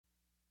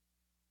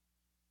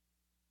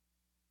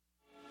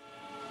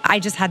I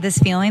just had this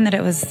feeling that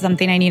it was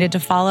something I needed to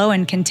follow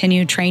and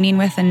continue training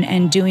with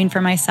and doing for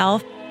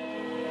myself.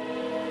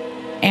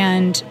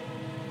 And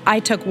I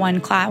took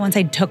one class. Once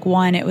I took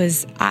one, it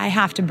was, I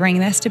have to bring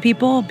this to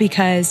people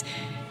because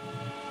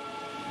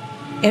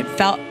it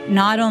felt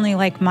not only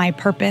like my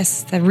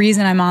purpose, the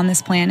reason I'm on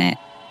this planet,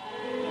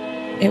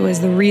 it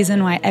was the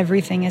reason why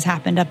everything has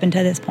happened up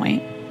until this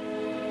point.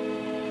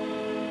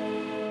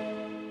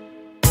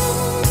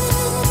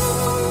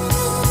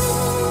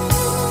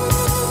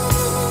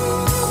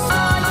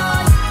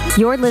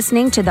 You're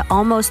listening to the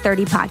Almost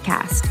 30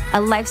 podcast, a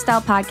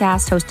lifestyle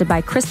podcast hosted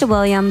by Krista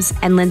Williams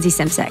and Lindsay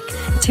Simsick.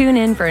 Tune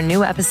in for a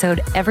new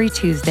episode every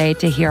Tuesday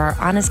to hear our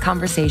honest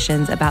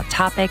conversations about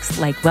topics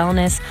like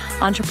wellness,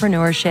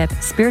 entrepreneurship,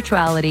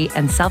 spirituality,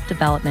 and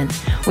self-development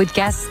with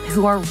guests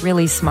who are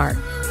really smart,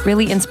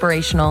 really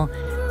inspirational,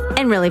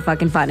 and really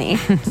fucking funny.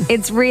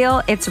 It's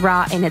real, it's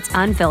raw, and it's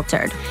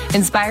unfiltered.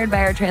 Inspired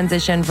by our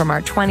transition from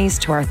our 20s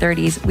to our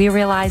 30s, we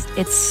realized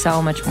it's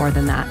so much more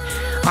than that.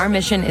 Our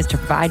mission is to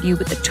provide you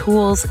with the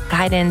tools,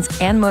 guidance,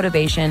 and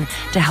motivation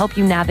to help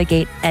you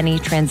navigate any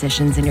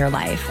transitions in your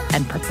life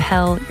and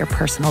propel your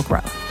personal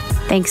growth.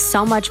 Thanks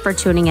so much for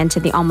tuning into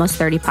the Almost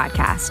 30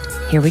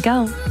 podcast. Here we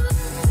go.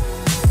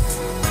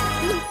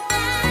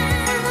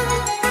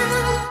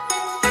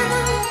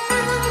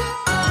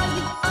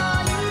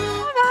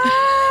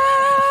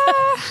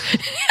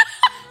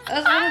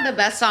 The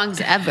best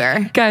songs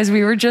ever. Guys,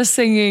 we were just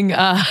singing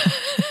oh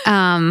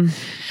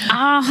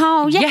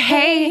yeah,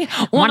 hey,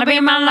 wanna be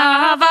my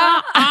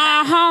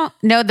lover.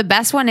 No, the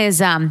best one is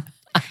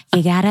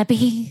you gotta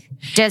be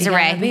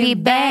Desiree, be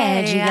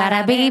bad, you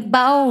gotta be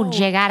bold,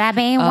 you gotta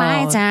be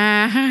wiser.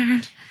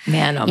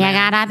 Man, oh man. You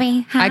gotta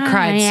be hard, I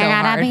cried so you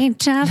gotta hard. be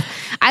tough.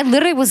 I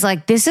literally was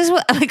like, this is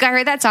what, like, I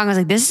heard that song, I was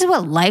like, this is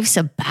what life's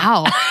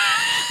about.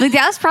 Like,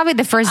 that was probably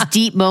the first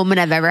deep moment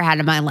I've ever had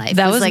in my life.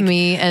 That was like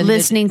me and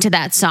listening to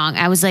that song.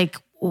 I was like,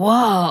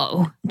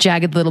 whoa.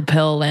 Jagged Little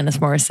Pill, Alanis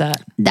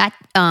Morissette. That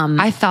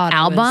I thought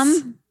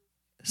album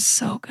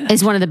so good.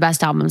 is one of the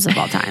best albums of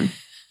all time.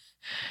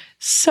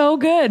 So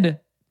good.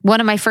 One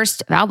of my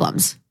first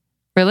albums.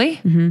 Really?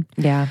 Mm-hmm.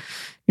 Yeah.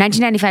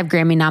 1995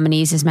 Grammy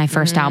nominees is my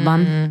first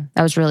album.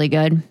 That was really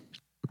good.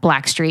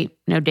 Blackstreet,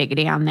 No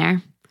Diggity on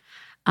there.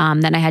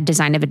 Then I had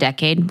Design of a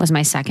Decade was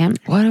my second.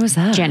 What was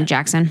that? Janet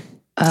Jackson.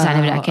 Design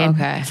of a Decade.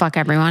 Okay. Fuck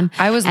everyone.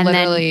 I was And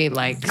literally then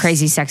like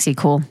Crazy, Sexy,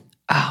 Cool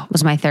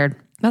was my third.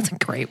 That's a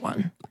great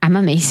one. I'm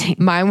amazing.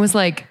 Mine was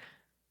like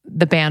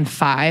the band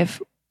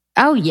Five.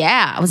 Oh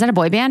yeah. Was that a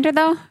boy bander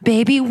though?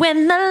 Baby,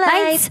 when the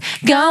lights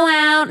go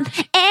out.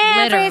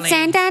 Literally.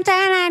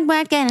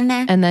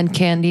 And then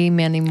Candy,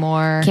 Mandy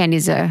Moore.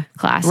 Candy's a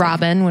classic.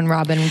 Robin, when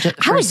Robin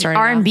just I was started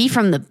R&B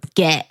from the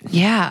get.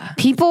 Yeah.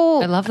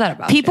 People, I love that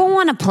about people you.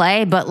 want to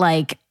play, but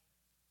like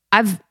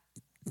I've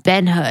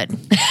been hood.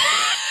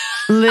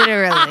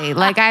 Literally.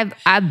 Like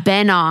I've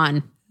been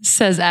on.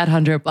 Says at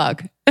 100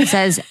 blog.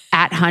 Says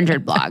at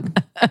 100 blog.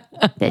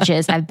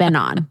 Bitches, I've been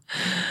on.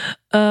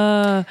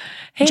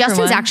 Hey, Justin's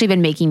everyone. actually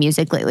been making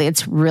music lately.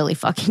 It's really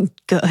fucking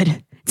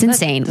good. It's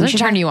insane. Does it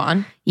turn you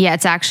on? Yeah,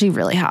 it's actually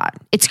really hot.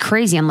 It's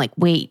crazy. I'm like,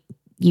 wait,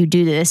 you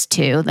do this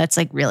too? That's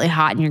like really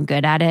hot and you're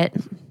good at it.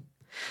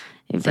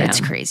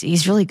 It's crazy.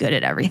 He's really good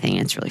at everything.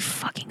 It's really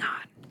fucking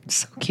hot.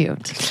 So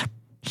cute.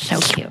 So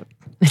cute.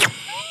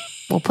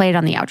 We'll play it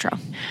on the outro.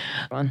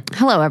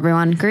 Hello,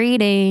 everyone.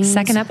 Greetings.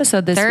 Second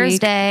episode this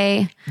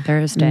Thursday.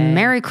 Thursday.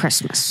 Merry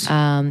Christmas.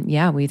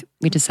 Yeah, we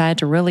decided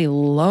to really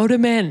load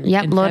him in.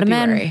 Yep, in load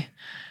February. him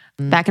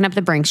in. Backing up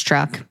the Brinks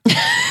truck.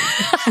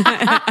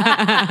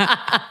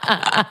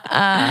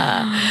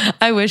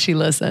 I wish he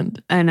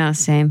listened. I know,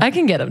 same. I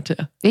can get him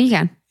to. You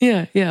can.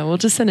 Yeah. We'll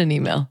just send an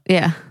email.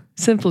 Yeah.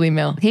 Simple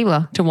email. He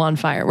will. To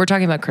Wanfire. We're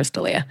talking about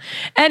Crystalia.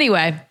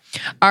 Anyway,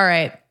 all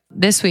right.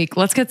 This week,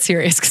 let's get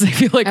serious because I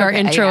feel like our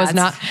intro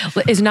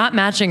is not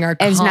matching our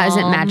calm.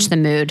 Doesn't match the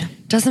mood.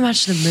 Doesn't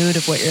match the mood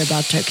of what you're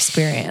about to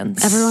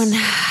experience. Everyone.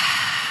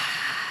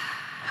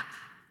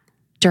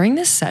 During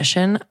this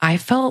session, I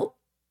felt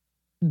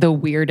the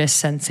weirdest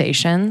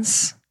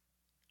sensations.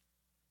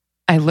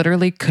 I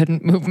literally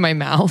couldn't move my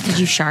mouth. Did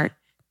you shart?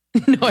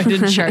 No, I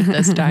didn't shart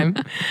this time.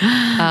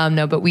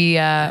 No, but we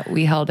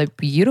held a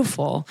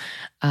beautiful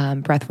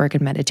breathwork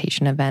and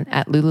meditation event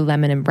at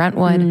Lululemon in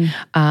Brentwood.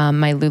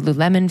 My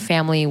Lululemon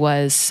family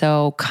was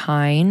so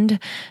kind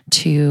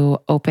to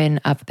open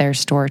up their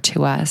store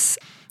to us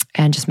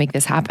and just make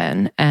this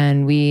happen.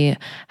 And we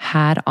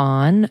had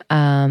on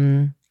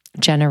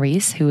Jenna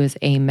Reiss, who is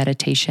a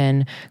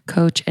meditation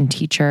coach and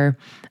teacher.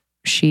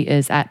 She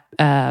is at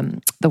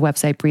the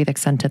website Breathe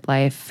Accented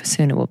Life.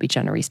 Soon it will be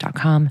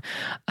jennareiss.com.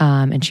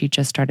 And she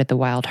just started the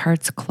Wild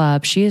Hearts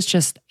Club. She is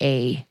just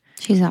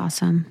She's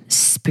awesome.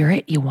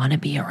 Spirit you want to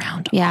be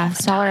around. Yeah,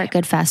 saw her at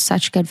Good Fest.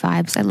 Such good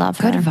vibes. I love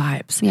her. Good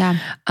vibes.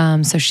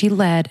 Yeah. So she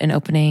led an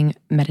opening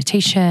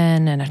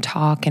meditation and a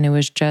talk, and it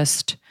was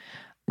just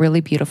really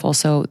beautiful.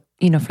 So,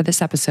 for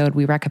this episode,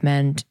 we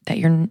recommend that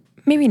you're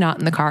maybe not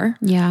in the car.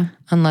 Yeah.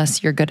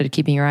 Unless you're good at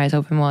keeping your eyes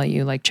open while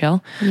you like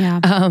chill. Yeah.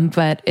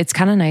 But it's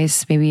kind of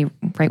nice maybe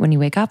right when you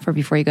wake up or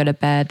before you go to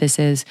bed. This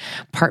is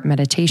part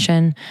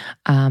meditation,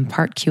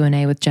 part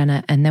Q&A with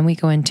Jenna. And then we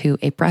go into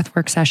a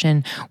breathwork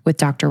session with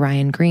Dr.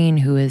 Greene,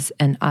 who is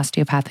an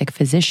osteopathic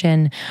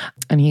physician.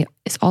 And he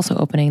is also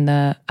opening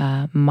the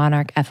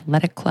Monarch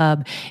Athletic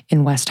Club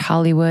in West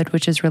Hollywood,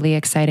 which is really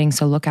exciting.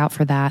 So look out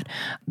for that.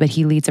 But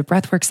he leads a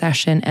breathwork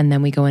session and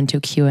then we go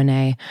into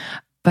Q&A.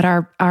 But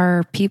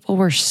our people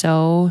were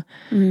so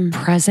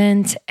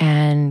present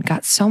and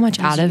got so much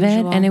out of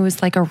it. And it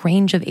was like a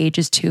range of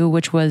ages too,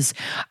 which was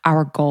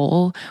our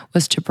goal,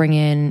 was to bring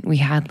in, we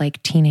had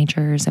like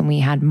teenagers and we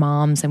had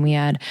moms and we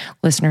had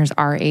listeners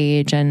our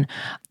age. And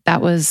that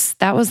was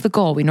the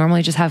goal. We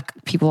normally just have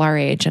people our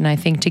age. And I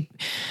think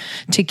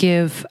to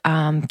give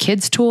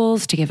kids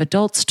tools, to give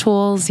adults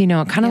tools, it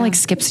kind of like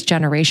skips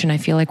generation. I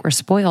feel like we're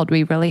spoiled.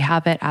 We really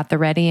have it at the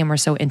ready and we're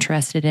so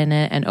interested in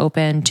it and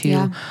open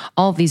to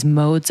all of these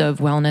modes of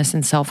wellness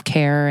and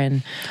self-care.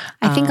 And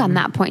I think on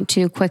that point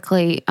too,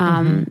 quickly,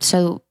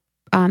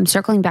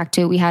 circling back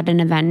to, we had an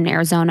event in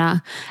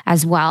Arizona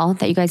as well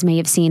that you guys may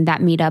have seen,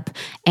 that meetup.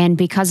 And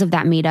because of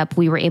that meetup,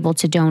 we were able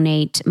to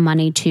donate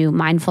money to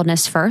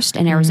Mindfulness First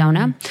in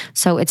Arizona.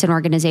 So it's an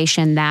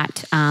organization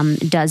that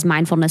does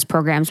mindfulness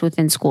programs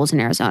within schools in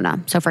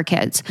Arizona. So for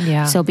kids.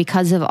 Yeah. So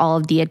because of all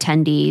of the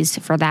attendees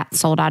for that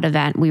sold out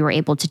event, we were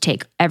able to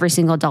take every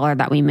single dollar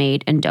that we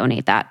made and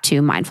donate that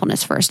to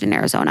Mindfulness First in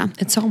Arizona.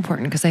 It's so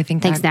important because I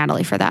think Thanks,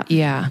 Natalie, for that.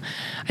 Yeah.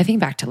 I think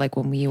back to like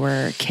when we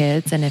were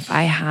kids, and if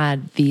I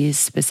had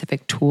these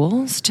specific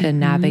tools to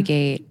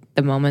navigate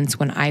the moments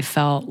when I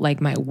felt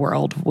like my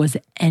world was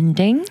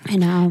ending. I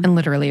know. And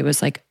literally it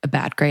was like a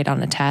bad grade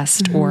on a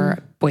test or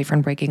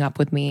boyfriend breaking up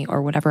with me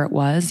or whatever it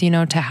was,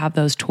 to have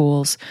those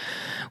tools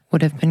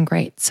would have been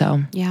great.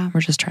 So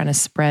we're just trying to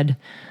spread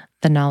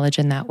the knowledge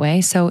in that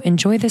way. So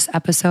enjoy this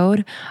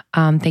episode.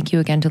 Thank you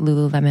again to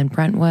Lululemon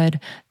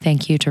Brentwood.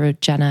 Thank you to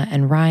Jenna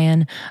and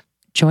Ryan.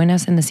 Join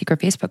us in the secret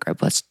Facebook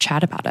group. Let's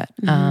chat about it.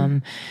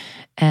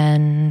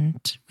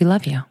 And we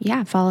love you.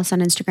 Yeah. Follow us on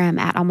Instagram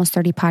at Almost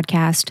 30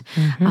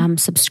 Podcast.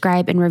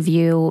 Subscribe and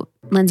review.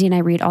 Lindsay and I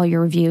read all your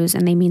reviews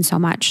and they mean so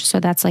much. So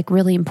that's like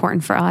really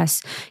important for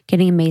us,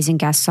 getting amazing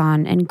guests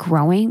on and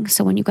growing.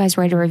 So when you guys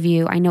write a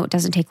review, I know it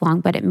doesn't take long,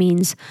 but it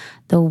means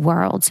the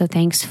world. So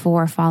thanks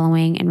for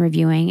following and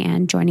reviewing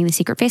and joining the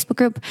secret Facebook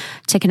group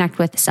to connect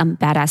with some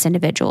badass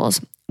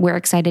individuals. We're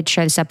excited to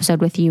share this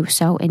episode with you.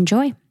 So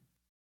enjoy.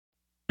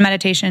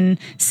 Meditation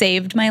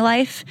saved my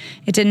life.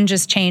 It didn't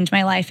just change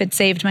my life. It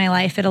saved my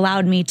life. It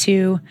allowed me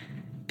to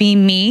be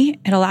me.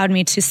 It allowed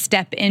me to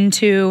step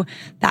into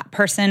that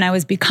person I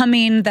was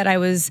becoming, that I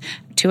was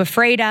too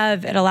afraid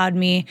of. It allowed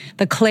me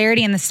the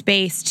clarity and the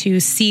space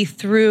to see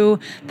through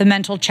the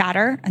mental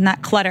chatter and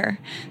that clutter.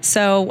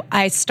 So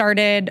I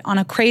started on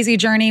a crazy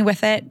journey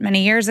with it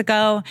many years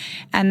ago,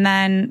 and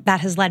then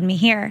that has led me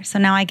here. So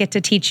now I get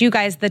to teach you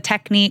guys the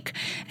technique,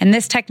 and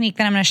this technique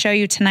that I'm going to show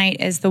you tonight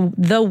is the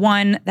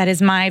one that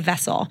is my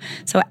vessel.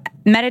 So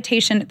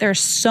meditation, there's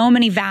so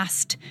many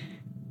vast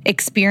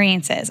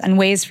experiences and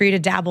ways for you to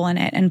dabble in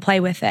it and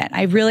play with it.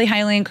 I really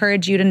highly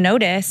encourage you to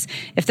notice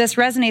if this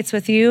resonates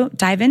with you,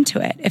 dive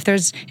into it.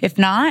 If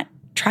not,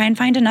 try and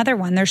find another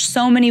one. There's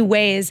so many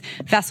ways,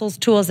 vessels,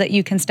 tools that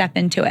you can step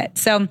into it.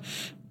 So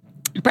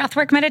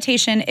breathwork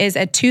meditation is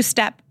a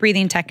 2-step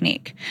breathing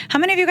technique. How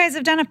many of you guys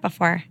have done it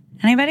before?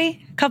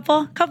 Anybody?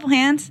 Couple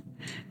hands?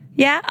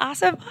 Yeah,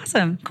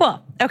 awesome.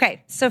 Cool.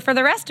 Okay. So for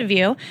the rest of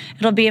you,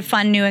 it'll be a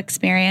fun new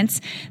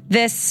experience.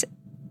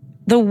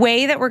 The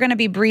way that we're going to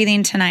be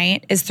breathing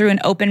tonight is through an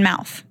open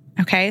mouth.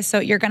 Okay. So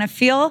you're going to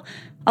feel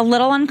a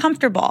little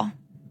uncomfortable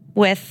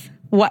with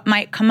what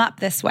might come up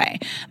this way.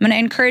 I'm going to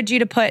encourage you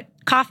to put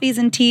coffees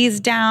and teas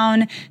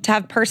down, to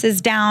have purses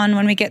down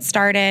when we get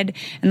started,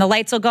 and the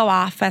lights will go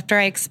off after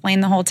I explain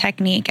the whole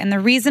technique. And the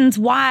reasons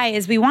why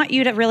is we want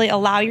you to really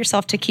allow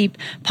yourself to keep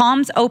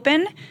palms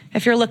open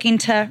if you're looking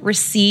to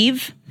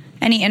receive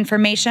any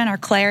information or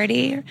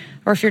clarity,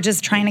 or if you're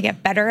just trying to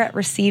get better at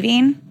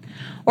receiving.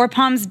 Or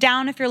palms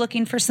down if you're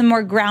looking for some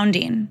more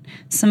grounding,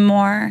 some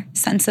more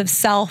sense of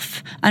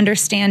self,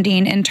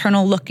 understanding,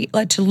 internal look,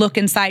 to look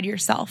inside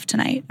yourself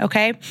tonight,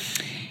 okay?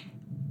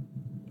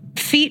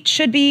 Feet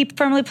should be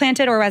firmly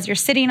planted, or as you're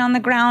sitting on the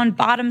ground,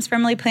 bottoms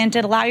firmly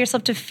planted. Allow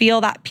yourself to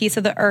feel that piece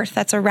of the earth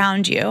that's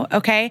around you,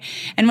 okay?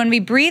 And when we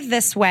breathe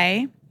this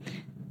way,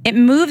 it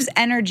moves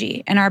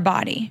energy in our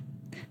body.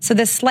 So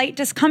the slight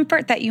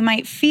discomfort that you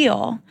might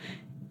feel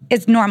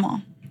is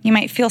normal. You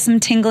might feel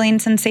some tingling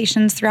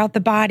sensations throughout the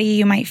body.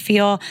 You might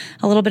feel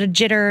a little bit of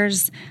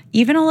jitters,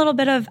 even a little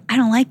bit of, I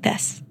don't like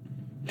this.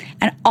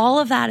 And all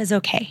of that is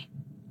okay.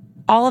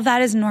 All of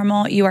that is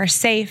normal. You are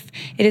safe.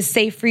 It is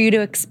safe for you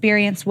to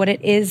experience what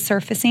it is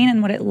surfacing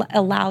and what it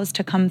allows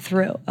to come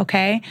through,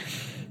 okay?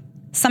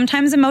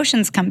 Sometimes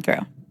emotions come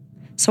through.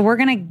 So we're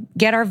going to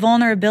get our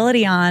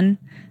vulnerability on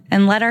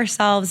and let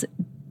ourselves,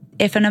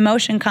 if an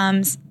emotion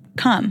comes,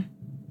 come.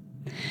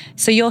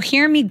 So you'll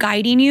hear me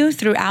guiding you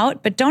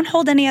throughout, but don't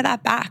hold any of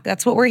that back.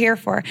 That's what we're here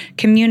for.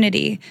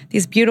 Community.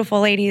 These beautiful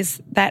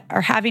ladies that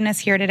are having us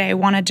here today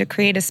wanted to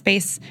create a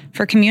space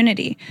for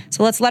community.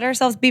 So let's let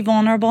ourselves be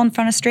vulnerable in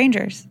front of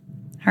strangers.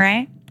 All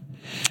right?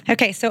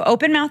 Okay, so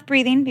open mouth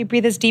breathing. You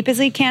breathe as deep as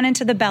you can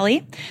into the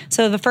belly.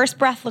 So the first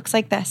breath looks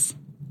like this.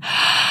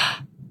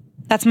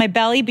 That's my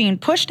belly being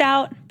pushed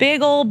out,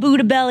 big old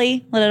Buddha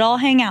belly. Let it all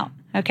hang out,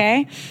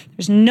 okay?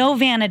 There's no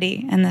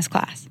vanity in this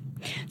class.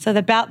 So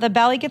the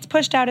belly gets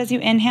pushed out as you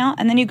inhale,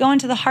 and then you go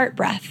into the heart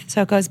breath.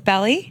 So it goes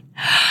belly,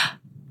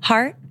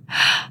 heart,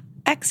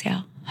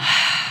 exhale.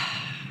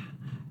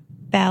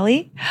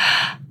 Belly,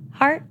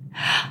 heart,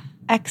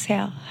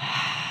 exhale.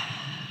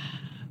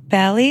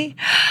 Belly,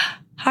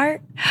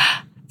 heart,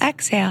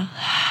 exhale.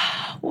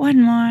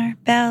 One more.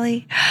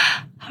 Belly,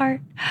 heart,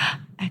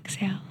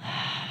 exhale.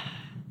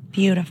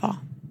 Beautiful.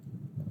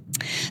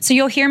 So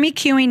you'll hear me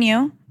cueing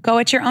you. Go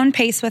at your own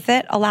pace with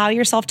it. Allow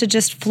yourself to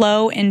just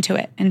flow into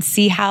it and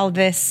see how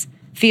this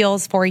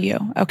feels for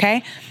you,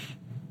 okay?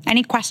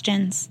 Any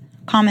questions,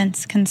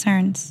 comments,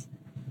 concerns?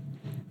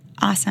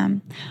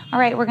 Awesome. All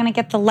right, we're going to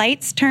get the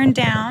lights turned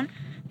down.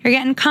 You're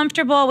getting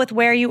comfortable with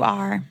where you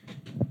are.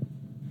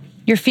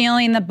 You're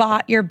feeling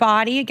your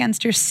body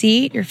against your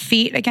seat, your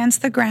feet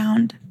against the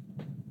ground.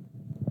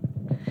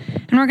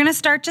 And we're going to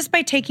start just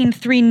by taking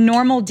 3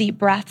 normal deep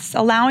breaths,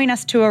 allowing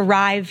us to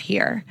arrive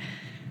here.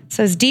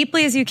 So as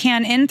deeply as you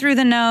can, in through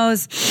the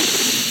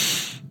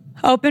nose,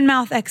 open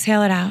mouth,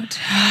 exhale it out.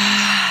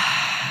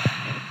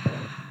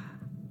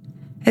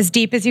 As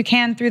deep as you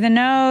can through the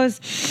nose,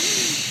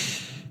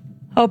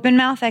 open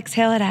mouth,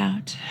 exhale it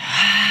out.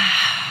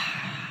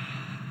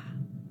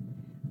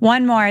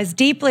 One more, as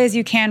deeply as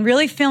you can,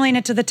 really feeling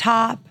it to the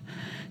top,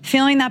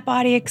 feeling that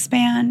body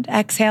expand,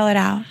 exhale it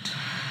out.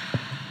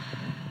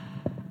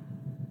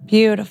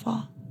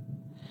 Beautiful.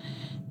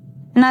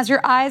 And as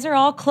your eyes are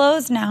all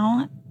closed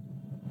now,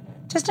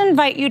 just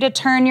invite you to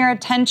turn your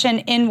attention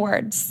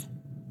inwards.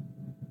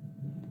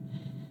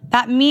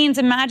 That means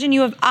imagine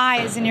you have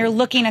eyes and you're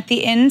looking at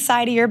the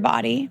inside of your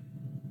body.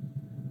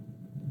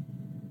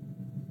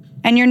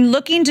 And you're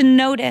looking to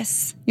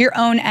notice your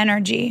own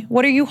energy.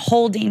 What are you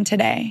holding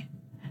today?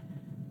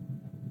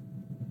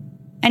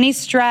 Any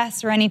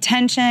stress or any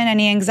tension,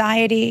 any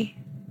anxiety,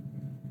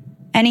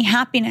 any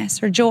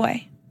happiness or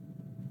joy?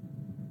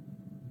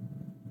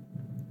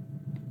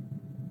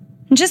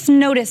 And just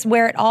notice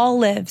where it all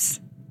lives.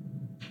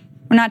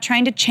 We're not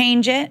trying to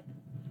change it.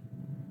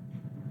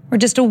 We're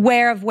just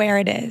aware of where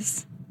it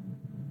is.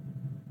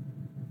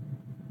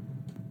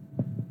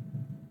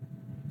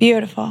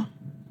 Beautiful.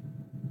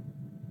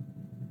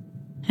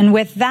 And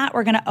with that,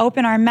 we're going to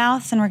open our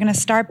mouths and we're going to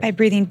start by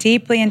breathing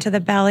deeply into the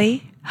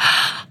belly.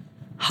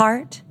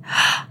 Heart,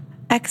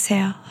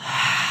 exhale.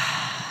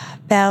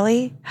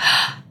 Belly,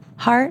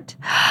 heart,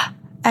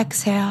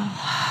 exhale.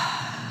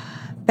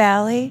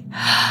 Belly,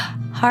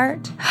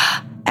 heart,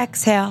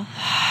 exhale.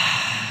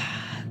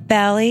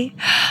 Belly,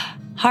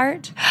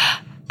 heart,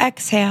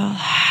 exhale.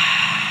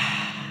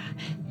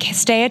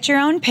 Stay at your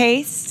own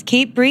pace.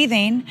 Keep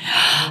breathing.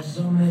 There's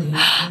so many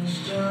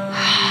questions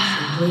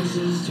and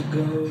places to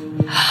go.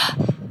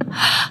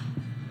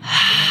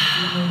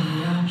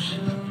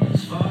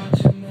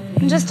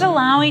 And just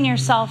allowing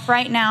yourself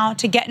right now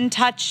to get in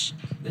touch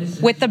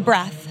with the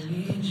breath.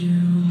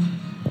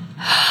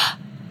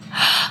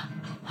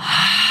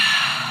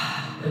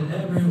 And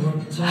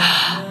everyone talks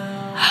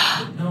now,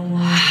 but no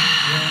one knows.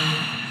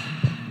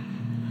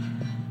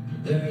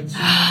 There are too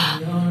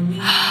many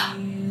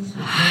armies,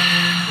 but no one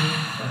can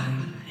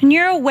fight. And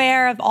you're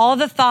aware of all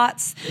the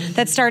thoughts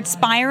that start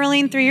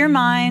spiraling through your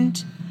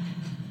mind.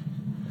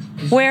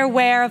 We're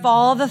aware of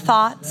all the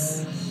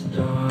thoughts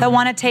that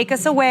want to take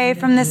us away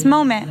from this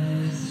moment.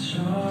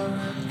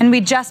 And we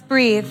just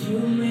breathe.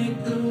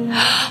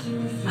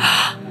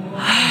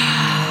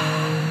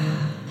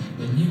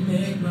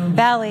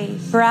 Belly,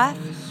 breath,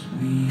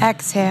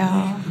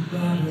 exhale.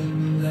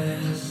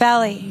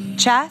 Belly,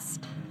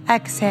 chest,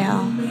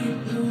 exhale.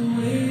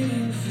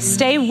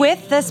 Stay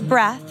with this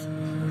breath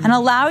and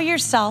allow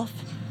yourself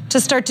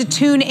to start to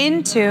tune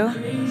into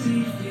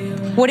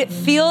what it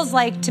feels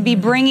like to be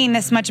bringing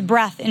this much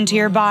breath into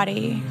your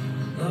body.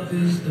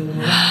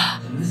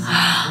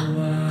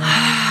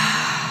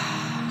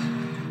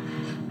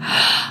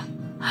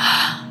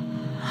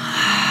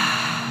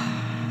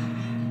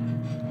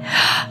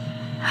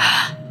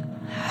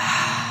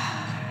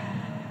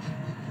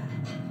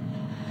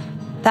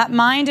 That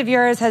mind of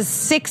yours has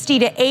 60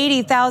 to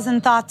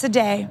 80,000 thoughts a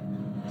day.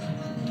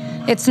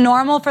 It's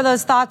normal for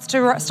those thoughts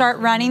to start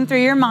running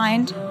through your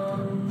mind.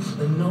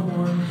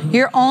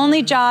 Your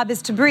only job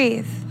is to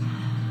breathe.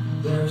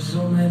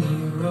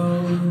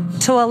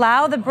 To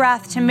allow the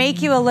breath to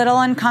make you a little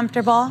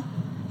uncomfortable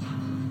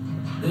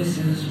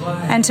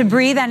and to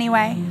breathe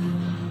anyway.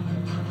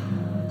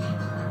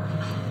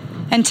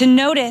 And to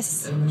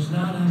notice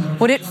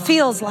what it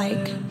feels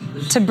like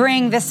to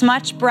bring this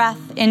much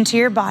breath into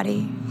your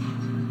body.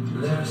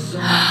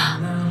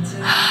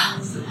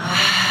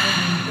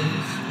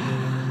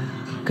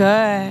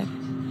 Good.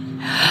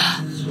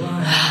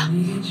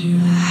 need you.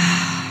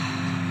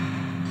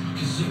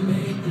 'Cause you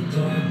make the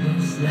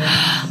darkness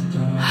less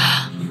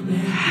dark. You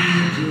make the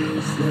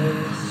days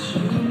less.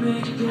 You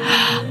make the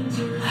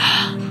winter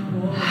feel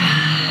warm.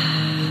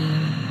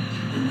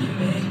 And you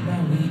make my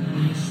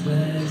weakness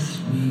less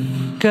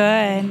weak.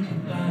 Good.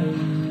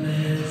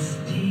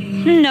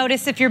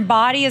 Notice if your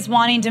body is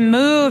wanting to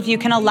move, you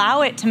can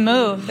allow it to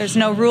move. There's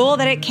no rule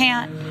that it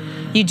can't.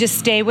 You just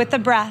stay with the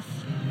breath.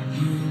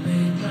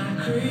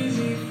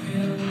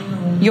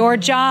 Your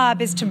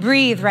job is to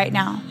breathe right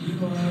now.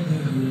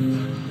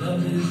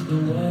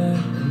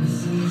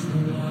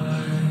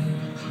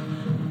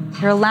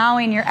 You're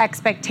allowing your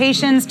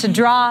expectations to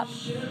drop,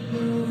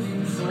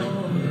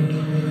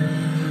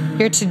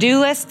 your to-do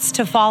lists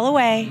to fall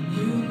away,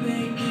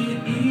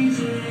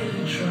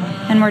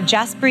 and we're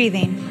just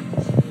breathing.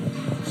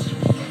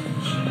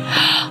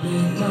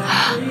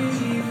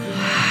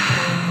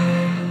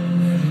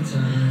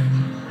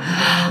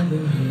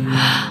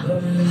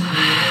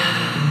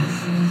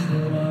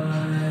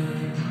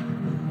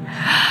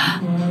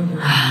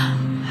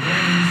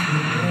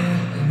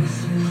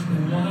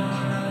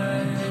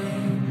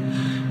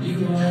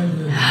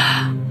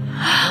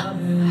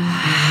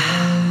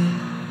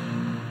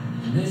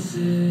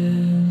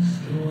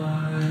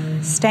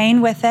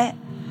 Staying with it,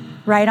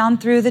 right on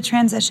through the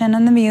transition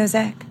and the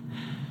music.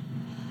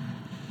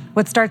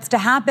 What starts to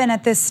happen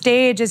at this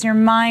stage is your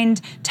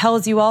mind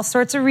tells you all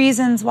sorts of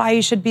reasons why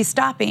you should be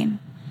stopping.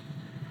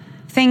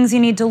 Things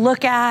you need to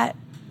look at,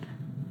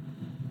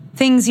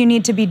 things you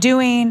need to be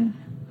doing,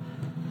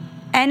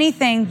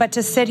 anything but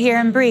to sit here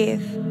and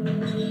breathe.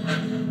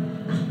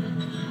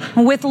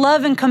 With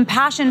love and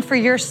compassion for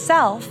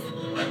yourself,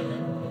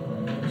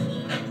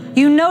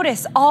 you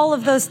notice all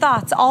of those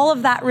thoughts, all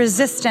of that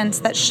resistance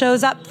that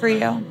shows up for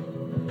you.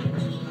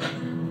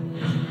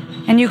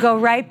 And you go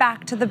right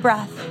back to the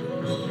breath.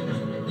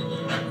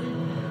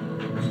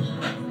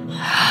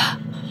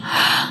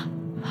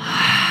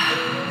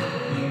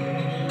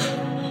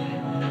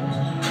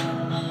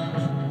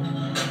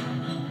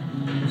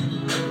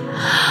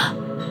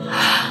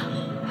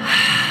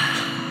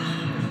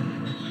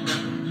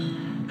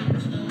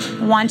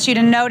 I want you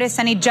to notice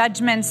any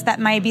judgments that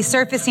might be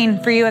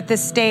surfacing for you at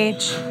this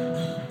stage.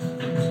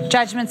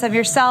 Judgments of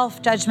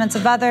yourself, judgments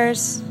of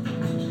others,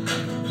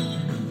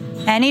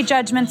 any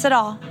judgments at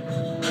all.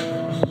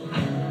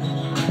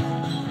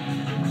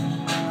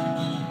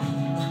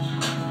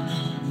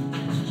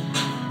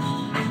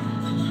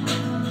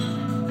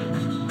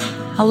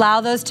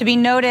 Allow those to be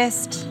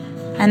noticed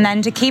and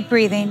then to keep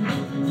breathing.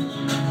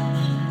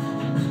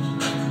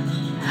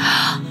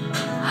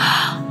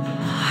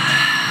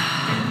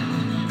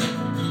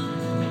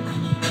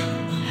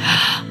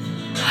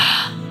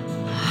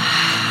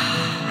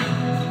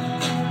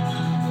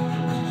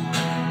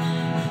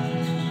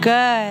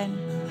 Good.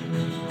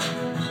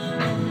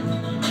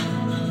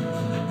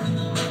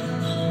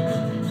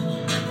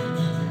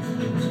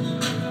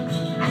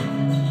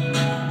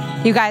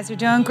 You guys are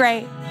doing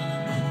great.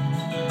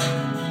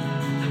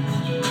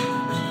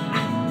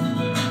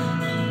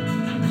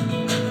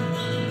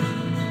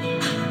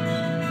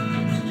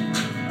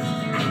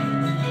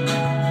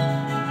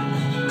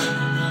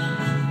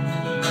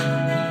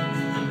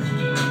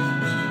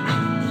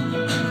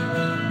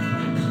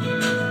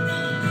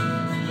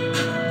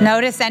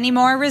 Notice any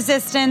more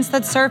resistance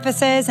that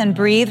surfaces and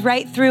breathe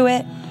right through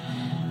it.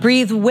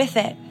 Breathe with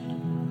it.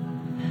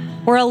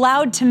 We're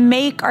allowed to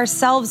make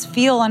ourselves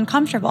feel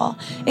uncomfortable.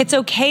 It's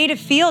okay to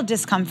feel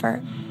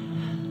discomfort.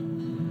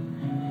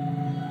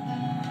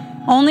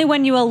 Only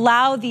when you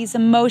allow these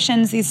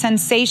emotions, these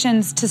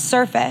sensations to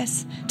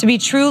surface, to be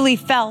truly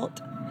felt,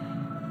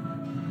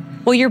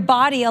 will your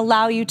body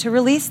allow you to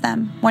release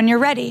them when you're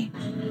ready.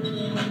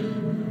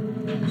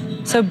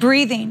 So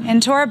breathing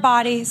into our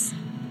bodies,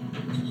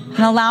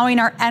 and allowing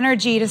our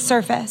energy to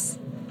surface.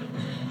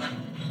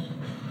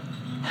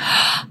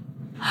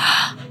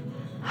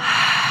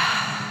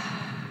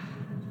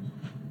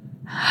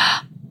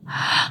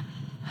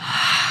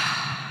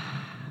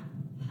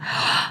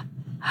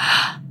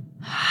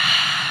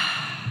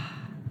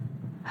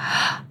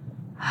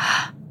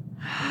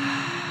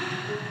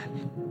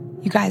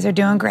 You guys are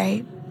doing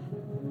great.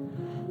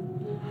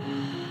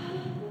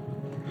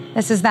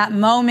 This is that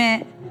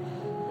moment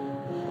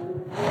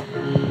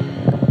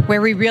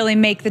where we really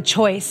make the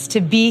choice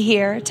to be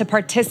here, to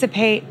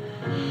participate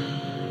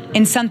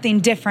in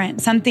something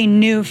different, something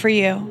new for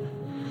you.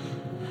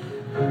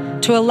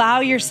 To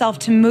allow yourself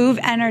to move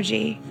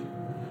energy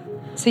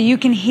so you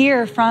can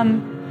hear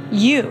from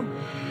you,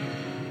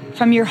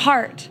 from your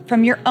heart,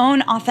 from your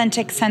own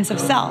authentic sense of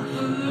self.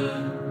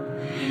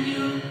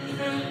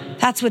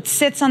 That's what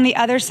sits on the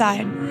other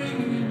side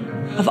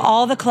of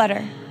all the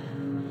clutter.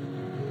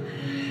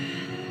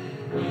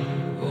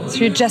 So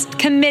you're just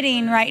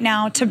committing right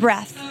now to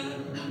breath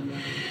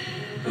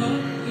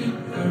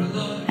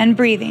and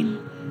breathing.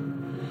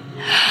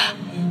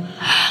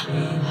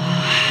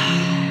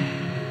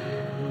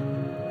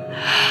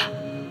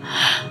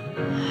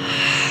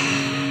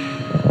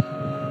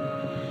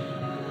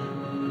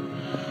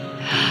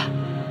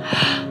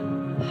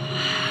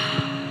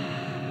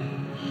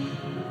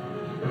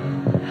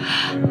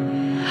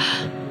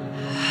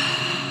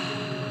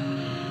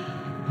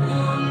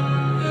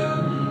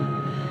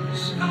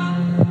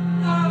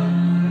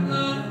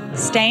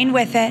 staying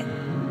with it.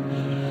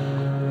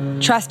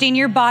 Trusting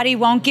your body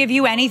won't give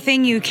you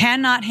anything you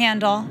cannot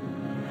handle.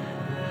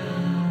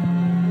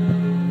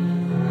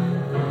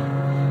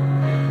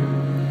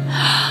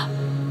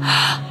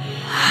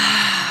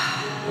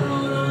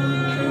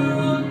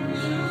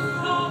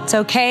 It's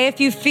okay if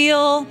you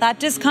feel that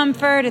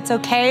discomfort. It's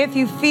okay if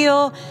you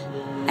feel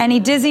any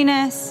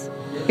dizziness.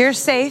 You're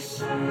safe.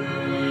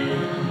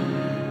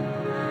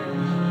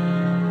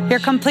 You're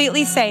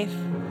completely safe.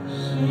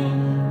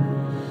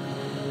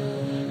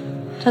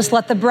 Just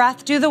let the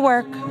breath do the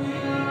work.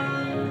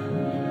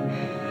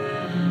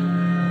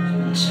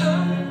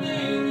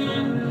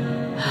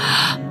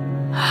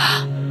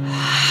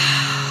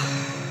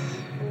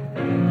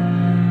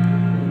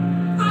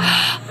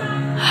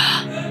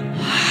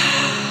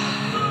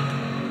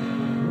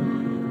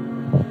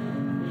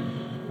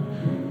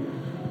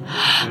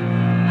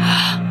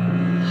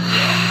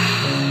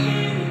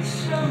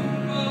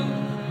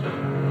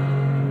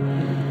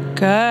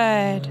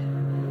 Good.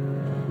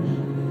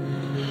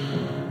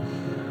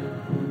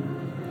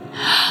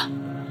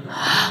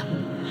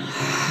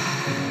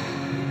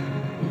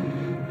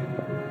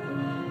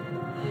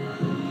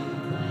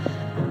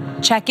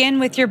 Check in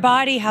with your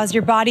body. How's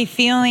your body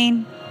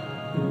feeling?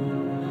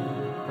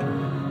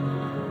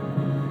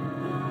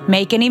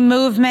 Make any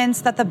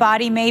movements that the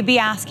body may be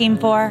asking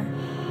for.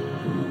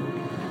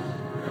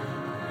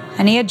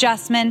 Any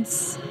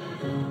adjustments,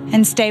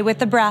 and stay with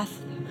the breath.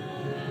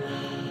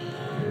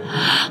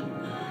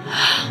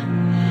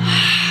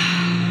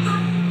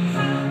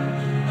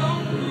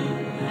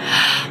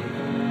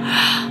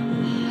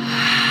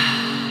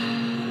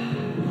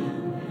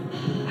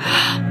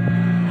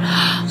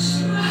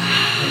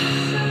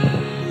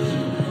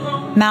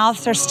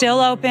 Mouths are still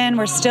open.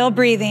 We're still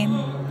breathing.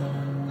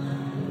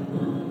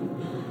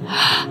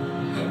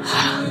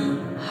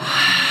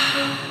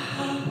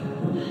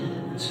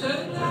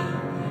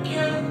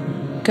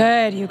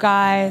 Good, you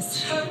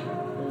guys.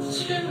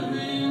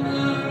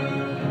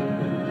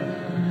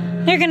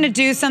 You're going to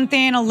do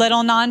something a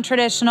little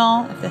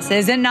non-traditional, if this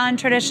isn't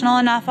non-traditional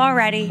enough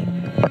already.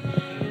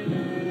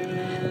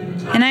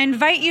 And I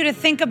invite you to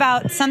think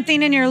about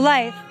something in your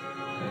life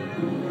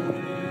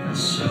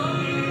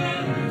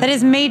that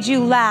has made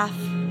you laugh.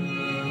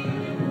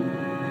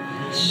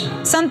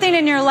 Something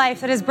in your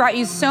life that has brought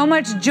you so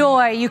much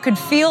joy. You could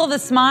feel the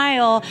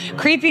smile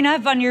creeping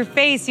up on your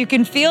face. You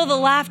can feel the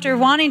laughter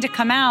wanting to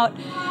come out.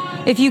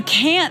 If you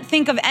can't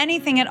think of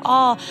anything at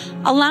all,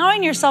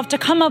 allowing yourself to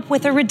come up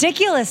with a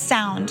ridiculous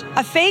sound,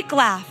 a fake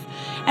laugh.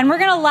 And we're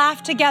going to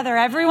laugh together.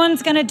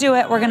 Everyone's going to do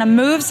it. We're going to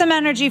move some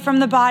energy from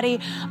the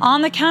body.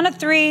 On the count of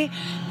 3,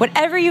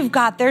 whatever you've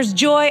got, there's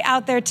joy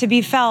out there to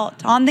be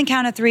felt. On the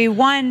count of 3,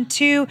 1,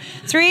 2,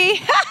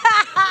 3.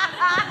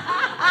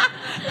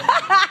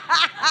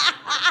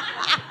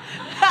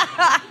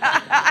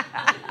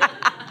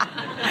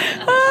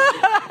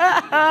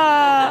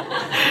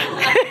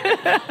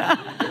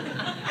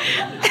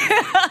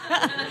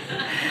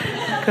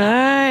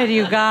 Good,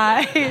 you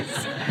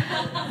guys.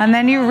 And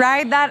then you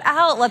ride that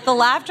out. Let the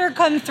laughter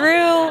come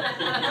through.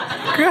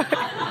 Good.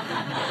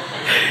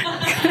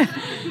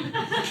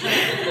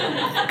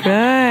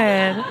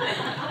 Good.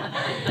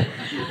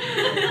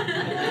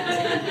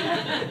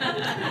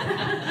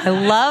 I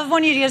love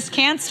when you just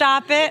can't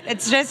stop it.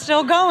 It's just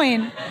still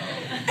going.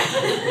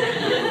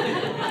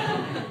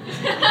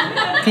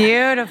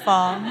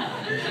 Beautiful.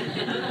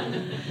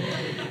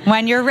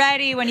 When you're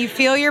ready, when you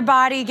feel your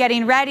body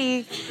getting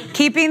ready,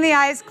 keeping the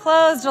eyes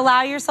closed,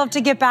 allow yourself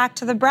to get back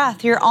to the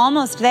breath. You're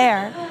almost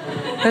there.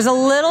 There's a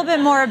little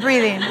bit more of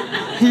breathing.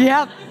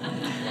 Yep.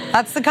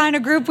 That's the kind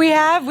of group we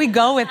have. We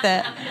go with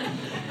it.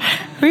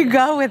 We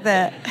go with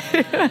it.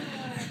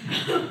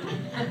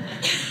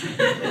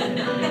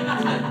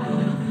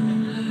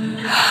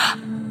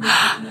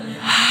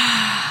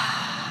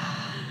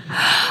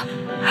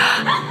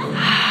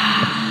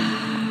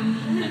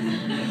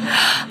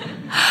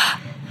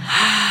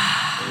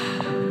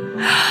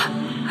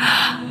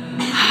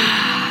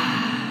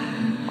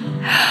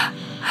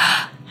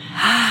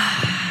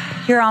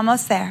 You're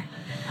almost there.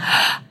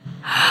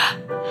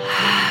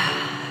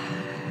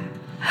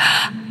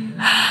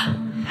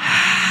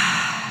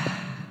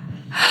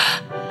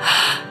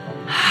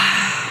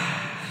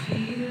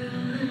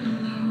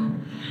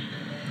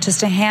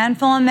 Just a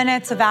handful of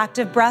minutes of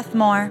active breath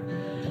more.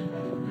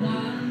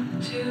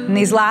 In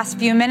these last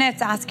few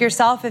minutes, ask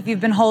yourself if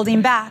you've been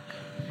holding back.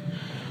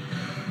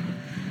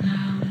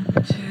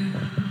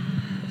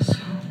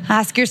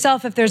 Ask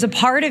yourself if there's a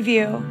part of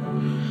you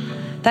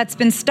that's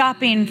been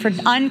stopping for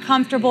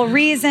uncomfortable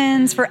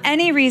reasons, for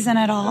any reason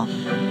at all.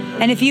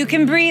 And if you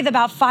can breathe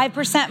about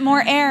 5%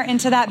 more air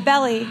into that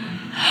belly,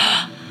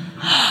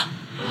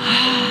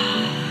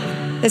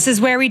 this is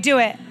where we do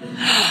it.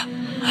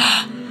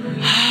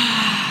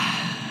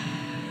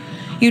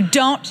 You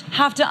don't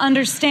have to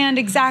understand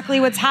exactly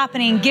what's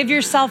happening. Give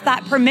yourself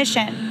that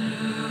permission.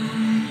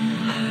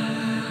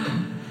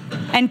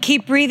 And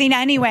keep breathing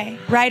anyway,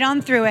 right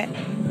on through it.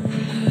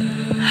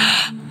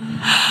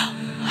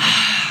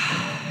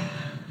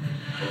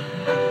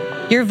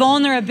 Your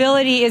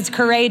vulnerability is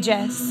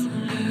courageous.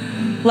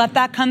 Let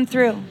that come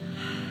through.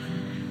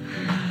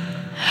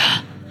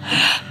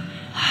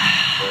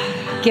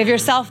 Give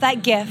yourself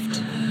that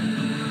gift.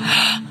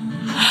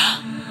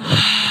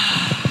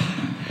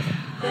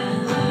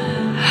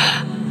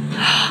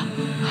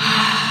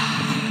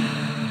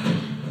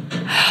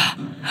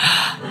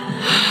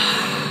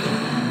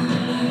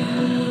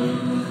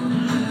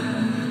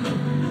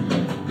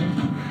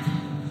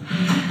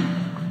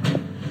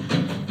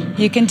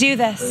 You can do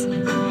this.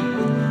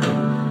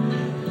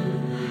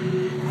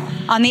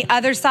 On the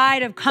other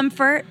side of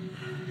comfort,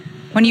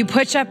 when you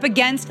push up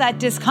against that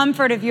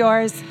discomfort of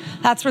yours,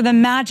 that's where the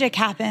magic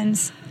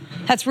happens.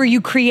 That's where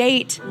you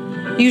create,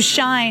 you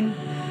shine.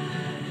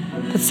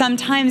 But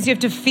sometimes you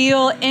have to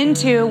feel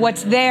into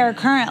what's there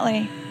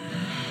currently.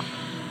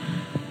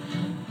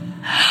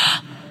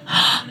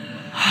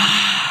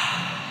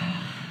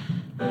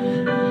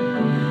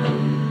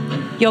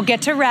 You'll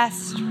get to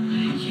rest.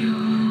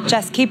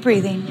 Just keep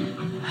breathing.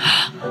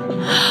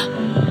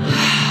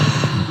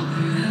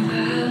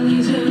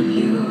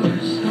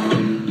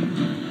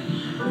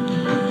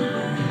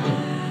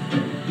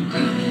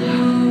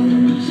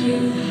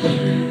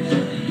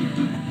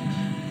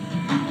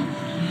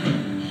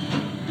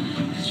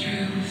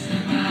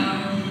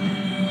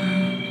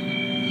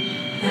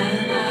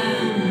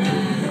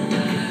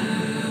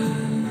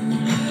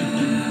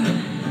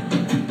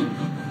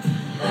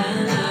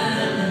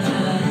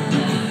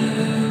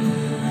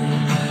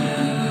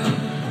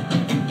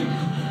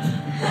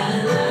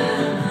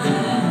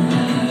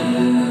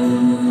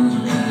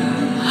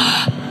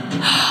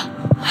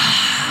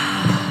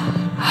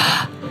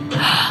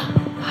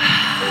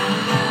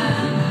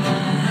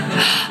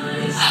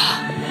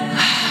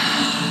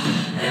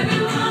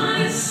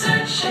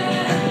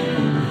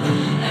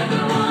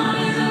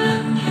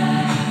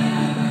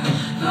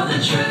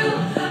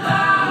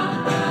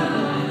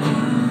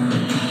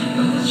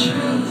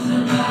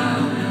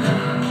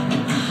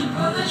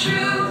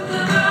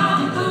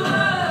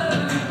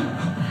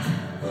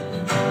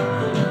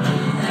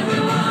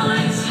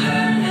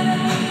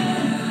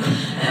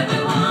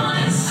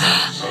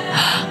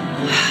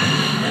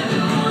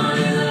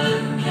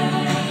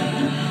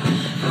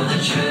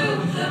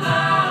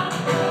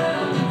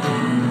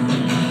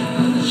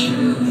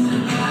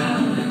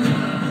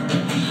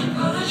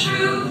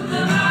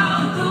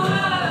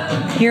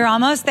 You're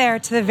almost there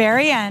to the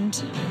very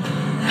end.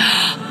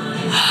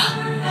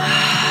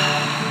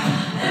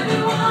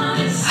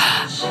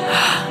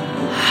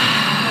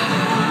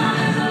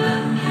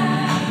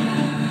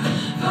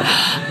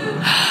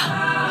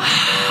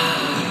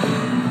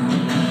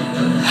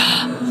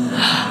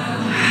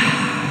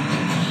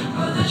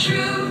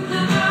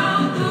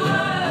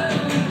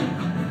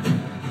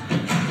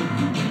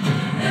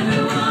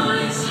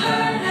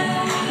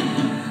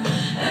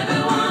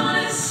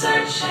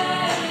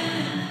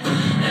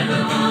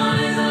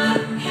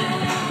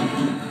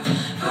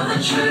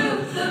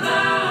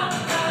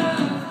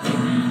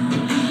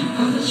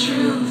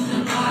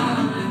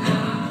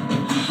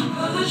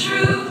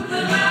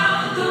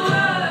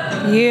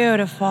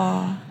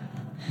 Beautiful.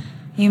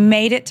 You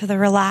made it to the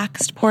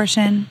relaxed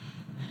portion.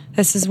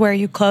 This is where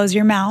you close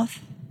your mouth.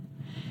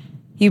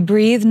 You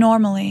breathe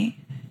normally,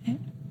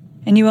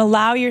 and you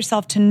allow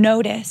yourself to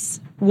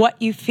notice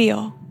what you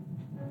feel.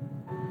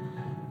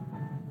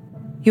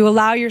 You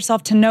allow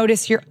yourself to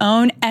notice your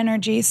own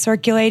energy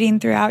circulating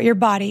throughout your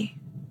body.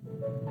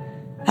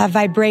 That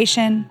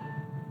vibration,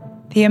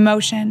 the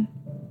emotion,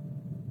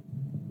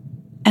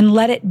 and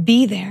let it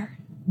be there.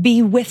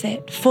 Be with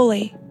it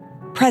fully,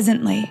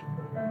 presently.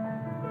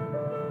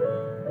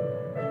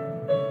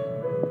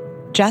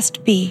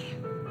 Just be.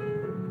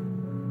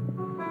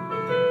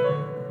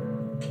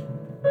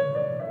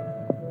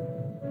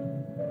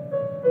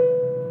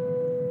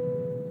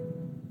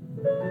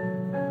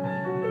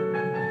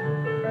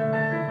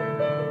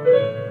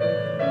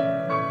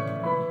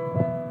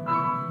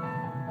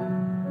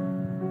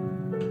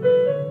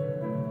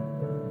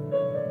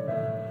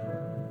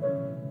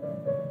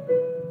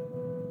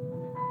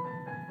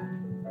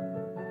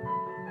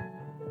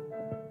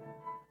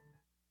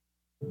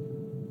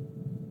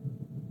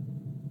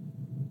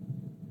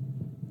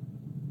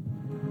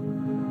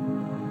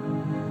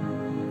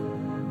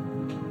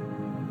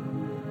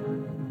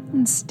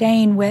 And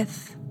staying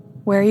with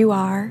where you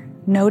are,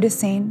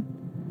 noticing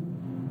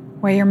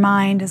where your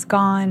mind has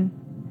gone,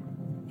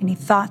 any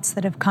thoughts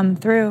that have come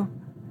through.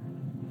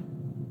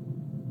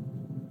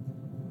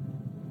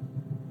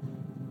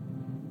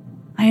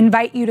 I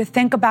invite you to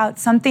think about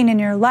something in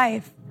your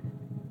life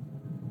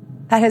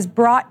that has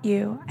brought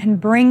you and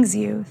brings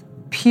you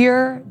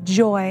pure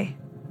joy.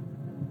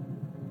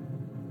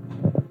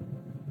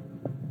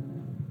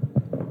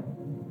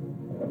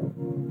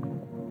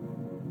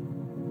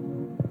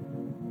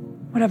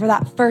 Whatever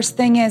that first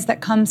thing is that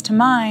comes to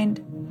mind,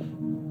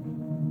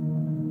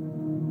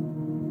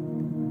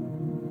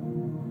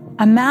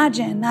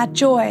 imagine that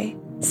joy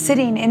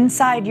sitting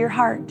inside your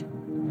heart.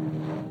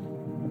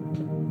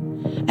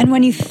 And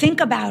when you think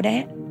about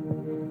it,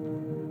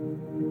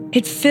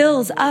 It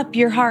fills up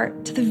your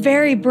heart to the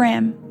very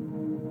brim.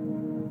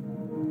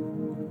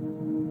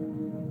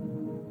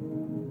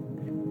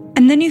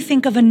 And then you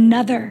think of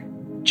another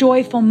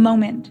joyful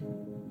moment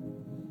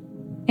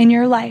in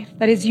your life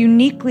that is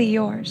uniquely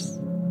yours.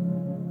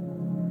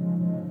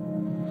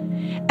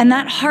 And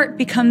that heart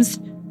becomes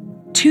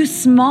too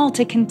small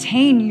to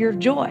contain your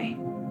joy.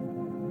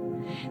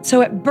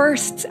 So it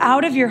bursts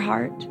out of your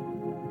heart,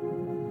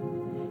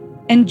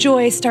 and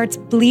joy starts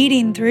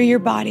bleeding through your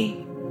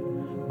body,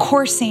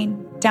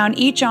 coursing down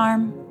each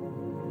arm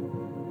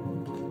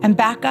and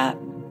back up,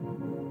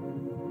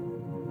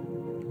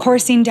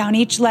 coursing down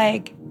each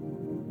leg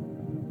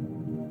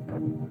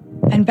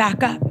and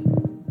back up.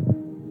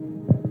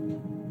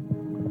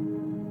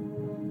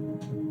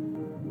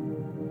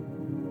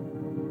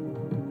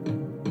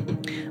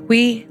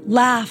 We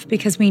laugh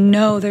because we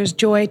know there's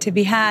joy to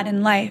be had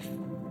in life.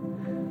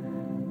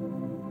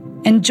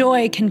 And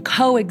joy can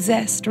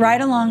coexist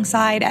right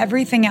alongside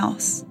everything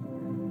else.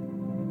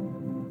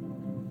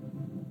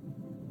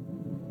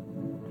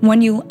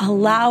 When you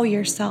allow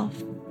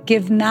yourself,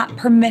 give that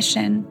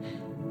permission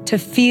to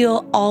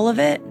feel all of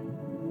it,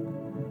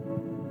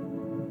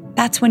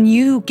 that's when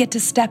you get to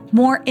step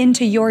more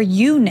into your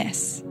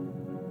you-ness.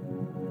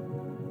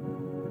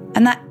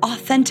 And that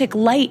authentic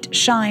light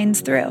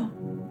shines through.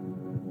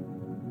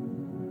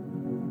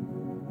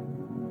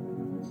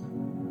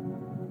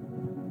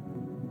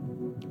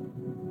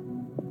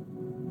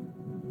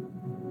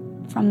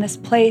 From this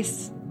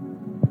place,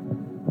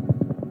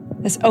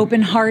 this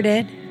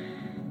open-hearted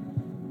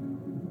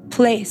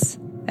place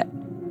that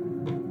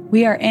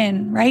we are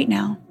in right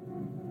now,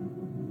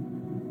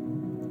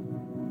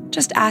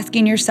 just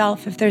asking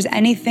yourself if there's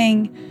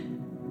anything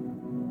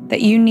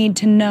that you need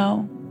to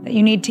know, that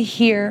you need to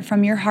hear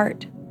from your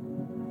heart.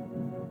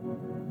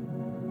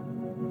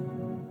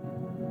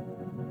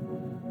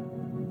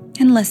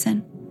 And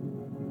listen.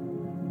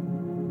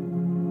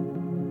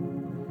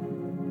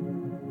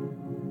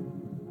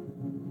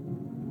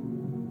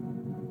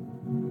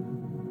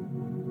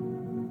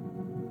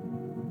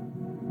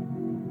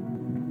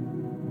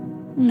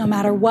 No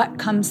matter what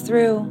comes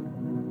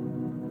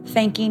through,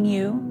 thanking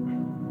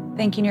you,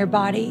 thanking your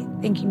body,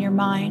 thanking your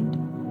mind,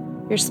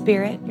 your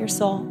spirit, your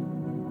soul,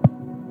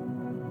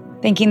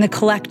 thanking the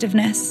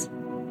collectiveness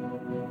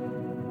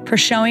for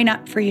showing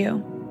up for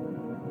you.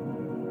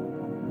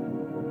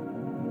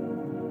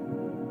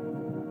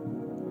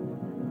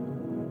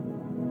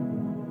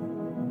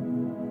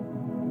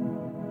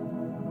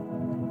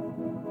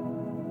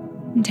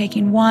 And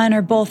taking one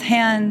or both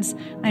hands,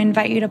 I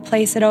invite you to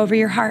place it over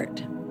your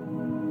heart.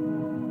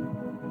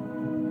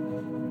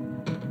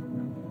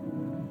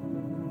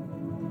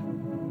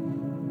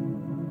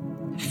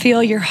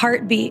 Feel your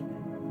heartbeat.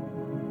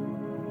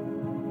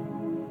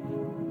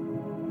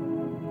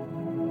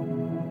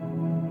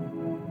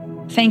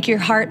 Thank your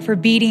heart for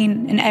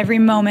beating in every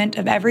moment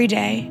of every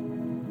day,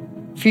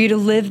 for you to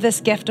live this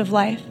gift of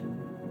life.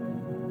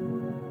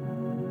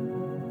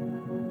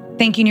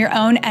 Thanking your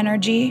own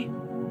energy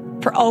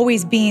for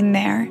always being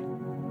there.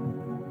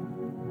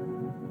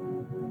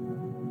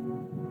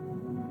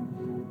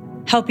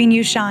 Helping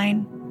you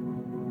shine.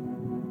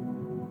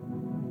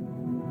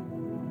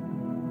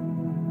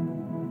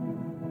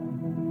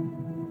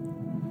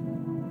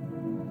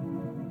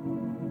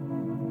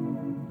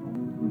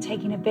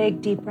 Taking a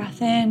big, deep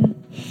breath in.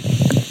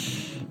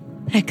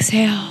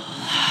 Exhale.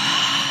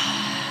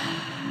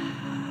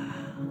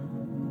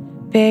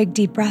 Big,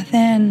 deep breath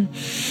in.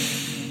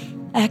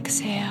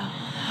 Exhale.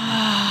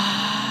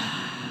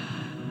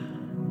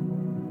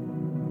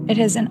 It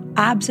is an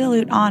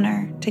absolute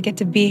honor to get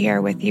to be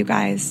here with you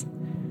guys,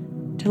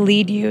 to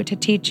lead you, to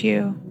teach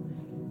you.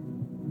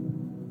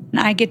 And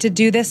I get to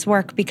do this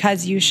work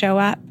because you show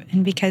up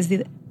and because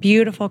the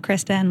beautiful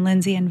Krista and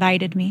Lindsay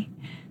invited me.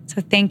 So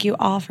thank you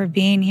all for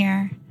being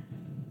here.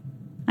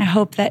 I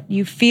hope that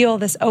you feel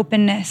this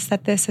openness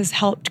that this has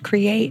helped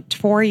create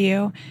for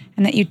you,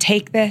 and that you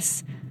take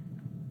this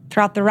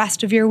throughout the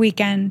rest of your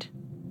weekend.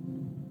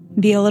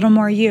 Be a little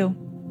more you.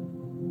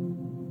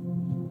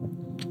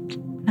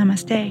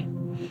 Namaste.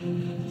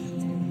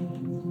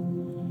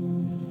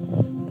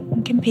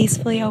 We can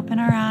peacefully open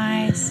our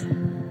eyes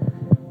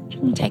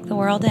and take the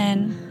world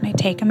in. It may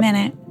take a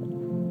minute.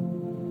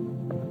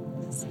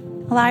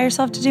 Allow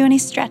yourself to do any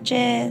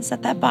stretches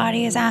that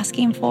body is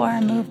asking for,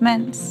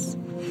 movements.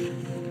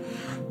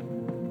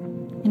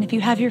 And if you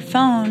have your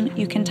phone,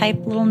 you can type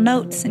little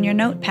notes in your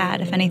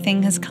notepad if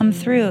anything has come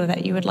through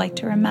that you would like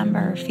to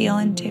remember or feel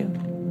into.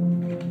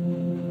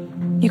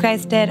 You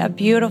guys did a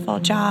beautiful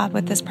job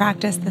with this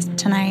practice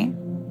tonight.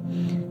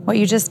 What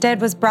you just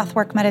did was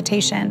breathwork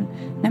meditation,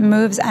 and it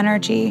moves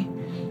energy.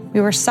 We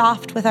were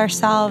soft with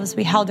ourselves.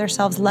 We held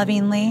ourselves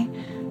lovingly.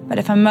 But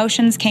if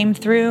emotions came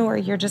through or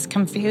you're just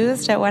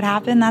confused at what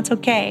happened, that's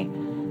okay.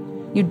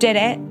 You did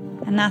it,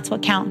 and that's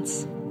what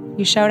counts.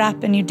 You showed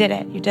up and you did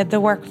it. You did the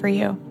work for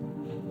you.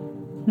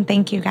 And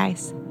thank you,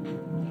 guys.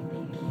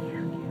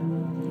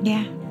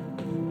 Yeah.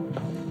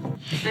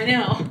 I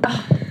know.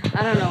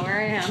 I don't know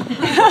where I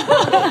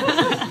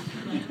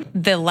am.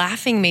 the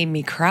laughing made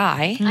me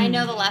cry. I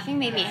know the laughing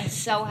made me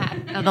so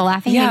happy. Oh, the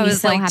laughing made it me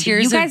was so like happy.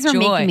 tears You guys of are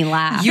joy. making me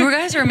laugh. You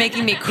guys are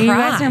making me cry. You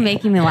guys are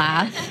making me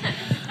laugh.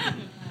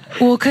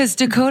 Well, because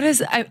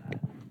Dakota,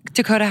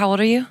 how old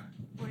are you?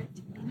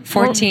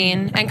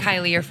 14. And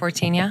Kylie, you're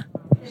 14, yeah?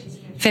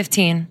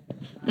 15.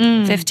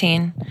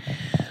 15.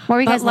 What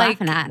were you guys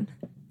laughing at?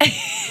 I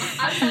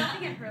was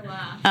laughing at her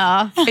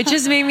laugh. Oh. It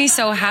just made me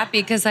so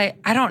happy because I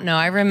don't know.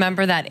 I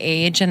remember that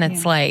age and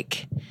it's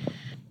like,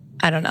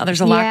 I don't know. There's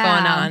a lot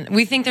going on.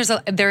 We think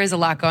there is a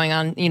lot going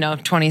on,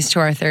 20s to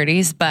our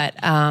 30s, but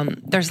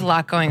there's a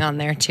lot going on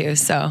there too.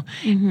 So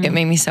it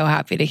made me so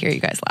happy to hear you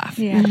guys laugh.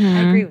 Yeah, I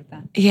agree with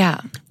that.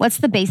 Yeah. What's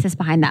the basis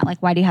behind that?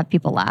 Like, why do you have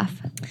people laugh?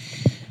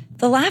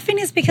 The laughing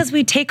is because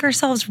we take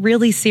ourselves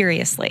really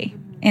seriously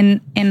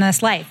in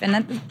this life. And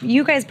that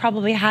you guys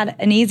probably had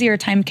an easier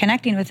time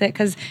connecting with it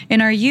because in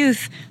our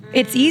youth,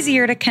 it's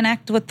easier to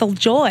connect with the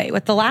joy,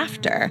 with the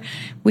laughter.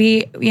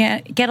 We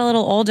get a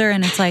little older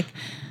and it's like,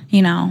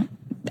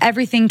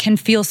 everything can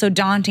feel so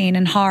daunting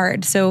and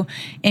hard. So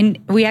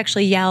we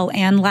actually yell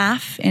and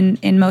laugh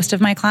in most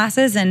of my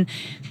classes. And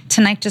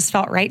tonight just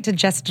felt right to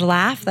just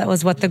laugh. That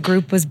was what the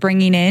group was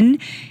bringing in.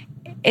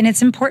 And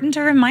it's important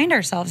to remind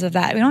ourselves of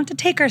that. We don't have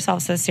to take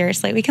ourselves so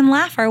seriously. We can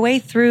laugh our way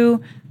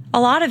through a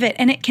lot of it,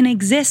 and it can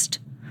exist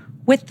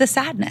with the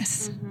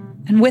sadness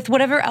and with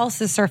whatever else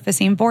is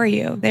surfacing for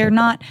you. They're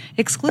not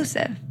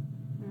exclusive.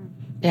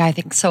 Yeah, I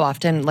think so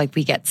often like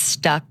we get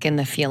stuck in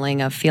the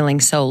feeling of feeling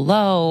so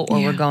low or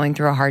we're going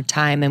through a hard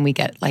time and we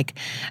get like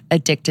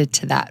addicted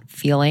to that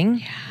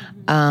feeling.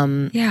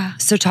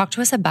 So talk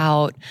to us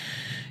about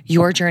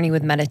your journey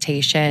with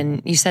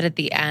meditation. You said at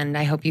the end,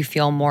 I hope you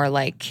feel more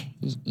like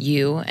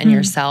you and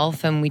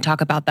yourself. And we talk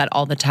about that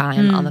all the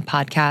time on the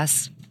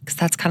podcast because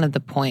that's kind of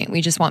the point.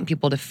 We just want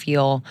people to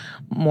feel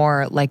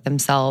more like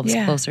themselves,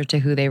 closer to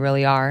who they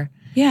really are.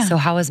 Yeah. So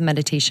how has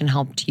meditation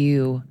helped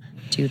you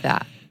do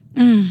that?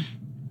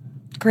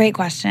 Great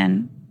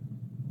question.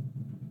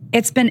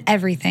 It's been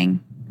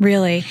everything,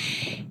 really.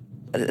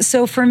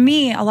 So for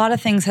me, a lot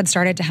of things had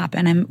started to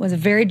happen. I was a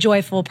very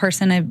joyful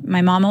person.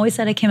 My mom always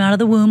said I came out of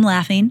the womb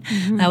laughing.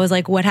 That was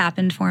like what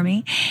happened for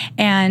me.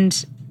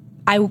 And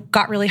I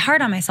got really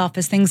hard on myself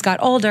as things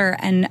got older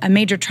and a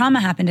major trauma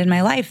happened in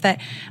my life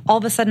that all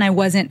of a sudden I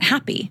wasn't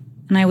happy.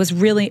 And I was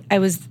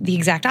the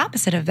exact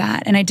opposite of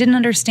that. And I didn't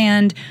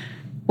understand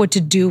what to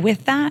do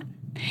with that.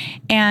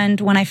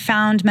 And when I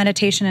found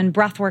meditation and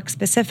breathwork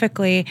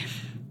specifically,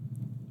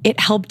 it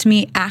helped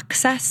me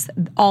access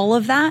all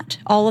of that,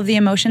 all of the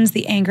emotions,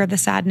 the anger, the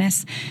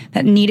sadness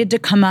that needed to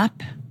come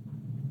up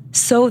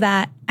so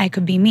that I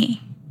could be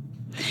me.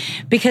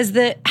 Because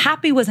the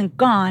happy wasn't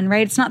gone,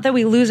 right? It's not that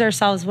we lose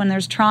ourselves when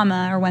there's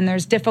trauma or when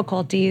there's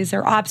difficulties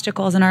or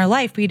obstacles in our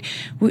life.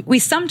 We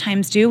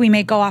sometimes do. We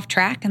may go off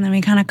track and then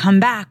we kind of come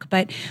back,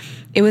 but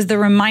it was the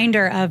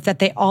reminder of that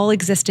they all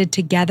existed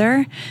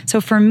together. So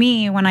for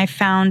me, when I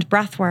found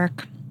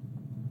breathwork,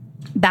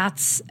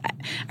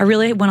 I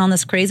really went on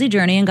this crazy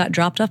journey and got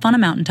dropped off on a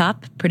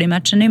mountaintop, pretty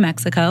much in New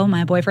Mexico.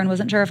 My boyfriend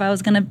wasn't sure if I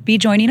was going to be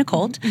joining a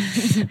cult,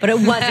 but it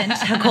wasn't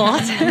a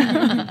cult.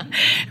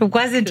 It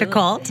wasn't a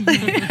cult.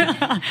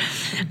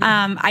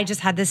 I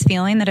just had this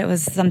feeling that it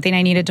was something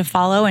I needed to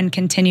follow and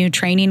continue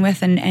training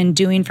with and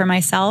doing for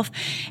myself.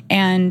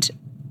 And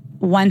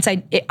once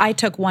I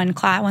took one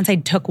class, once I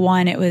took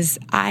one, it was,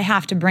 I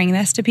have to bring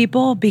this to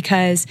people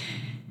because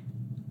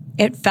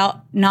it felt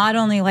not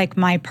only like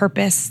my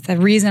purpose, the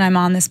reason I'm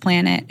on this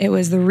planet, it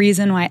was the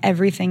reason why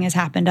everything has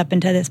happened up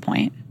until this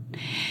point.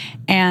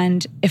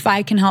 And if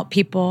I can help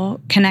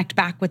people connect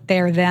back with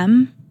their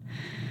them,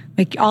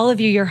 like all of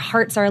you, your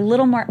hearts are a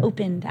little more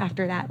opened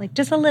after that, like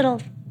just a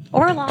little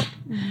or a lot,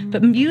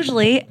 but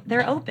usually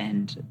they're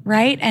opened,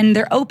 right? And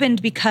they're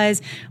opened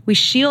because we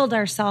shield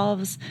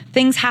ourselves.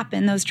 Things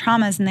happen, those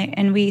traumas,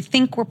 and we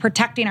think we're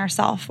protecting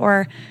ourselves,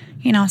 or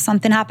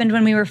something happened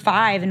when we were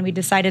 5 and we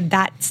decided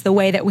that's the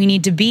way that we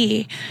need to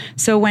be.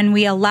 So when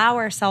we allow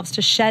ourselves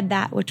to shed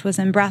that, which was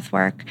in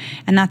breathwork,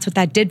 and that's what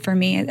that did for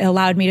me, it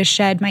allowed me to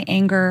shed my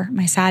anger,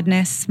 my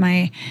sadness,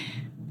 and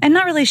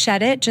not really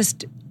shed it,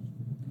 just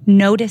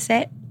notice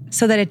it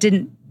so that it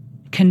didn't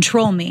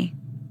control me,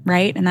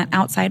 right? In that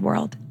outside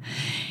world.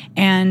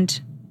 And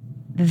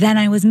then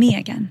I was me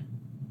again.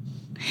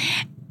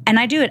 And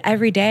I do it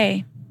every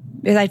day.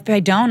 If I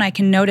don't, I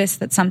can notice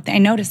I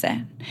notice it.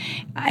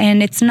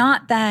 And it's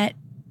not that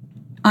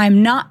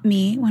I'm not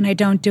me when I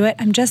don't do it.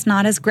 I'm just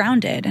not as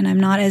grounded and I'm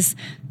not as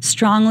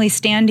strongly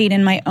standing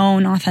in my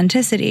own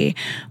authenticity,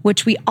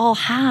 which we all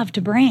have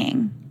to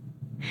bring.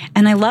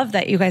 And I love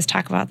that you guys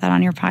talk about that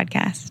on your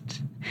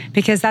podcast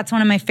because that's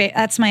one of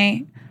that's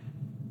my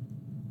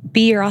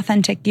be your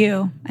authentic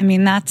you. I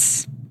mean,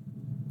 that's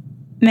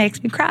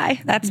makes me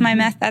cry. That's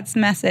my that's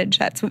message.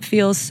 That's what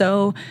feels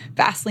so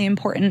vastly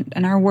important.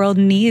 And our world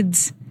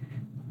needs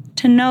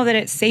to know that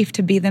it's safe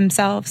to be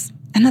themselves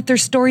and that their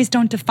stories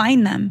don't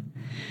define them.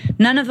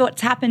 None of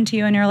what's happened to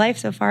you in your life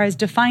so far has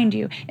defined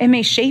you. It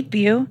may shape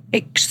you.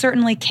 It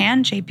certainly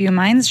can shape you.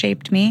 Mine's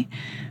shaped me,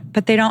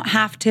 but they don't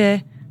have to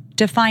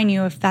define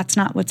you if that's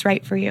not what's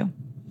right for you.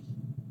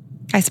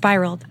 I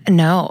spiraled.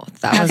 No,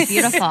 that was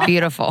beautiful.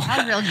 Beautiful. That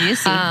was real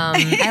juicy.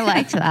 I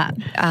liked that.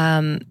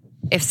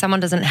 If someone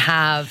doesn't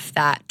have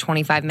that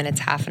 25 minutes,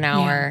 half an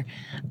hour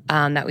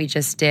that we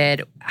just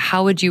did,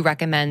 how would you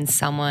recommend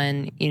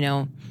someone,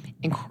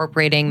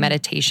 incorporating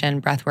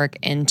meditation, breathwork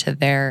into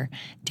their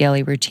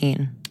daily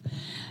routine?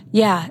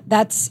 Yeah,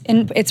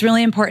 it's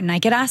really important. I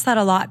get asked that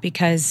a lot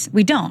because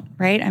we don't,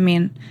 right? I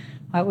mean,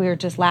 we were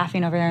just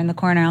laughing over there in the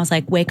corner. I was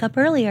like, wake up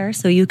earlier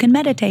so you can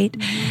meditate.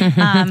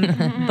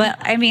 But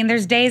I mean,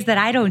 there's days that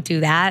I don't do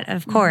that,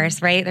 of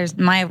course, right?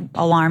 My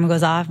alarm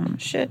goes off.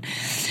 Shit.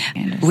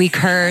 We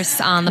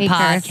curse on the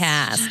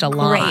podcast a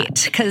lot.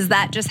 Great, because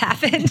that just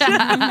happened.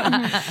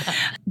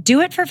 Do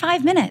it for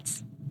 5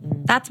 minutes.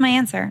 That's my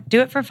answer.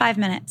 Do it for 5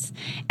 minutes.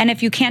 And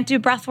if you can't do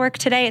breath work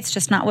today, it's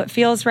just not what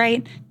feels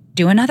right,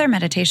 do another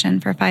meditation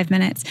for 5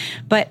 minutes.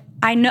 But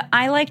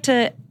I like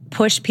to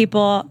push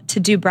people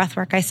to do breath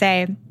work. I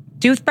say,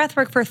 do breath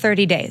work for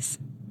 30 days.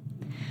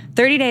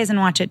 30 days and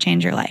watch it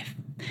change your life.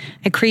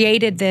 I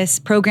created this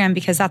program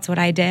because that's what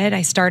I did.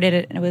 I started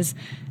it, and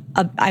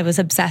I was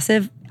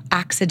obsessive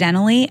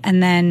accidentally,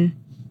 and then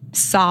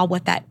saw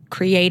what that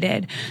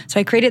created. So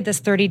I created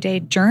this 30-day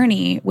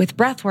journey with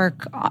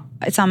breathwork.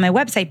 It's on my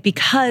website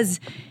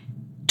because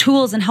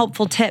tools and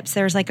helpful tips.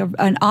 There's like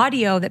an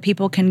audio that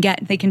people can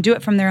get. They can do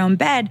it from their own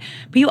bed,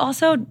 but you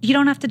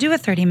don't have to do a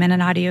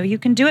 30-minute audio. You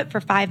can do it for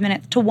 5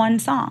 minutes to one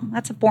song.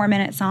 That's a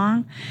 4-minute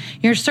song.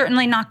 You're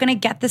certainly not going to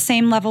get the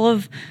same level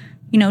of,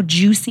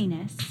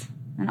 juiciness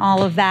and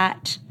all of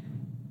that.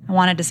 I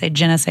wanted to say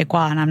je ne sais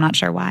quoi, and I'm not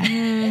sure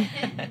why.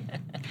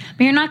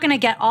 But you're not going to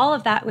get all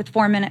of that with a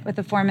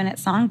 4-minute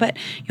song, but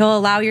you'll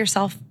allow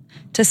yourself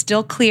to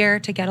still clear,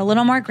 to get a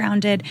little more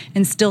grounded,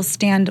 and still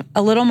stand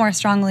a little more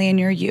strongly in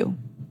your you.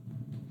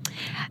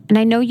 And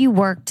I know you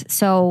worked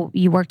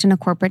in a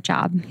corporate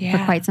job for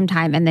quite some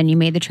time, and then you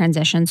made the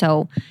transition.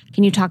 So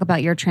can you talk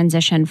about your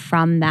transition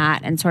from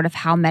that and sort of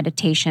how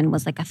meditation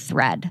was like a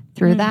thread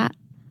through that?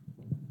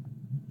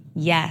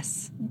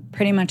 Yes,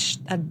 pretty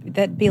much.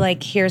 That'd be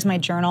like, here's my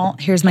journal,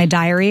 here's my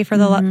diary for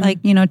the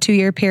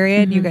 2-year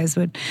period. You guys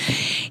would,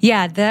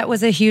 that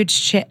was a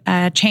huge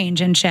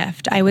change and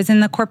shift. I was in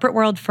the corporate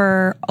world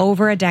for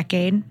over a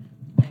decade,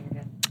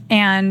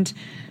 and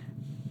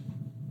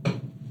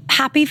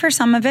happy for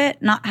some of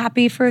it, not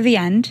happy for the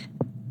end.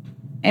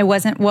 It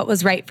wasn't what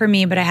was right for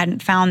me, but I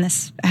hadn't found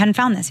this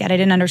yet. I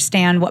didn't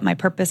understand what my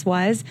purpose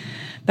was,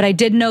 but I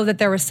did know that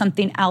there was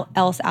something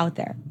else out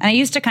there. And I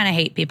used to kind of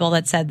hate people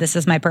that said, this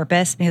is my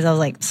purpose, because I was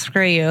like,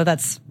 screw you,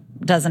 that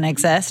doesn't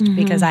exist,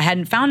 because I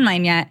hadn't found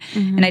mine yet,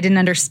 and I didn't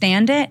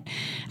understand it.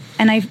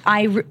 And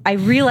I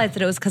realized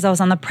that it was because I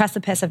was on the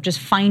precipice of just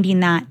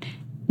finding that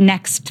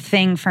next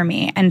thing for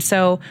me. And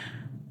so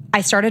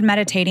I started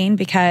meditating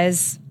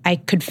because I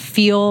could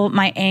feel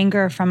my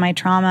anger from my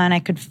trauma, and I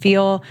could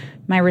feel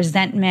my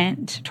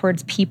resentment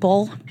towards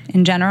people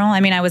in general. I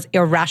mean, I was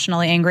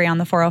irrationally angry on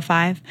the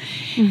 405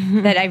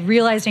 that I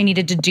realized I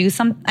needed to do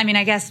something. I mean,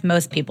 I guess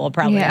most people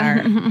probably are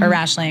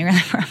irrationally angry on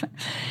the 405.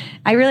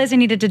 I realized I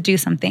needed to do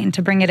something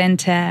to bring it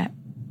into,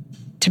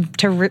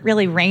 to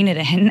really rein it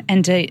in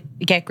and to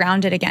get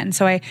grounded again.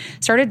 So I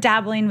started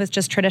dabbling with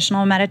just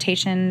traditional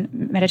meditation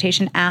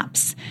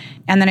apps,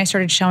 and then I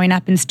started showing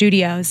up in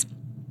studios.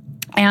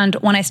 And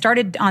when I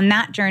started on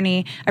that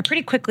journey, I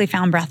pretty quickly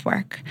found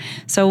breathwork.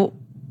 So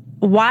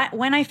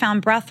when I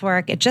found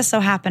breathwork, it just so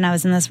happened I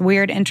was in this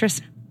weird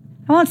interest.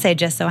 I won't say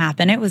just so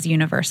happened, it was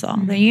universal.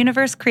 The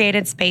universe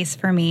created space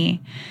for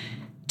me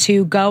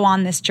to go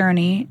on this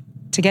journey,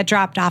 to get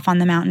dropped off on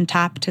the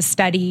mountaintop, to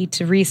study,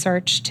 to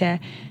research, to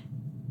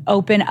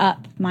open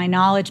up my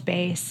knowledge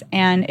base.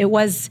 And it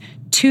was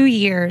 2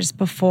 years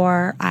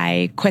before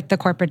I quit the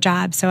corporate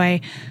job. So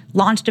I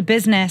launched a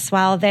business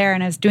while there,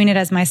 and I was doing it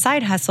as my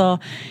side hustle.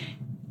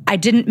 I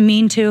didn't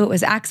mean to. It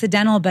was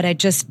accidental, but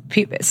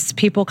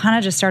people kind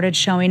of just started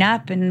showing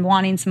up and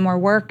wanting some more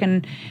work,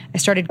 and I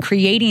started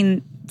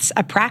creating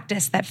a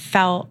practice that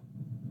felt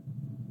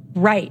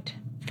right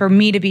for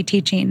me to be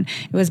teaching.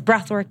 It was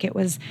breathwork. It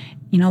was,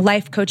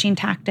 life coaching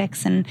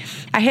tactics. And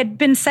I had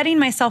been setting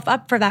myself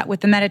up for that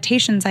with the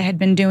meditations I had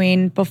been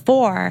doing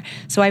before.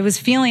 So I was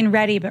feeling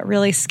ready, but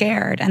really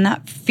scared. And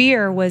that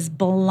fear was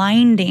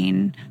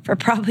blinding for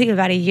probably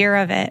about a year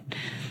of it.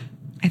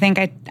 I think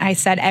I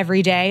said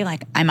every day,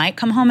 like, I might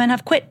come home and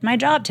have quit my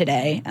job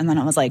today. And then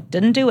I was like,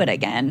 didn't do it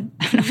again.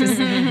 And it was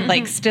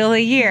like still a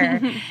year.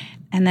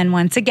 And then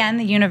once again,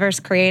 the universe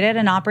created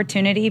an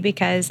opportunity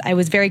because I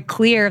was very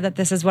clear that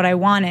this is what I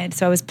wanted.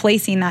 So I was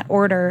placing that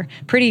order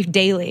pretty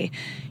daily.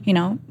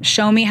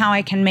 Show me how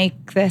I can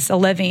make this a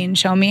living.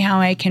 Show me how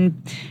I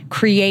can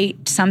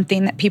create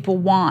something that people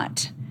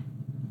want.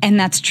 And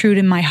that's true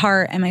to my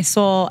heart and my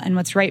soul and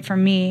what's right for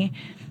me.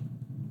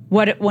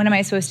 What am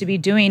I supposed to be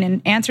doing?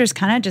 And answers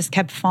kind of just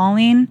kept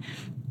falling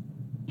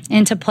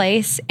into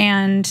place.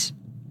 And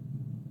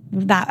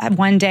that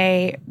one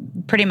day,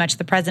 pretty much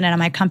the president of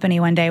my company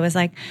one day was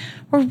like,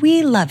 well,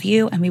 we love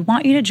you and we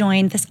want you to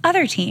join this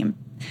other team.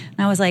 And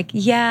I was like,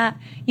 yeah,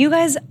 you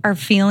guys are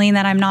feeling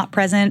that I'm not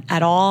present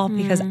at all,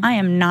 because I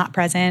am not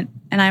present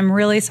and I'm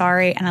really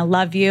sorry, and I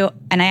love you.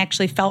 And I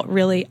actually felt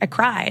I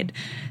cried.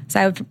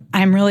 So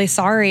I'm really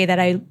sorry that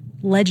I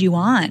led you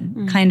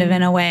on, kind of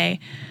in a way.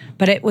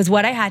 But it was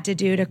what I had to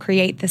do to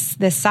create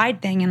this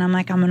side thing. And I'm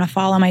like, I'm going to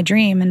follow my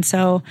dream. And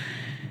so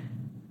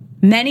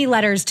many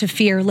letters to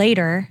fear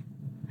later,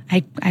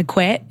 I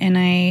quit, and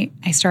I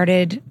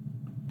started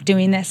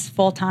doing this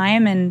full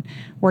time and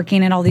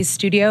working in all these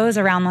studios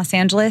around Los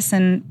Angeles.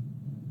 And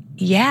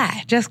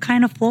it just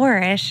kind of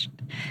flourished.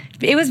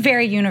 It was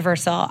very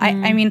universal.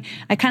 I mean,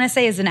 I kind of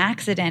say it's an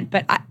accident,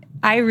 but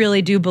I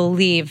really do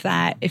believe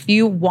that if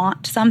you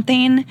want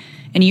something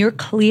and you're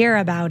clear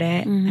about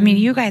it, I mean,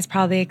 you guys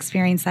probably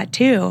experience that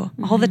too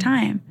all the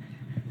time.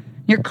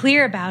 You're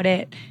clear about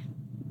it.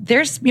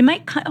 You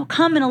might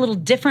come in a little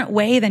different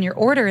way than your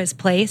order is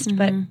placed,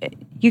 but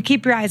you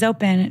keep your eyes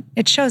open,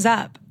 it shows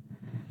up.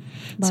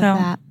 Love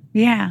that.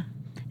 Yeah.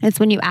 It's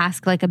when you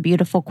ask like a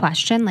beautiful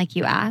question, like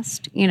you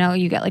asked,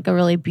 you get like a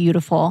really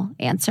beautiful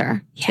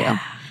answer too,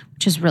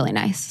 which is really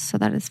nice. So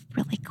that is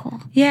really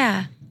cool.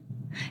 Yeah.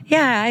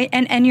 Yeah.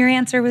 And your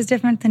answer was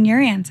different than your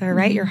answer,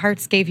 right? Your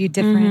hearts gave you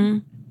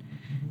different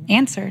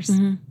answers.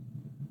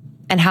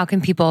 And how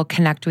can people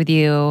connect with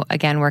you?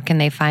 Again, where can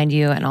they find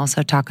you? And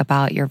also talk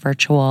about your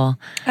virtual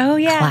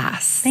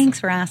class. Thanks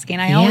for asking.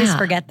 I always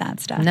forget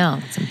that stuff. No,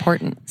 it's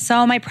important.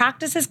 So my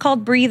practice is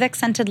called Breathe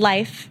Accented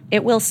Life.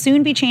 It will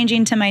soon be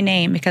changing to my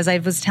name because I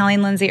was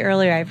telling Lindsay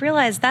earlier, I've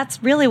realized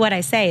that's really what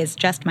I say is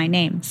just my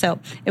name. So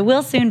it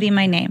will soon be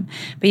my name.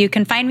 But you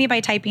can find me by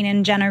typing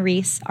in Jenna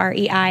Reiss,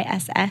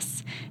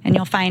 Reiss, and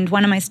you'll find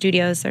one of my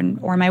studios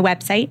or my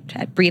website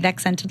at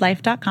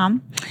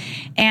breatheaccentedlife.com.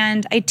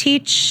 And I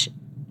teach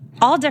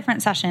all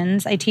different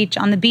sessions. I teach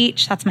on the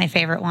beach. That's my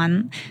favorite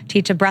one.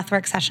 Teach a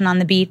breathwork session on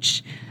the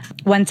beach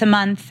once a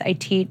month. I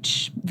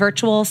teach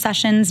virtual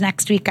sessions.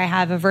 Next week, I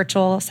have a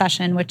virtual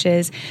session, which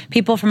is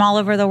people from all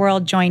over the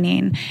world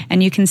joining,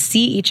 and you can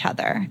see each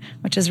other,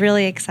 which is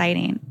really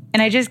exciting.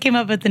 And I just came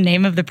up with the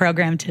name of the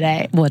program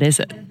today. What is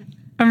it?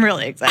 I'm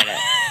really excited.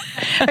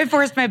 I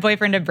forced my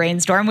boyfriend to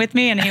brainstorm with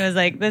me, and he was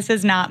like, this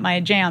is not my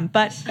jam,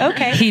 but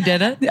okay. He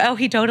did it? Oh,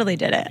 he totally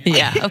did it.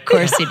 Yeah, of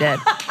course he did.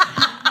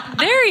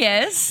 There he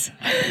is.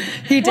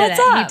 He did What's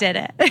it. up? He did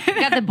it.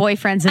 Got the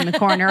boyfriends in the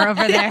corner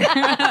over there.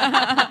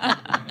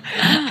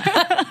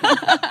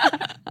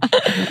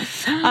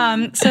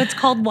 So it's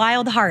called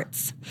Wild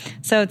Hearts.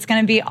 So it's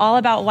going to be all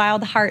about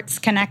wild hearts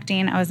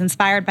connecting. I was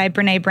inspired by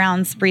Brene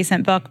Brown's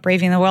recent book,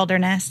 Braving the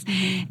Wilderness.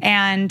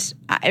 And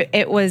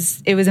it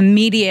was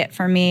immediate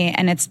for me.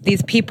 And it's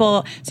these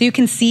people, so you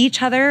can see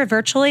each other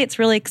virtually. It's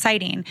really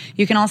exciting.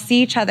 You can all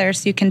see each other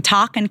so you can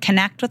talk and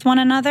connect with one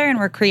another. And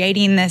we're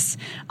creating this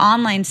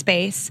online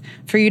space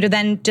for you to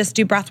then just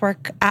do breath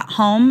work at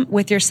home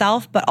with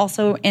yourself, but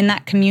also in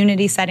that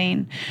community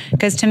setting.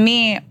 Because to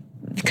me,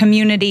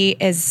 community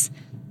is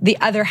the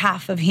other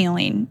half of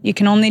healing. You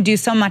can only do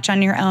so much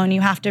on your own.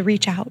 You have to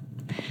reach out.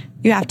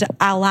 You have to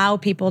allow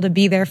people to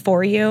be there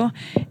for you.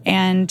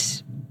 And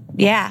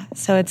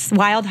so it's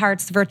Wild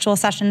Hearts virtual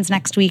sessions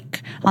next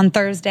week on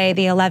Thursday,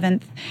 the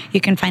 11th. You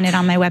can find it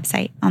on my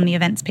website on the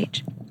events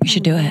page. We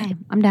should do it. Okay,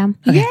 I'm down.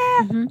 Okay.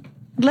 Yeah. All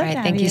right.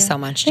 Thank you so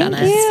much, Jenna.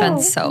 Thank you. It's been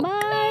so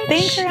good.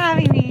 Thanks for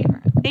having me.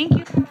 Thank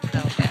you.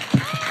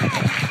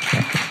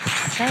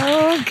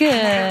 So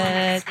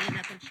good.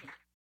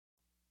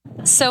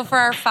 So for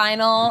our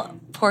final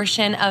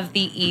portion of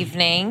the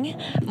evening,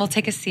 we'll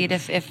take a seat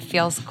if it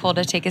feels cool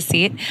to take a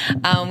seat.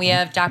 We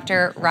have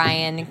Dr.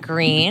 Ryan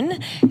Greene,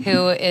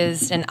 who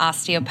is an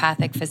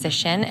osteopathic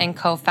physician and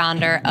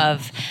co-founder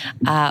of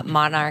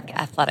Monarch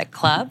Athletic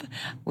Club,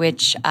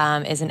 which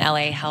is an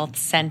LA health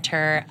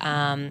center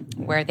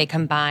where they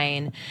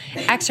combine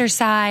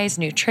exercise,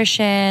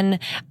 nutrition,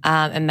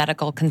 and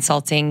medical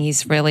consulting.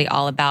 He's really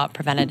all about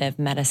preventative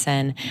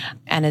medicine.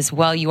 And as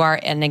well, you are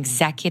an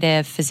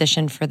executive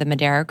physician for the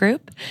Madera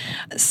Group.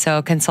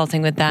 So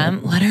consulting with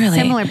them, literally.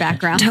 Similar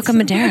background. Took a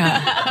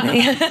Madera.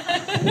 They're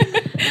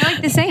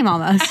like the same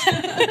almost.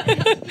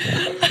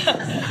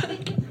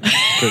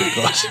 Pretty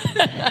close.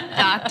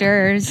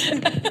 Doctors.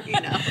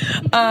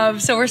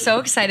 So we're so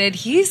excited.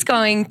 He's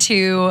going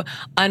to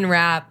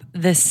unwrap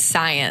the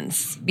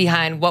science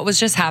behind what was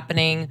just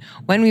happening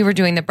when we were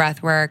doing the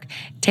breath work,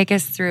 take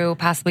us through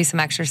possibly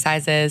some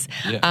exercises,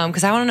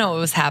 because I want to know what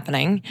was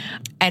happening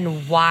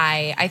and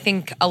why. I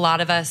think a lot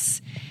of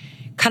us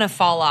kind of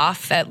fall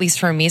off, at least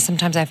for me.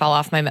 Sometimes I fall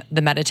off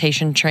the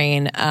meditation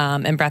train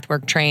and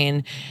breathwork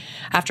train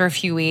after a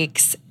few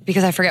weeks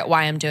because I forget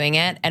why I'm doing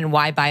it and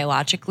why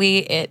biologically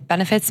it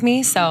benefits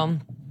me. So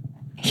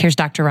here's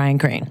Dr. Ryan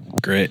Greene.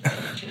 Great.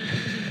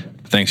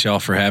 Thanks, y'all,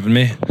 for having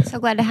me. So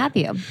glad to have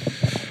you.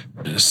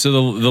 So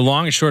the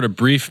long and short, a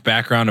brief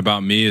background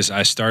about me is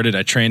I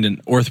trained in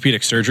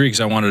orthopedic surgery because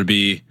I wanted to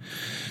be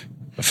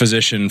a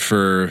physician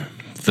for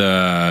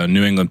the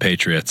New England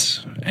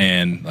Patriots.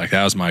 And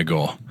that was my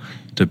goal,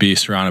 to be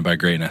surrounded by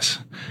greatness.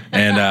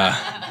 And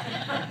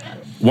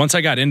once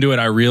I got into it,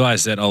 I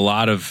realized that a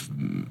lot of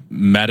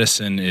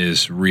medicine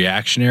is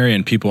reactionary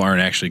and people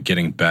aren't actually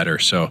getting better.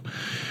 So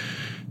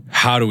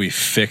how do we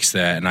fix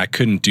that? And I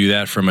couldn't do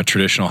that from a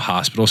traditional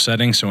hospital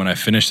setting. So when I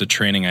finished the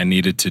training I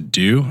needed to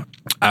do,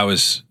 I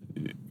was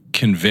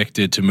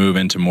convicted to move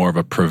into more of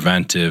a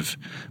preventive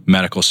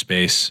medical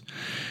space,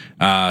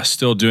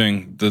 still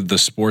doing the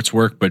sports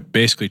work, but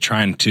basically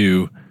trying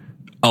to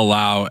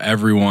allow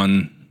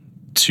everyone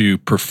to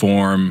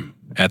perform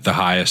at the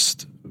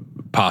highest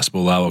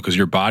possible level, because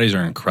your bodies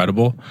are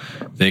incredible.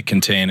 They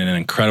contain an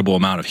incredible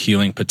amount of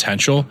healing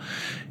potential.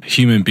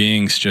 Human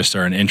beings just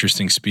are an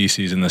interesting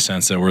species in the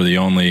sense that we're the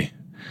only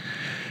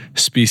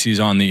species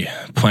on the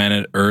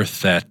planet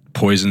Earth that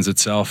poisons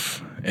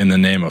itself in the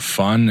name of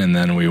fun, and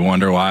then we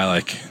wonder why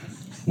like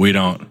we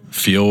don't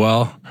feel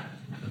well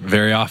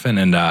very often.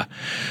 And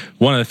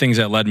one of the things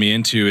that led me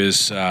into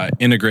is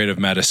integrative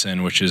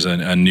medicine, which is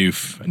a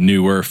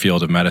newer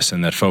field of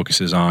medicine that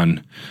focuses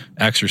on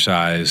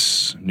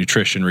exercise,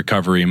 nutrition,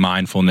 recovery,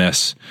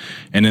 mindfulness.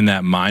 And in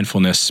that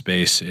mindfulness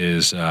space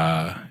is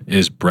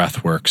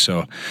breath work.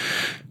 So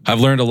I've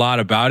learned a lot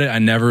about it. I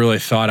never really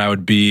thought I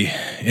would be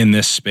in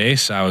this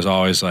space. I was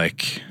always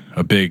like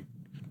a big,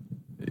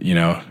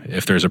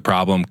 if there's a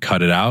problem,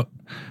 cut it out,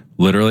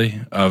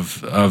 literally,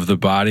 of the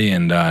body.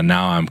 And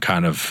now I'm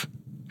kind of,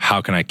 how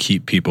can I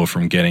keep people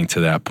from getting to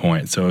that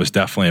point? So it was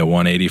definitely a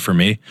 180 for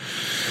me.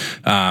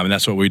 And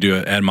that's what we do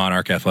at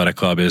Monarch Athletic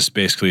Club, is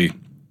basically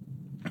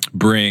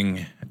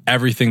bring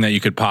everything that you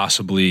could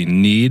possibly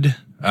need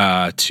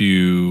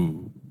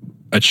to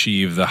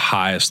achieve the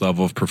highest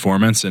level of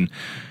performance. And,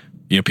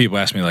 people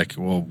ask me like,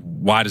 well,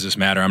 why does this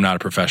matter? I'm not a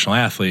professional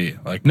athlete.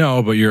 Like,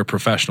 no, but you're a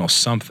professional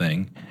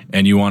something,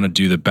 and you want to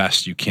do the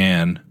best you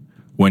can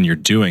when you're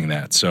doing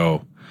that.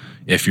 So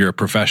if you're a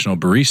professional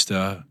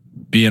barista,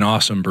 be an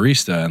awesome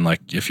barista. And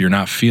like, if you're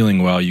not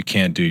feeling well, you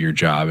can't do your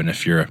job. And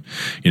if you're,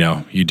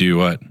 you do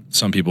what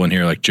some people in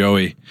here, like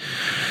Joey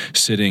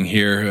sitting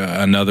here,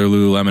 another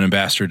Lululemon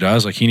ambassador,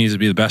 does, like he needs to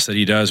be the best that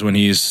he does when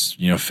he's,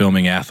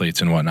 filming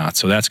athletes and whatnot.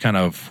 So that's kind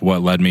of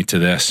what led me to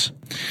this.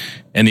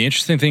 And the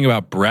interesting thing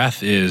about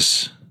breath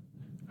is,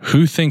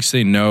 who thinks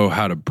they know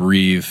how to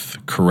breathe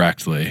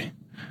correctly?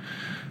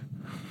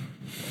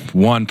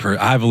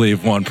 I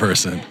believe one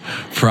person,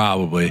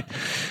 probably.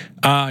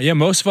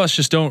 Most of us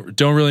just don't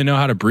really know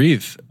how to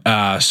breathe.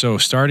 So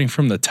starting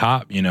from the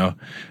top,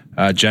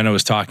 Jenna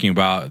was talking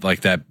about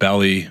like that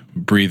belly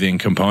breathing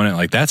component.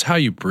 Like that's how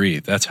you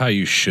breathe. That's how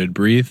you should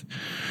breathe.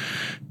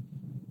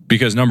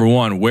 Because number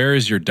one, where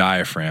is your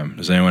diaphragm?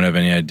 Does anyone have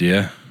any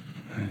idea?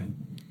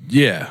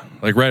 Yeah.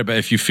 Like right about,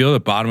 if you feel the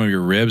bottom of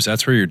your ribs,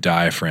 that's where your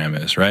diaphragm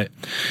is, right?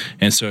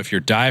 And so if your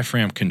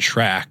diaphragm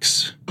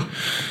contracts,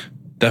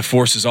 that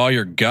forces all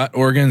your gut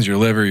organs, your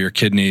liver, your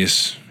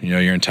kidneys,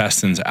 your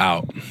intestines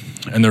out.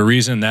 And the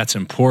reason that's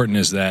important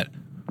is that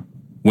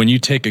when you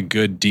take a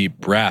good deep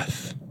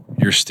breath,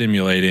 you're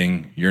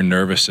stimulating your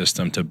nervous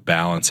system to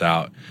balance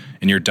out.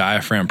 And your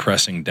diaphragm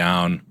pressing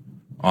down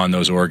on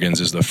those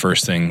organs is the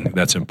first thing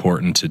that's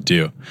important to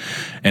do.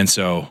 And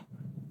so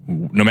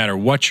no matter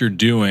what you're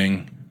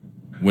doing,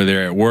 whether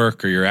you're at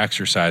work or you're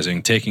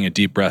exercising, taking a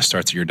deep breath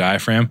starts at your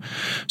diaphragm.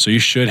 So you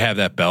should have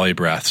that belly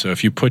breath. So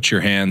if you put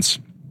your hands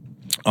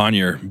on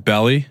your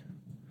belly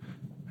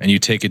and you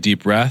take a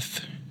deep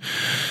breath,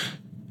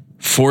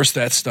 force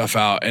that stuff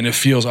out, and it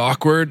feels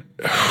awkward,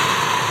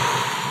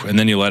 and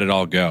then you let it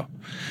all go.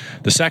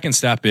 The second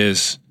step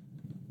is,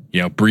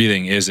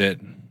 breathing. Is it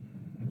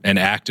an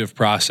active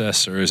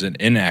process or is it an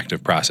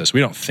inactive process?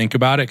 We don't think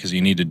about it because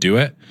you need to do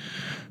it,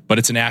 but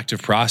it's an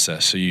active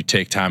process. So you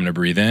take time to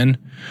breathe in,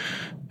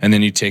 and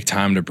then you take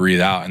time to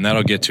breathe out. And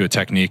that'll get to a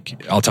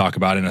technique I'll talk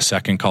about in a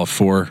second called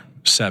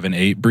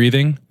 4-7-8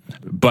 breathing.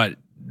 But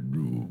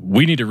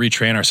we need to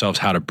retrain ourselves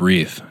how to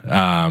breathe.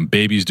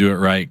 Babies do it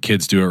right,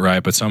 kids do it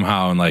right, but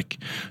somehow in like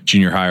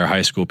junior high or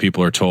high school,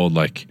 people are told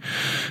like,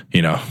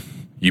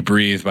 you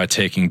breathe by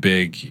taking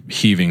big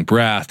heaving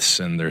breaths,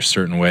 and there's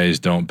certain ways,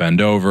 don't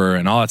bend over,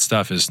 and all that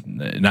stuff is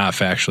not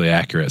factually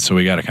accurate. So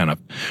we got to kind of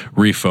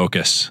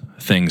refocus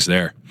things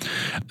there.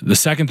 The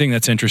second thing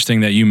that's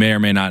interesting that you may or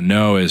may not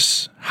know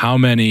is how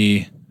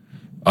many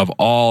of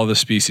all the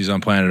species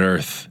on planet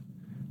Earth,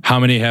 how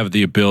many have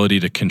the ability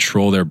to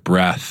control their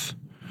breath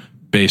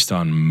based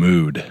on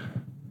mood?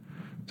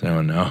 Does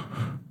anyone know?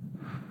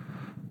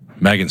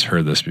 Megan's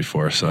heard this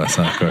before, so that's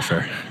not quite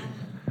fair.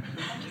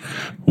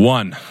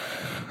 One,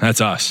 that's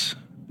us.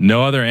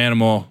 No other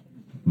animal,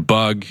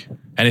 bug,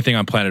 anything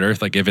on planet Earth,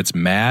 like if it's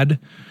mad,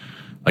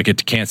 like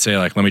it can't say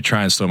like, let me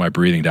try and slow my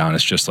breathing down.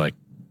 It's just like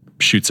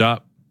shoots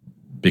up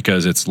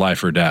because it's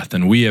life or death.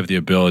 And we have the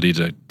ability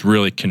to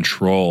really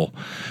control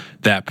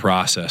that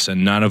process.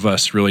 And none of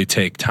us really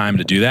take time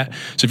to do that.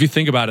 So if you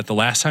think about it, the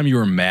last time you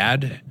were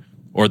mad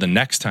or the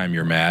next time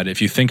you're mad,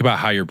 if you think about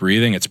how you're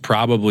breathing, it's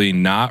probably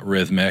not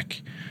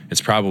rhythmic.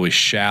 It's probably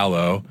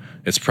shallow.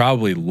 It's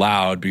probably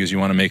loud because you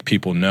want to make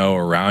people know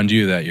around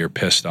you that you're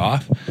pissed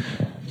off,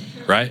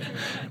 right?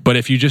 But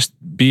if you just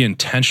be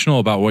intentional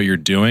about what you're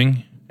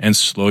doing and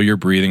slow your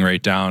breathing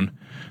rate down,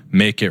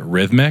 make it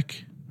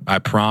rhythmic, I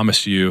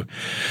promise you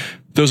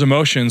those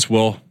emotions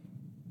will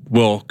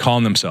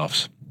calm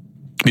themselves.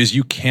 is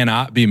you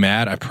cannot be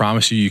mad. I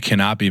promise you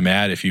cannot be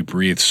mad if you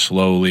breathe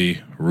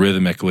slowly,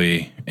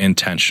 rhythmically,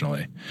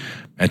 intentionally.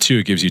 And 2,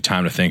 it gives you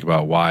time to think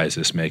about, why is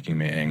this making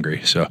me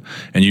angry? So,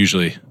 and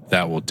usually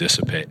that will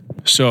dissipate.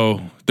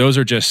 So those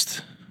are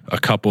just a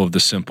couple of the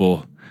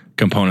simple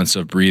components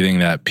of breathing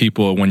that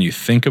people, when you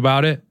think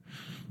about it,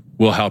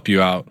 will help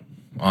you out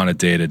on a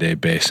day-to-day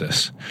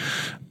basis.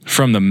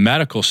 From the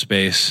medical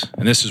space,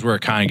 and this is where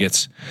it kind of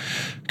gets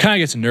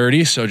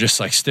nerdy, so just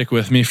like stick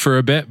with me for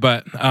a bit,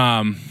 but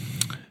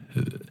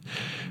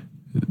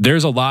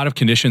there's a lot of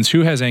conditions.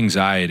 Who has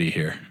anxiety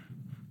here?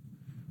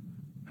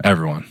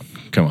 Everyone.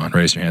 Come on,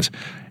 raise your hands.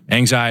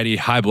 Anxiety,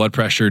 high blood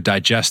pressure,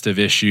 digestive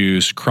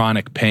issues,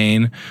 chronic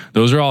pain.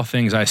 Those are all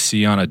things I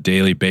see on a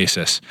daily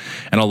basis.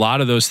 And a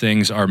lot of those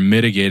things are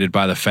mitigated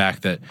by the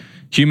fact that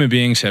human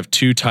beings have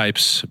 2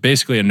 types,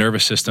 basically a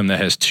nervous system that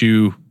has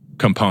 2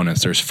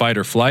 components. There's fight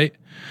or flight,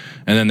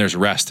 and then there's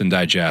rest and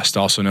digest,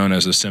 also known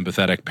as the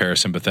sympathetic,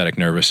 parasympathetic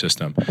nervous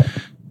system.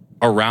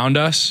 Around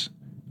us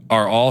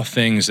are all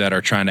things that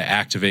are trying to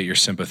activate your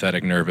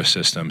sympathetic nervous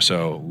system.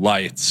 So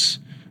lights,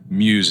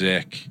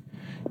 music,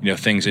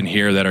 things in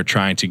here that are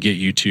trying to get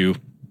you to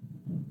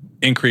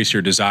increase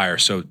your desire.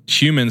 So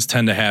humans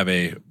tend to have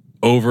a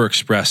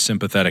overexpressed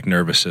sympathetic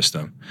nervous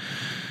system.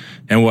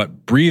 And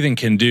what breathing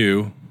can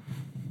do,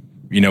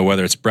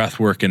 whether it's breath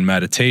work and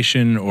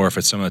meditation, or if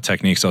it's some of the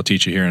techniques I'll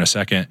teach you here in a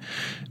second,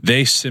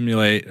 they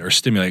stimulate,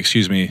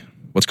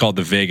 what's called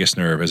the vagus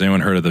nerve. Has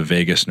anyone heard of the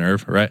vagus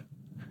nerve, right?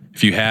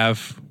 If you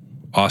have,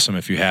 awesome.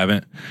 If you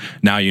haven't,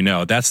 now you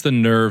know. That's the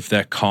nerve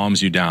that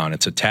calms you down.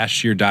 It's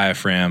attached to your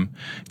diaphragm.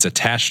 It's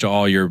attached to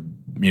all your,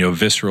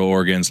 visceral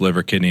organs,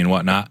 liver, kidney, and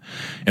whatnot.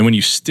 And when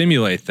you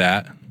stimulate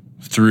that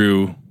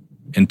through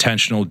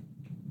intentional,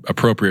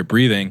 appropriate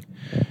breathing,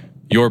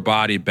 your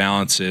body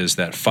balances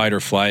that fight or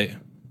flight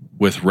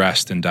with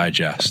rest and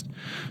digest.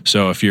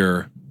 So if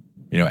you're,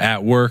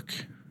 at work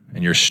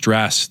and you're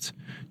stressed,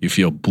 you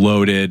feel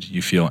bloated,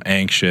 you feel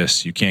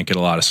anxious, you can't get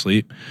a lot of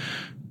sleep,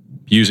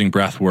 using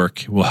breath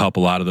work will help a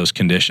lot of those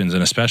conditions.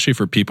 And especially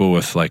for people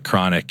with like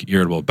chronic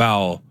irritable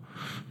bowel,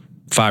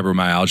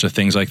 fibromyalgia,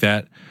 things like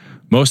that,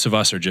 most of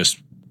us are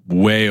just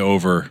way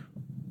over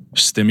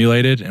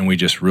stimulated, and we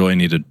just really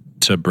need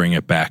to bring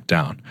it back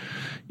down.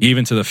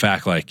 Even to the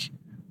fact like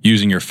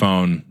using your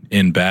phone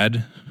in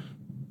bed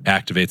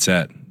activates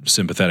that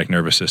sympathetic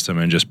nervous system,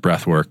 and just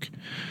breath work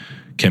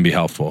can be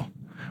helpful,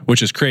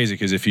 which is crazy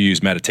because if you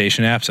use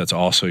meditation apps, that's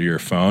also your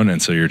phone.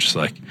 And so you're just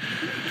like,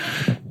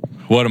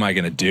 what am I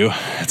going to do?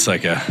 It's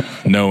like a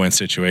no-win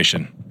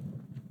situation.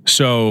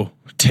 So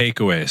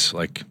takeaways,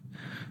 like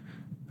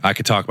I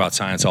could talk about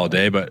science all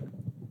day, but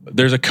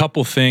there's a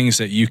couple things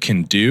that you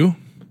can do,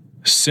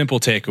 simple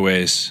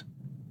takeaways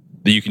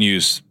that you can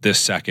use this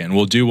second.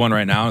 We'll do one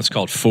right now. It's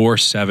called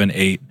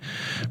 4-7-8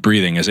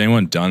 breathing. Has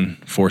anyone done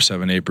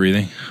 4-7-8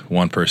 breathing?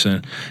 One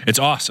person. It's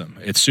awesome.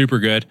 It's super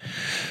good.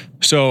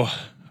 So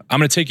I'm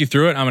going to take you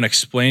through it. I'm going to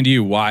explain to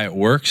you why it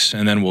works,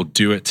 and then we'll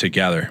do it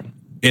together.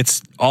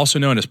 It's also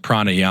known as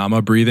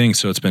pranayama breathing.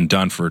 So it's been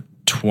done for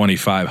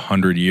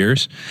 2,500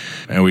 years.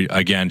 And we,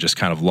 again, just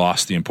kind of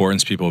lost the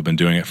importance. People have been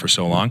doing it for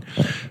so long.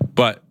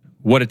 But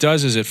what it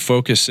does is it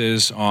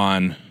focuses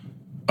on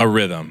a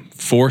rhythm.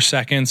 4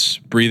 seconds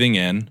breathing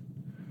in,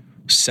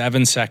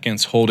 7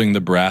 seconds holding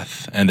the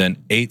breath, and then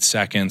 8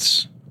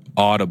 seconds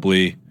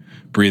audibly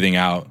breathing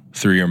out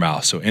through your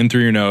mouth. So in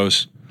through your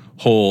nose,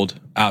 hold,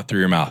 out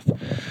through your mouth.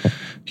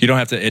 You don't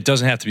have to, it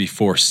doesn't have to be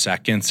 4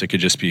 seconds. It could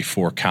just be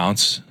 4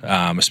 counts.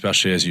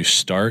 Especially as you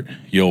start,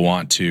 you'll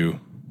want to,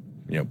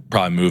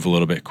 probably move a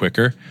little bit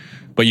quicker,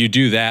 but you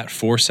do that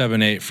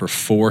 4-7-8 for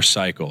 4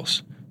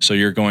 cycles. So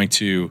you're going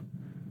to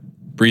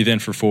breathe in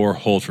for 4,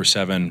 hold for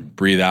 7,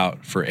 breathe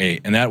out for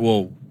 8. And that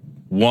will,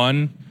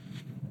 1,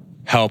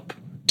 help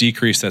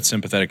decrease that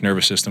sympathetic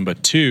nervous system,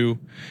 but 2,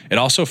 it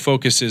also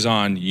focuses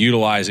on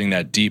utilizing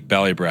that deep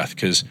belly breath.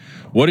 Because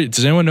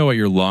does anyone know what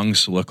your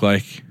lungs look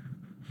like?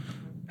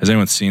 Has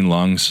anyone seen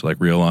lungs, like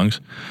real lungs?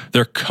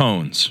 They're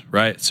cones,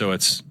 right? So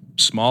it's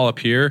small up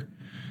here,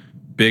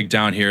 big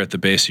down here at the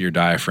base of your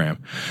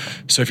diaphragm.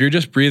 So if you're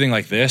just breathing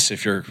like this,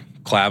 if your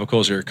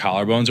clavicles or your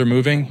collarbones are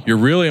moving, you're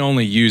really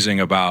only using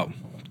about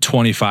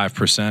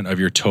 25% of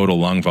your total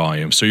lung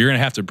volume. So you're going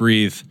to have to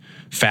breathe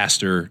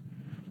faster,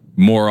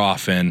 more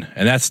often,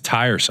 and that's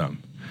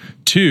tiresome.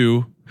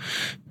 2,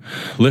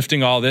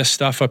 lifting all this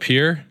stuff up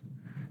here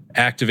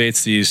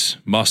activates these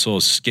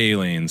muscles,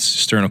 scalenes,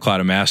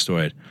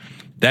 sternocleidomastoid.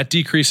 That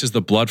decreases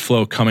the blood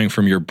flow coming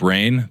from your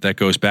brain that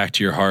goes back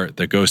to your heart,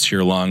 that goes to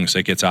your lungs,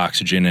 that gets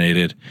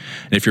oxygenated.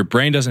 And if your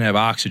brain doesn't have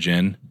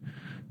oxygen,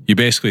 you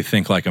basically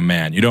think like a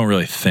man. You don't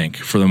really think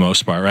for the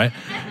most part, right?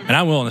 And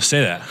I'm willing to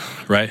say that,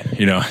 right?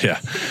 Yeah.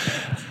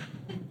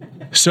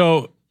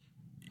 So,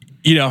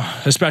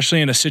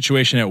 especially in a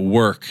situation at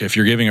work, if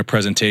you're giving a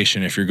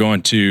presentation, if you're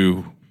going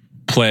to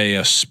play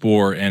a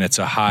sport and it's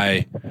a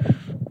high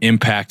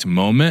impact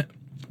moment,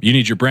 you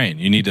need your brain.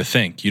 You need to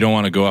think. You don't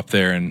want to go up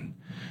there and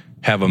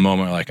have a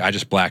moment like, I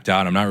just blacked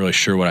out. I'm not really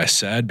sure what I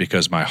said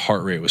because my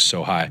heart rate was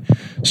so high.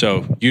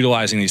 So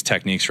utilizing these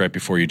techniques right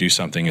before you do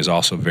something is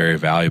also very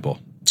valuable.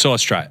 So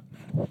let's try it.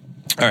 All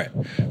right.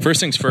 First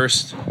things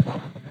first,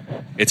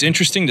 it's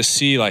interesting to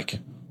see like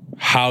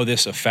how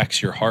this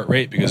affects your heart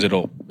rate because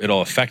it'll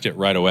affect it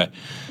right away.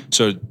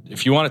 So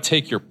if you want to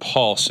take your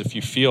pulse, if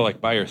you feel like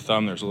by your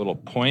thumb there's a little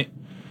point,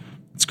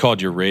 it's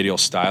called your radial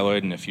styloid.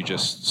 And if you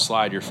just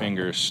slide your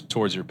fingers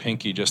towards your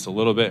pinky just a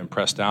little bit and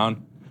press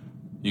down,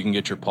 you can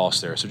get your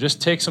pulse there. So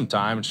just take some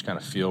time and just kind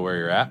of feel where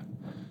you're at.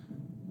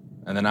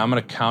 And then I'm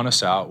going to count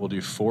us out. We'll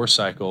do 4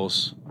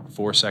 cycles,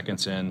 4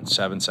 seconds in,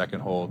 7-second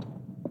hold,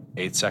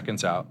 8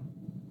 seconds out.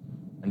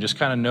 And just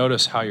kind of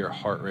notice how your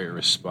heart rate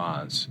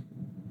responds.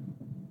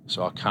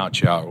 So I'll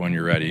count you out when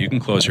you're ready. You can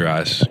close your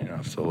eyes. You don't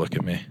have to look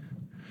at me.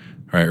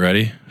 All right,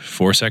 ready?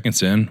 4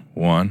 seconds in.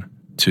 1,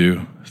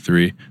 2,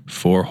 3,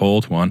 4.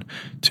 Hold. 1,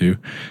 2,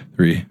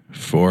 3,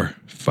 4,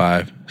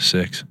 5,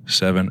 6,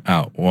 7.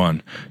 Out.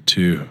 1,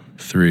 2,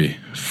 3,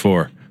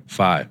 4,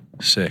 5,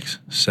 6,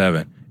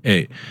 7,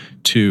 8.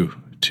 2,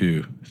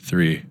 2,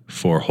 3,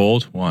 4.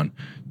 Hold. 1,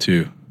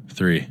 2,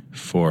 3,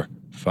 4,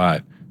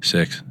 5,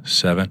 6,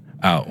 7.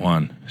 Out.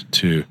 1,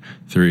 2,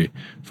 3,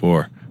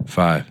 4,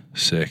 5,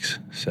 6,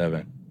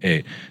 7,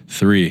 8.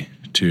 3,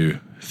 2,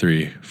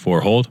 3,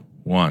 4. Hold.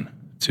 1,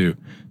 2,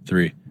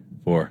 3,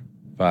 4,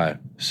 5,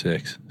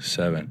 6,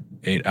 7,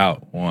 8.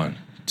 Out. 1,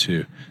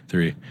 2,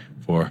 3,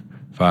 4,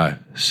 5,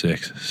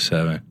 6,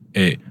 7,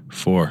 8.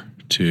 4,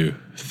 2,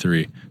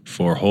 3,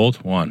 4. Hold.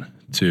 1,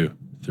 2,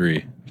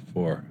 3,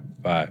 4,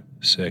 5,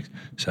 6,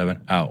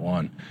 7. Out.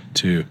 1,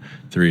 2,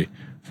 3,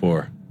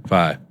 4,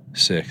 5,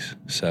 6,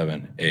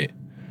 7, 8.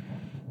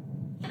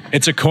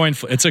 It's a coin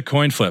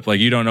flip. Like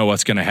you don't know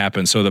what's going to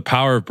happen. So the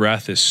power of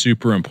breath is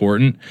super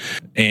important.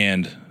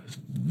 And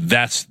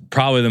that's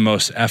probably the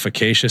most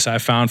efficacious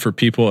I've found for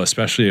people,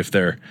 especially if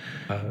they're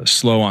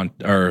slow on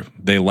or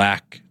they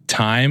lack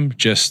time.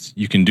 Just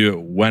you can do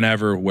it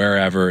whenever,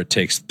 wherever. It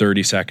takes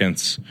 30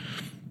 seconds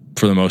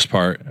for the most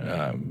part.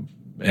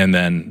 And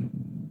then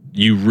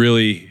you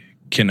really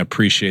can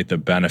appreciate the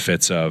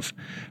benefits of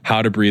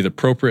how to breathe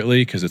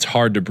appropriately because it's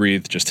hard to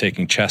breathe just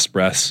taking chest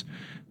breaths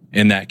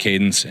in that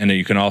cadence. And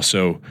you can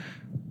also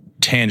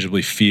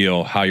tangibly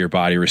feel how your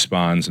body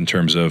responds in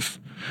terms of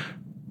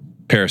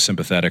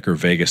parasympathetic or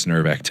vagus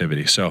nerve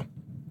activity. So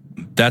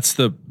that's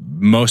the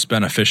most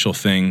beneficial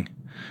thing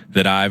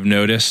that I've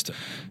noticed.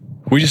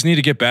 We just need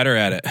to get better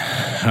at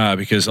it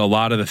because a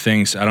lot of the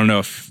things, I don't know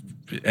if,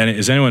 and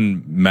is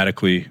anyone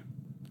medically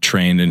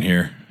trained in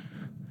here?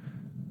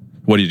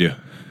 What do you do?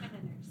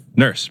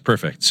 Nurse,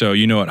 perfect. So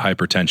you know what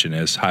hypertension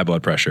is, high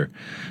blood pressure.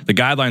 The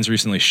guidelines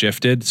recently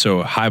shifted.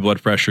 So high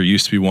blood pressure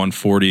used to be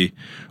 140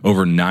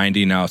 over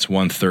 90. Now it's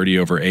 130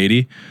 over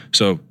 80.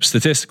 So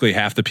statistically,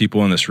 half the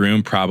people in this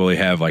room probably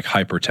have like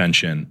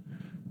hypertension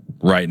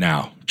right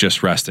now,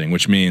 just resting,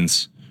 which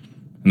means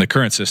in the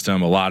current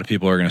system, a lot of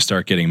people are going to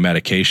start getting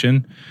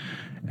medication.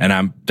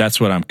 And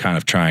that's what I'm kind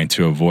of trying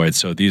to avoid.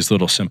 So these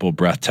little simple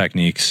breath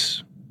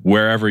techniques,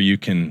 wherever you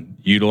can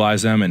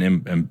utilize them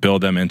and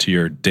build them into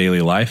your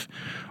daily life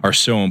are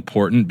so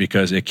important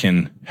because it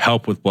can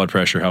help with blood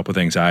pressure, help with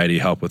anxiety,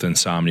 help with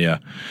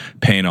insomnia,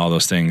 pain, all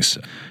those things.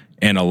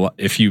 And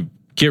if you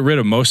get rid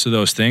of most of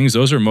those things,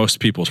 those are most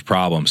people's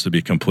problems, to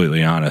be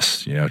completely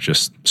honest. You know,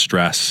 just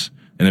stress,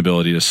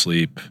 inability to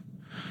sleep,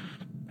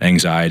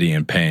 anxiety,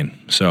 and pain.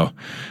 So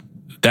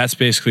that's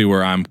basically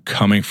where I'm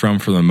coming from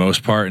for the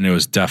most part. And it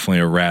was definitely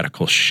a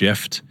radical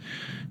shift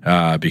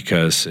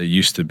because it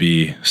used to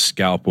be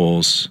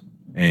scalpels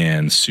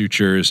and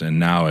sutures, and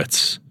now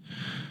it's,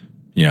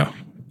 you know,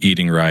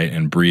 eating right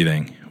and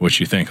breathing, which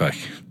you think like,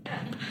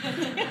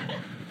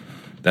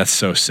 that's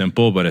so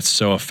simple, but it's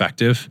so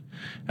effective.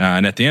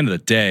 And at the end of the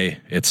day,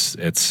 it's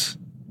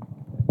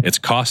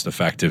cost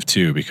effective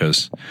too,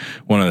 because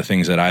one of the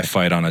things that I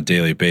fight on a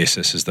daily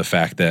basis is the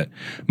fact that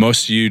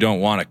most of you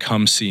don't want to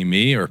come see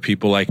me or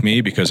people like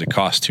me because it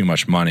costs too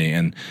much money.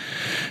 And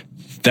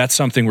that's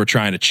something we're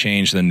trying to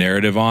change the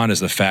narrative on, is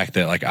the fact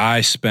that like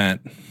I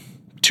spent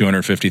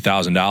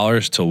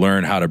 $250,000 to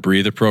learn how to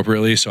breathe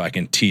appropriately so I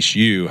can teach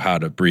you how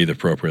to breathe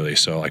appropriately.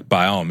 So like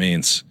by all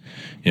means,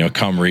 you know,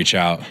 come reach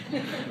out.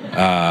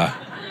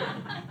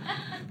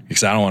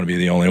 Because I don't want to be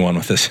the only one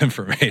with this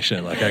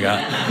information. Like I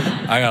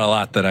got a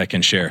lot that I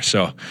can share.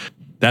 So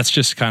that's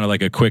just kind of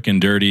like a quick and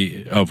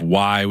dirty of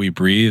why we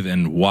breathe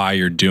and why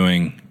you're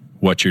doing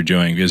what you're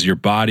doing, because your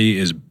body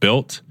is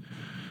built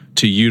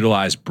to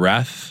utilize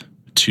breath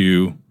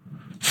to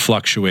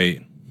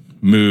fluctuate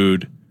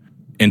mood,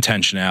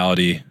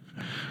 intentionality,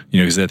 you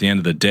know, because at the end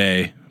of the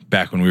day,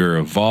 back when we were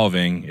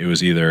evolving, it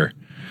was either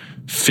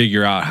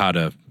figure out how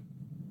to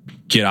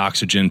get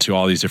oxygen to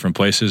all these different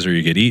places, or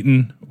you get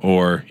eaten,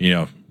 or, you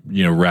know,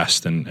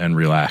 rest and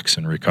relax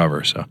and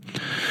recover. So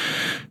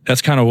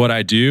that's kind of what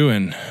I do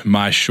in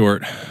my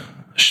short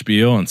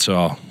spiel. And so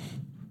I'll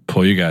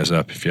pull you guys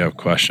up if you have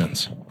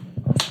questions.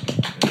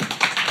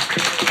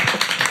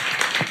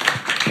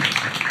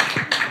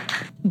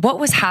 What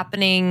was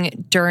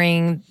happening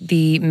during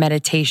the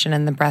meditation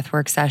and the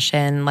breathwork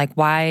session? Like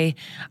why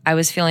I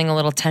was feeling a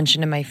little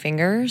tension in my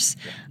fingers,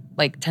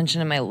 like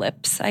tension in my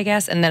lips, I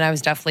guess. And then I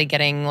was definitely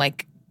getting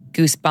like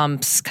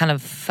goosebumps, kind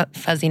of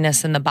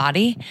fuzziness in the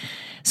body.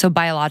 So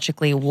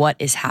biologically, what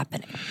is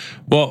happening?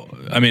 Well,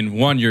 I mean,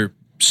 one, you're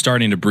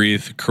starting to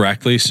breathe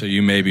correctly, so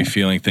you may be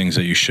feeling things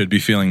that you should be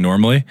feeling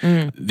normally.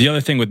 The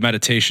other thing with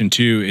meditation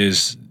too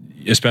is,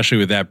 especially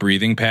with that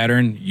breathing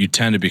pattern, you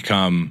tend to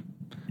become,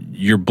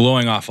 you're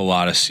blowing off a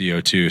lot of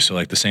CO2. So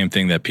like the same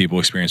thing that people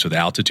experience with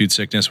altitude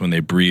sickness when they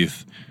breathe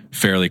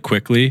fairly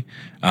quickly,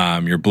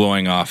 you're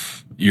blowing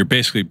off, you're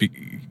basically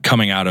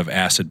coming out of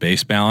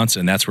acid-base balance,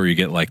 and that's where you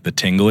get like the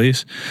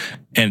tinglies.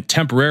 And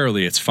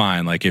temporarily it's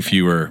fine. Like if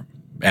you were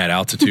at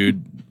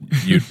altitude,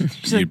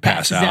 you'd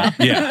pass out.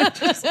 Yeah.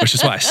 Which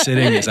is why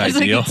sitting is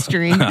ideal.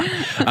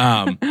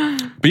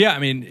 But yeah, I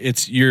mean,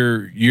 it's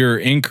you're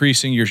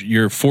increasing,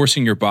 you're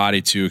forcing your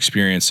body to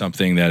experience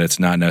something that it's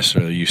not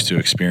necessarily used to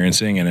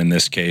experiencing. And in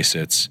this case,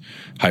 it's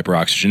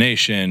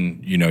hyperoxygenation.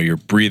 You're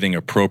breathing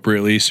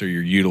appropriately, so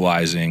you're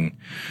utilizing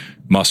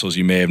muscles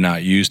you may have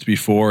not used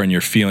before, and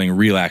you're feeling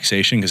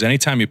relaxation, because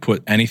anytime you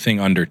put anything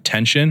under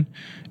tension,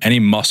 any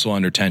muscle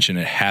under tension,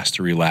 it has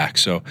to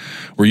relax. So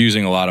we're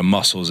using a lot of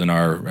muscles in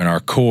our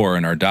core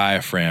and our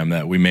diaphragm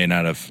that we may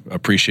not have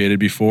appreciated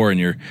before,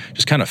 and you're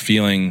just kind of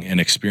feeling and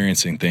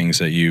experiencing things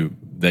that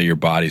your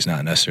body's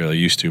not necessarily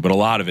used to. But a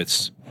lot of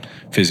it's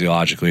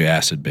physiologically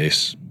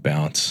acid-base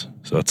balance.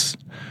 So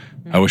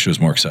I wish it was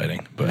more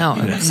exciting. But no,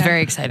 it's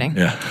very exciting.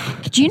 Yeah.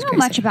 Do you know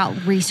much about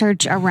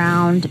research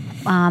around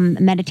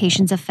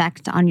meditation's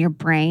effect on your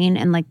brain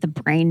and like the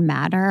brain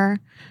matter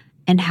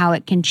and how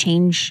it can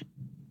change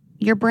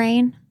your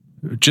brain?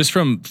 Just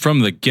from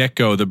the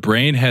get-go, the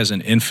brain has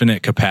an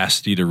infinite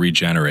capacity to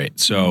regenerate.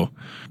 So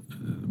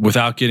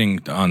without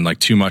getting on like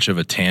too much of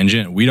a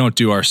tangent, we don't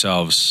do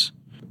ourselves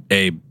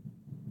a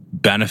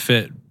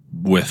benefit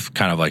with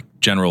kind of like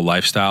general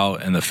lifestyle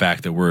and the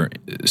fact that we're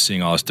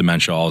seeing all this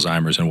dementia,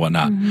 Alzheimer's and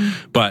whatnot.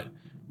 But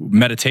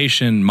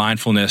meditation,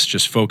 mindfulness,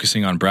 just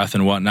focusing on breath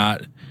and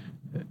whatnot,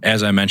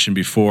 as I mentioned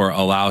before,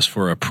 allows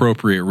for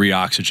appropriate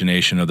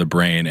reoxygenation of the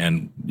brain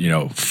and,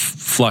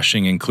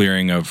 flushing and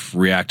clearing of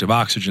reactive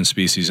oxygen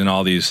species and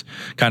all these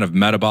kind of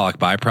metabolic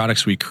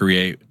byproducts we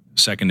create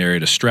secondary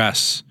to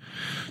stress,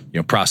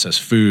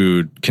 processed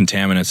food,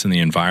 contaminants in the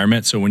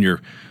environment. So when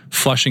you're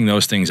flushing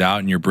those things out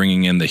and you're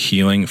bringing in the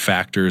healing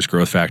factors,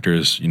 growth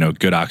factors,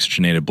 good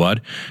oxygenated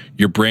blood,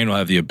 your brain will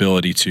have the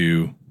ability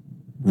to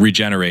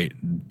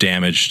regenerate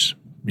damaged,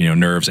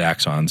 nerves,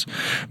 axons,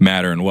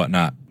 matter, and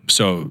whatnot.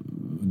 So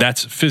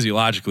that's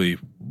physiologically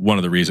one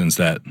of the reasons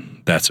that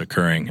that's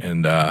occurring.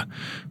 And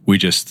we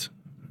just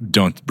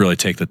don't really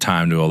take the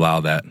time to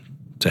allow that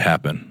to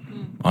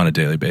happen on a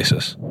daily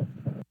basis.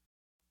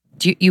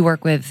 You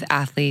work with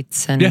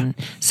athletes, and Yeah.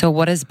 So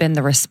what has been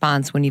the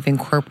response when you've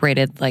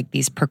incorporated like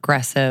these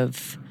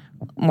progressive,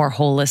 more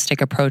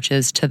holistic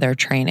approaches to their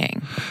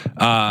training?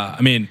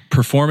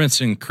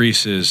 Performance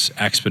increases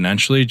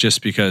exponentially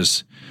just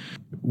because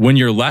when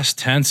you're less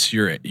tense,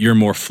 you're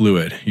more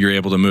fluid. You're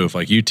able to move.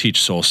 Like you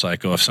teach Soul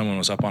Cycle. If someone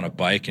was up on a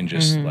bike and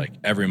just like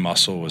every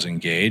muscle was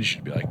engaged,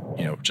 you'd be like,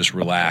 just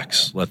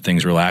relax, let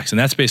things relax. And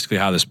that's basically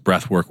how this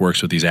breath work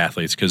works with these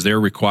athletes, because they're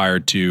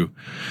required to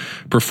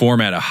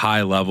perform at a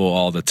high level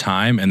all the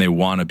time, and they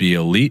want to be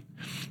elite,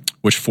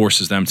 which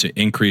forces them to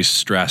increase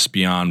stress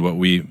beyond what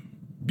we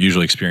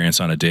usually experience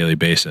on a daily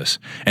basis.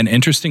 And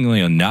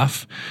interestingly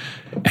enough,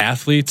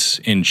 athletes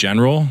in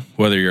general,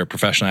 whether you're a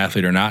professional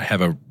athlete or not,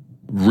 have a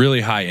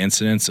really high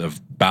incidence of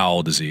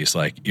bowel disease,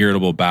 like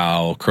irritable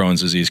bowel,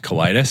 Crohn's disease,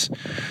 colitis,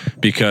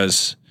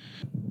 because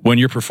when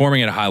you're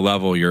performing at a high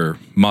level, your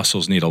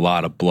muscles need a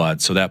lot of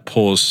blood. So that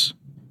pulls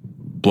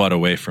blood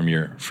away from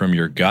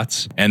your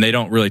guts, and they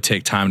don't really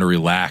take time to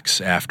relax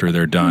after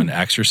they're done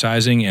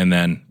exercising. And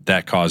then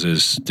that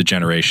causes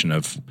degeneration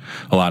of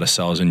a lot of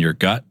cells in your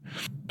gut.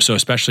 So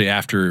especially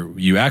after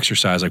you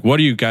exercise, like what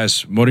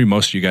do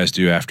most of you guys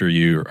do after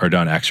you are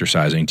done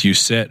exercising? Do you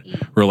sit,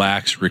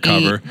 relax,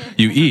 recover?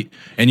 You eat,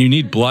 and you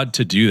need blood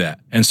to do that.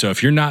 And so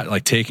if you're not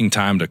like taking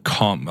time to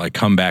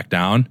come back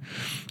down,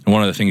 and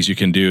one of the things you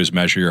can do is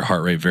measure your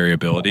heart rate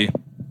variability.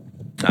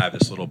 I have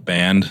this little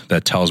band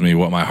that tells me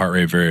what my heart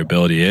rate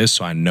variability is,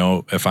 so I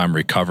know if I'm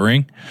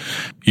recovering.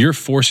 You're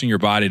forcing your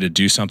body to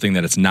do something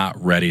that it's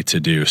not ready to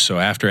do. So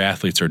after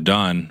athletes are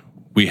done,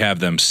 we have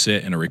them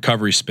sit in a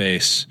recovery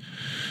space,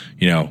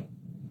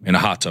 in a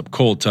hot tub,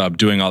 cold tub,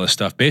 doing all this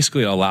stuff,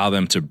 basically allow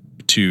them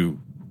to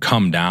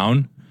come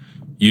down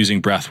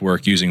using breath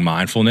work, using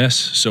mindfulness.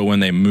 So when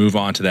they move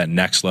on to that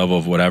next level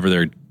of whatever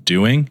they're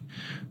doing,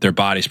 their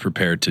body's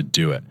prepared to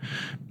do it.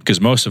 Because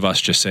most of us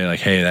just say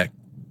like, hey, that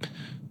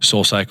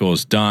Soul Cycle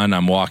is done.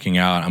 I'm walking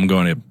out. I'm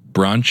going to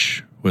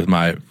brunch with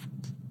my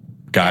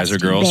guys or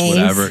girls,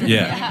 whatever.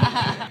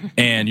 Yeah.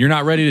 And you're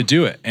not ready to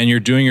do it. And you're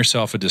doing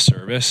yourself a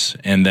disservice.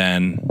 And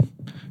then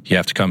you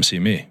have to come see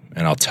me.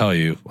 And I'll tell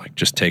you, like,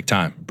 just take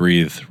time,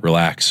 breathe,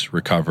 relax,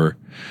 recover.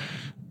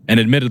 And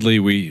admittedly,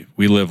 we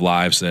live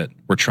lives that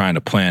we're trying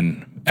to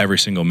plan every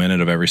single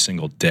minute of every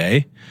single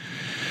day.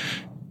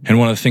 And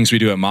one of the things we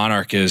do at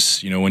Monarch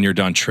is, when you're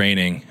done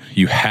training,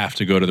 you have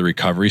to go to the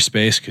recovery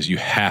space because you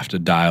have to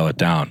dial it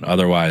down.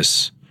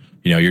 Otherwise,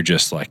 you're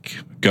just like,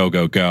 go,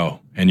 go, go.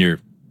 And you're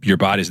your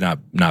body's not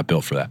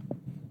built for that.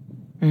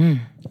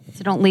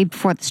 So don't leave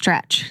before the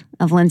stretch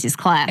of Lindsay's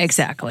class.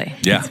 Exactly.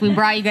 Yeah. We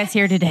brought you guys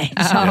here today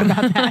to talk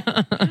about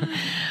that.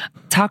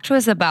 Talk to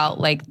us about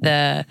like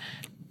the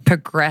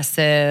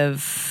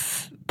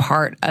progressive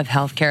part of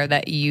healthcare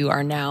that you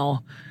are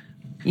now,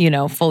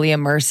 fully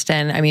immersed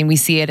in. I mean, we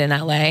see it in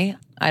LA.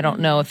 I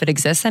don't know if it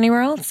exists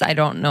anywhere else. I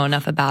don't know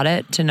enough about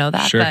it to know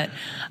that, Sure. but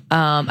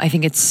I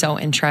think it's so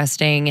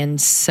interesting and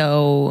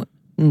so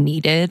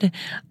needed,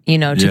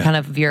 to kind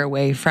of veer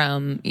away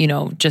from,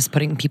 just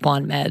putting people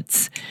on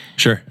meds.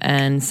 Sure.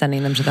 And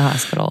sending them to the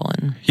hospital.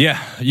 And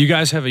Yeah, you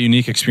guys have a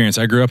unique experience.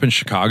 I grew up in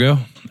Chicago,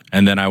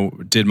 and then I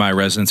did my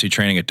residency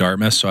training at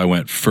Dartmouth, so I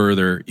went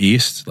further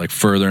east, like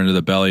further into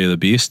the belly of the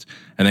beast,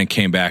 and then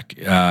came back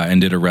and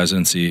did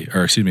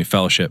a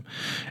fellowship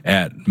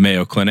at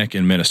Mayo Clinic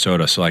in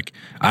Minnesota. So like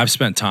I've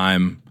spent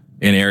time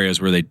in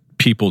areas where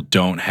people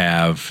don't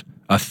have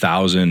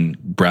 1,000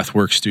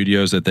 breathwork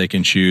studios that they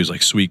can choose,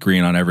 like Sweet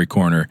Greene on every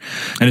corner.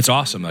 And it's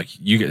awesome. Like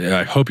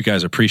I hope you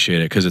guys appreciate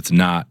it because it's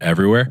not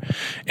everywhere.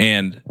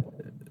 And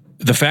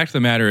the fact of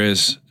the matter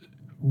is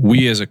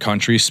we as a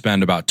country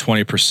spend about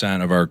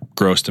 20% of our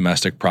gross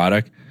domestic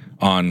product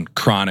on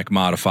chronic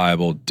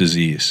modifiable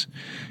disease.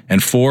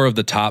 And 4 of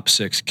the top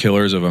 6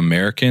 killers of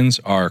Americans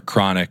are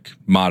chronic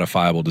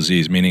modifiable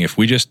disease, meaning if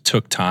we just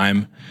took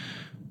time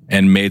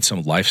and made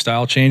some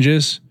lifestyle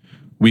changes,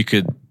 we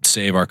could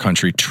save our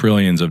country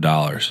trillions of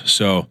dollars.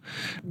 So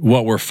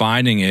what we're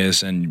finding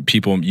is, and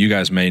you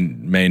guys may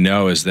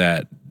know, is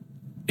that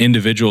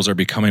individuals are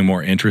becoming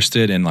more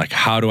interested in like,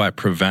 how do I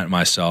prevent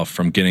myself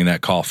from getting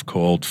that cough,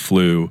 cold,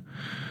 flu,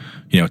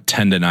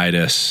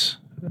 tendinitis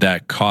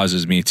that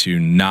causes me to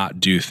not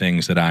do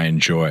things that I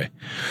enjoy.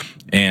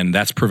 And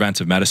that's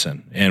preventive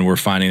medicine. And we're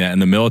finding that in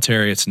the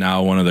military, it's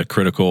now one of the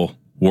critical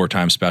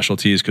wartime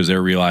specialties because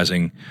they're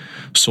realizing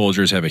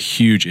soldiers have a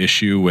huge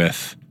issue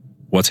with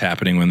what's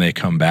happening when they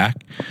come back.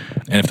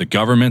 And if the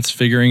government's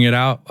figuring it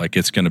out, like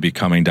it's going to be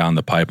coming down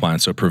the pipeline.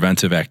 So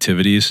preventive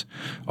activities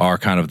are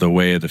kind of the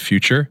way of the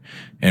future.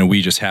 And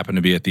we just happen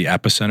to be at the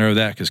epicenter of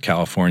that because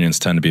Californians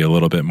tend to be a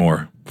little bit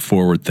more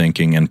forward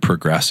thinking and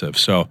progressive.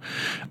 So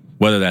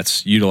whether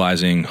that's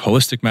utilizing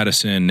holistic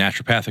medicine,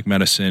 naturopathic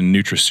medicine,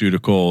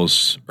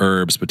 nutraceuticals,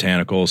 herbs,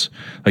 botanicals,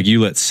 like you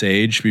lit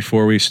sage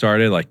before we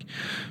started, like,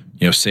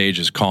 sage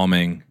is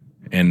calming.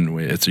 And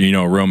it's,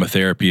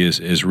 aromatherapy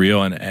is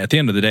real. And at the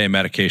end of the day,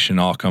 medication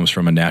all comes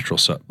from a natural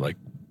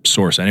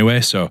source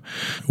anyway. So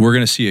we're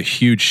going to see a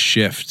huge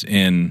shift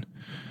in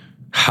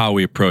how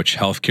we approach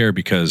healthcare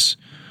because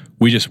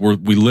we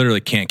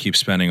literally can't keep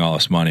spending all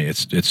this money.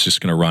 It's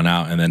just going to run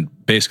out. And then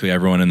basically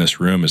everyone in this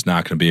room is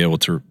not going to be able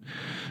to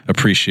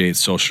appreciate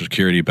Social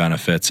Security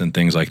benefits and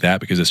things like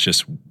that because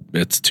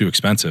it's too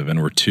expensive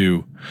and we're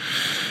too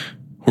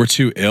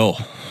ill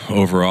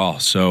overall.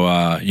 So,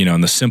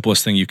 and the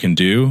simplest thing you can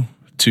do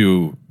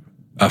to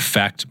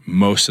affect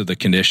most of the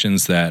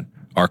conditions that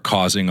are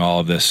causing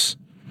all of this,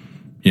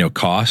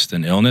 cost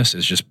and illness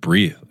is just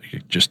breathe.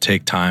 Just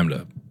take time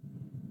to,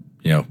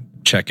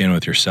 check in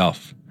with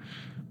yourself.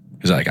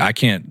 Because like I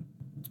can't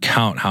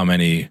count how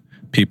many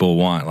people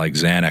want like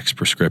Xanax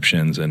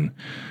prescriptions and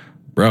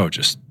bro,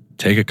 just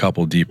take a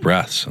couple deep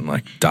breaths and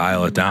like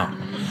dial it down,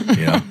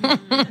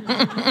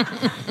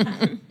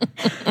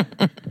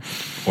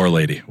 or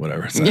lady,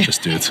 whatever. It's not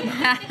just dudes.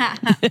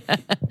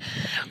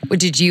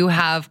 Did you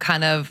have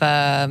kind of,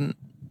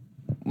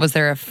 was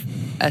there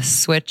a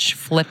switch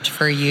flipped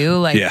for you?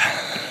 Like, yeah.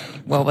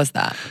 What was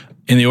that?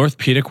 In the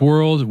orthopedic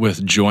world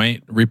with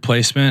joint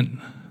replacement,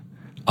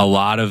 a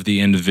lot of the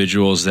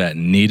individuals that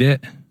need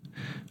it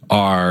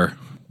are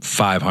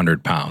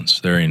 500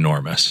 pounds. They're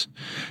enormous.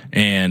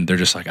 And they're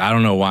just like, I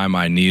don't know why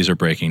my knees are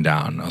breaking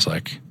down. I was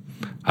like,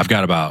 I've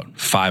got about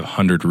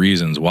 500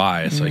 reasons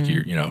why. It's like,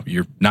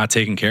 you're not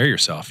taking care of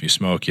yourself. You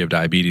smoke, you have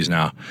diabetes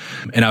now.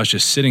 And I was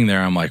just sitting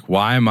there. I'm like,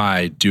 why am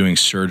I doing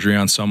surgery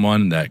on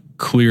someone that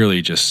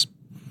clearly just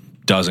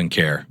doesn't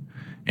care?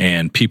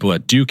 And people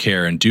that do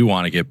care and do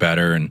want to get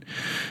better and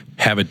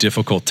have a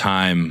difficult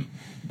time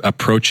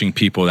approaching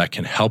people that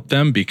can help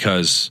them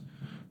because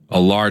a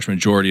large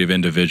majority of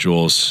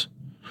individuals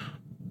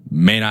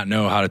may not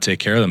know how to take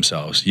care of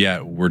themselves.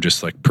 Yet we're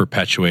just like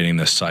perpetuating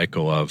this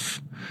cycle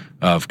of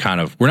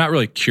kind of, we're not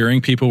really curing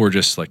people. We're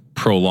just like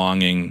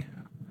prolonging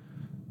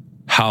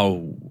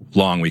how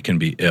long we can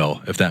be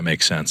ill, if that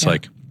makes sense. Yeah.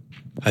 Like,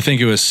 I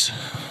think it was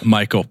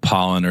Michael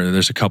Pollan, or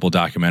there's a couple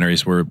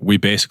documentaries where we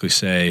basically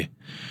say,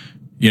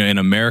 in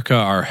America,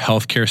 our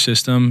healthcare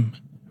system,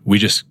 we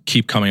just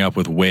keep coming up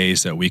with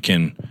ways that we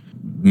can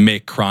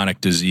make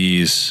chronic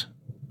disease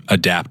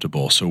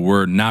adaptable. So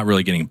we're not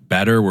really getting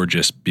better. We're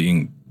just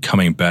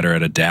coming better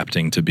at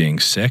adapting to being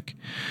sick.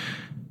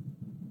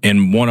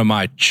 And one of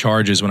my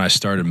charges when I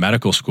started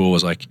medical school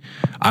was like,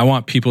 I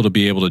want people to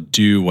be able to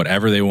do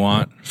whatever they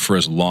want for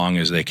as long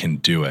as they can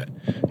do it.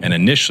 And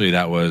initially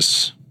that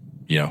was,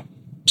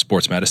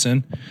 sports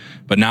medicine.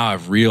 But now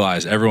I've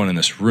realized everyone in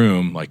this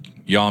room, like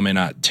y'all may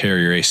not tear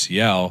your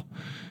ACL,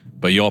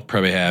 but y'all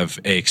probably have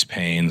aches,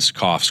 pains,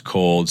 coughs,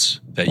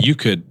 colds that you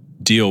could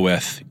deal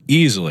with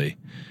easily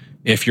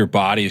if your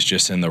body is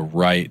just in the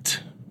right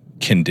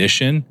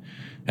condition,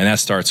 and that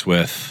starts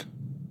with,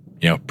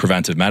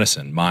 preventive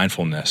medicine,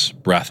 mindfulness,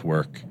 breath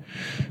work,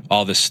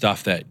 all this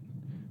stuff that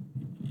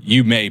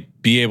you may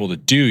be able to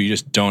do, you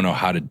just don't know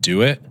how to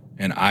do it.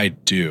 And I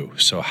do.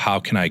 So how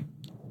can I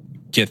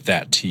get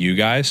that to you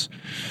guys?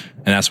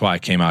 And that's why I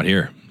came out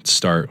here to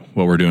start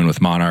what we're doing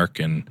with Monarch.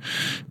 And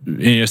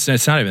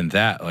it's not even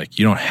that, like,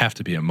 you don't have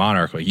to be a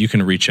Monarch. Like, you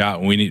can reach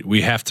out, and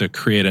we have to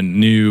create a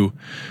new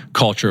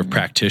culture of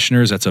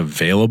practitioners that's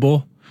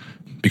available,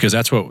 because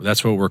that's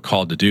what we're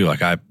called to do.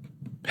 Like, I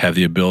have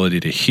the ability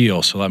to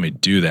heal, so let me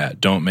do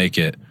that. Don't make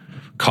it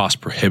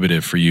cost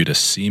prohibitive for you to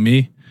see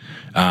me.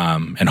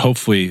 And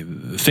hopefully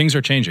things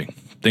are changing.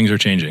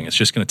 It's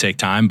just going to take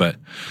time, but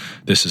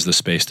this is the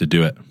space to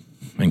do it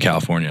in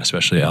California,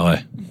 especially LA.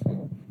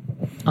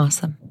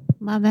 Awesome.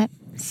 Love it.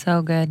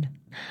 So good.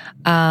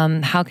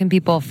 How can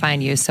people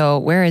find you? So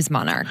where is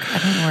Monarch? I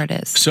don't know where it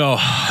is. So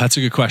that's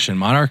a good question.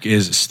 Monarch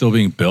is still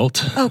being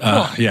built. Oh,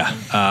 cool.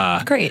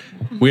 Yeah. Great.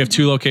 We have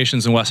 2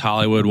 locations in West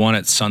Hollywood, one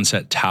at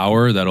Sunset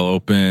Tower that'll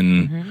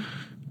open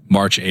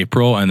March,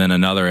 April, and then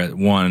another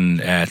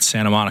one at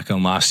Santa Monica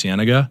and La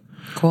Cienega.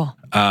 Cool.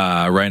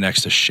 Right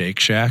next to Shake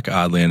Shack,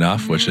 oddly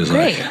enough, which is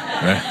Great.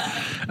 right.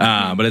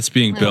 But it's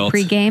being built.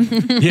 Pre-game.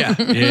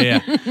 Yeah.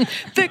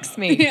 Fix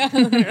me.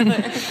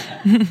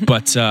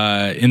 But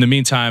in the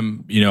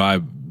meantime,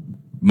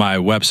 my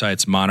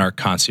website's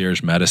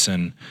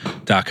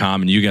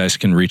monarchconciergemedicine.com, and you guys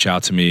can reach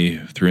out to me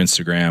through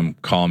Instagram,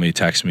 call me,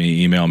 text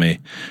me, email me.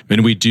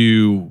 And we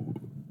do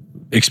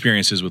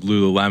experiences with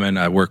Lululemon.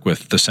 I work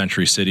with the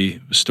Century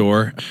City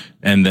store,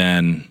 and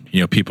then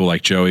people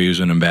like Joey, who's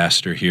an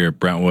ambassador here at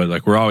Brentwood.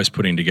 Like, we're always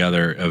putting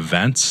together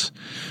events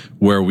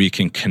where we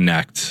can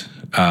connect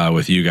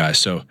with you guys.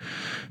 So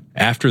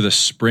after the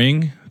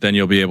spring, then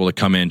you'll be able to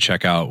come in,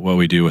 check out what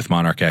we do with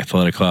Monarch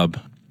Athletic Club.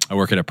 I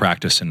work at a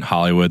practice in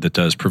Hollywood that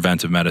does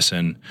preventive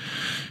medicine,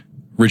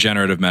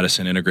 regenerative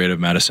medicine, integrative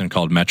medicine,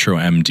 called Metro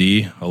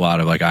MD. A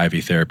lot of like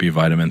IV therapy,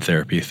 vitamin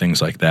therapy,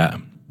 things like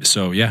that.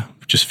 So yeah,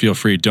 just feel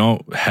free.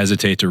 Don't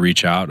hesitate to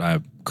reach out.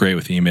 I'm great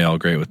with email,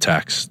 great with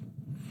text.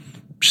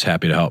 Just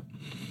happy to help.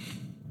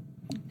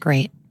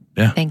 Great.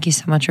 Yeah. Thank you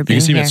so much for You being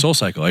can see me here. at Soul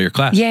Cycle at your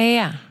class.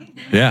 Yeah.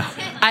 Yeah.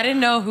 I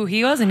didn't know who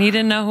he was, and he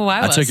didn't know who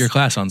I was. I took your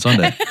class on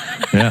Sunday.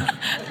 Yeah.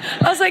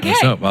 I was like, hey.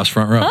 What's up? I was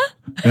front row. Huh?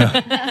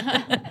 Yeah.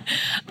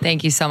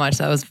 Thank you so much.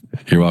 That was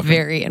You're welcome.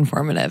 very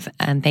informative.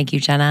 And thank you,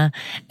 Jenna.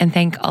 And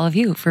thank all of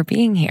you for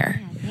being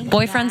here.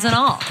 Boyfriends and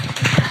all.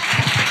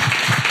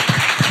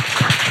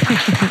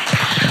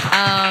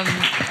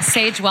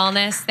 Sage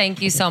Wellness,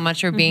 thank you so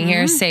much for being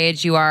here.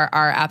 Sage, you are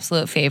our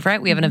absolute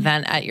favorite. We have an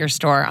event at your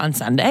store on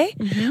Sunday.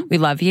 We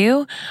love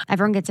you.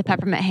 Everyone gets a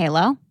peppermint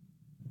halo.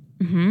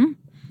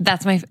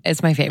 It's my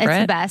favorite.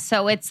 It's the best.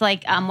 So it's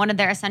like one of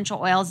their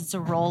essential oils. It's a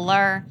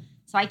roller.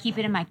 So I keep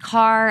it in my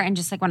car, and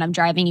just like when I'm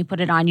driving, you put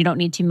it on. You don't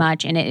need too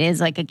much, and it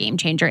is like a game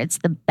changer. It's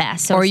the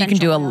best. So or you can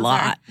do a essential oils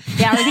lot.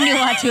 Yeah, we can do a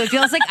lot too. It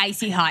feels like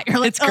icy hot. You're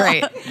like, It's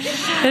great.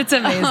 It's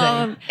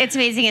amazing. It's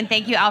amazing, and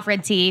thank you,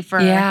 Alfred T, for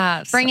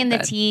bringing the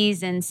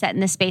teas and setting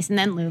the space, and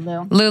then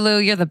Lulu. Lulu,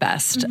 you're the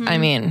best. I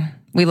mean,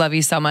 we love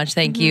you so much.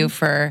 Thank you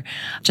for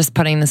just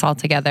putting this all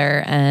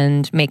together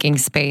and making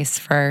space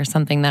for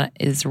something that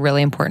is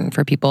really important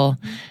for people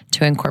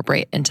to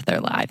incorporate into their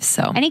lives.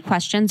 So, Any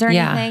questions or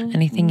anything?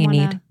 anything you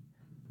need.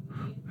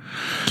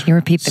 Can you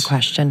repeat the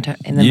question?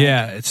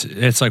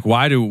 It's like,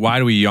 why do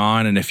we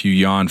yawn? And if you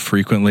yawn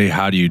frequently,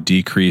 how do you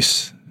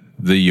decrease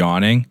the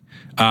yawning?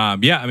 I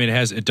mean,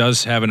 it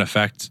does have an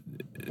effect.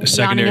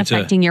 Secondary Yawning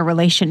affecting your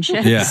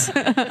relationships. Yeah. She's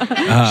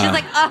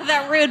like, oh,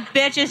 that rude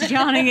bitch is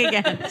yawning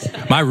again.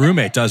 My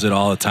roommate does it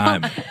all the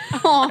time,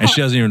 and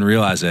she doesn't even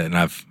realize it. And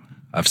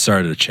I've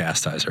started to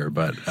chastise her,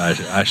 but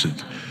I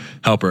should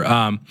help her.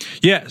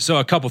 So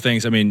a couple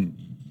things. I mean,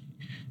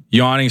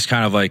 yawning is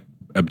kind of like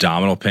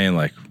abdominal pain,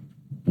 like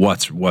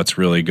what's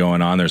really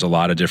going on. There's a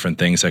lot of different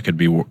things that could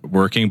be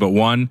working, but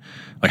one,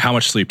 like, how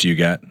much sleep do you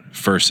get?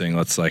 First thing,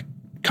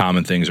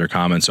 common things are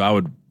common. So I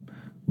would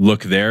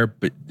look there,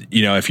 but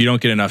if you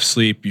don't get enough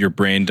sleep, your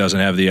brain doesn't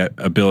have the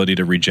ability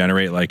to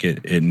regenerate like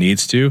it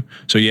needs to.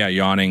 So yeah,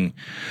 yawning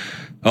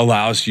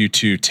allows you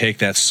to take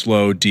that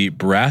slow, deep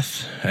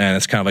breath, and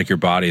it's kind of like your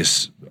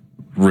body's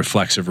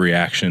reflexive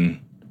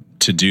reaction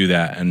to do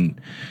that.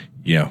 And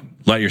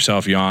let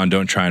yourself yawn.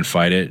 Don't try and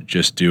fight it.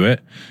 Just do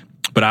it.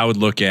 But I would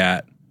look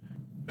at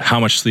how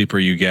much sleep are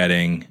you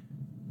getting,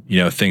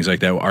 things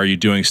like that. Are you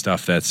doing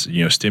stuff that's,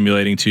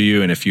 stimulating to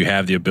you? And if you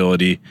have the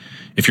ability,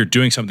 if you're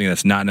doing something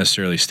that's not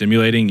necessarily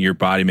stimulating, your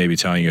body may be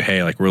telling you,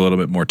 hey, like, we're a little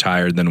bit more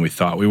tired than we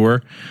thought we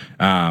were.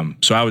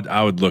 So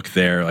I would look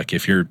there. Like,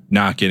 if you're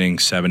not getting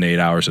 7 to 8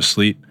 hours of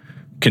sleep,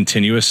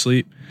 continuous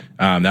sleep,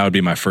 that would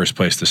be my first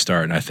place to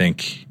start. And I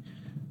think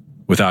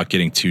without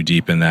getting too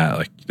deep in that,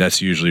 like,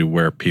 that's usually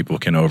where people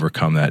can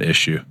overcome that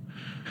issue.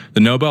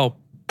 The Nobel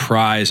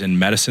Prize in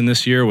medicine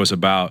this year was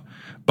about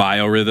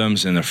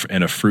biorhythms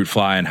in a fruit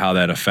fly and how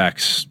that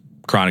affects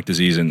chronic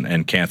disease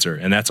and cancer.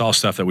 And that's all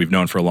stuff that we've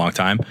known for a long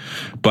time.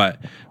 But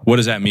what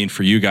does that mean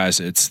for you guys?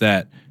 It's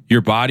that, your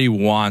body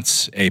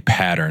wants a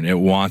pattern. It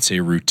wants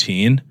a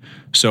routine.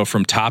 So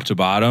from top to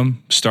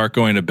bottom, start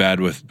going to bed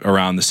with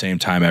around the same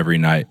time every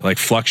night. Like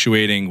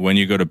fluctuating when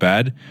you go to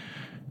bed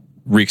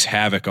wreaks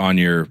havoc on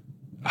your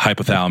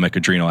hypothalamic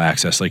adrenal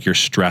axis, like your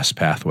stress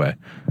pathway.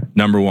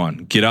 Number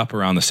one, get up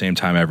around the same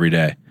time every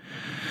day.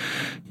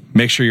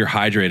 Make sure you're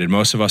hydrated.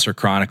 Most of us are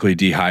chronically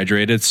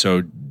dehydrated.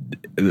 So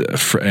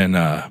in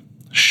a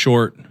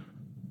short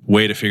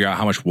way to figure out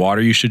how much water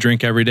you should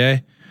drink every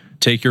day,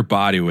 take your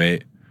body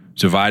weight,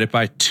 divide it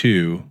by 2.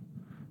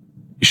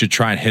 You should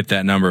try and hit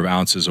that number of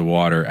ounces of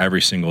water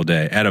every single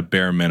day at a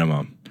bare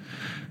minimum.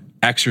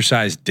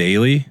 Exercise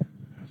daily.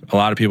 A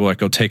lot of people like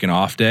go take an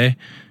off day.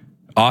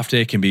 Off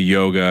day can be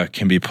yoga,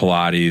 can be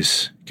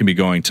Pilates, can be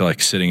going to like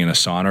sitting in a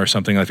sauna or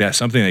something like that.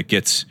 Something that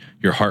gets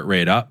your heart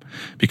rate up,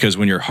 because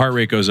when your heart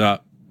rate goes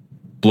up,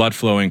 blood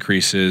flow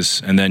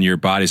increases, and then your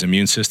body's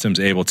immune system's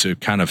able to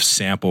kind of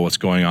sample what's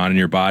going on in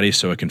your body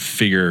so it can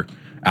figure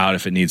out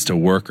if it needs to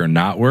work or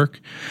not work.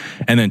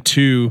 And then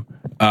 2,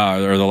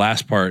 or the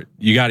last part,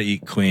 you got to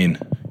eat clean.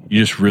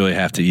 You just really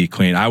have to eat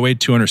clean. I weighed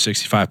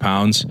 265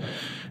 pounds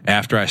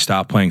after I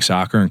stopped playing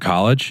soccer in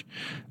college.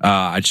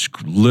 I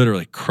just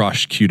literally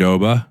crushed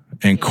Qdoba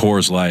and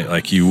Coors Light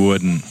like you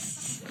wouldn't.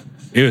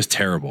 It was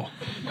terrible.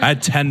 I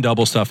had 10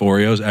 double stuffed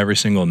Oreos every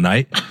single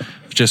night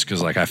just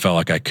because like I felt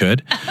like I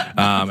could.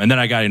 And then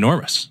I got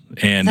enormous.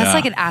 And that's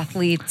like an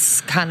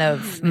athlete's kind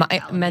of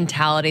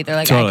mentality. They're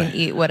like, totally. I can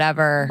eat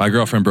whatever. My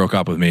girlfriend broke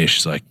up with me.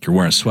 She's like, you're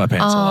wearing sweatpants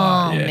a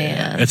lot. Yeah,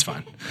 man. It's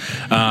fine.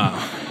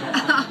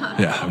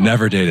 Yeah, I've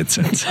never dated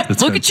since.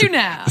 Look at you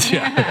now.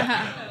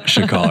 Yeah.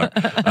 Should call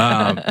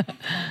her.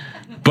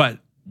 But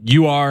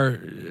you are,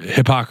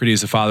 Hippocrates,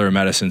 the father of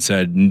medicine,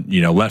 said,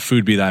 let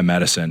food be thy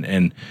medicine.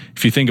 And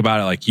if you think about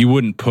it, like you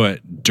wouldn't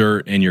put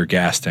dirt in your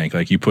gas tank,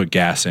 like you put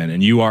gas in,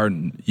 and you are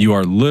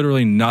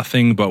literally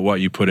nothing but what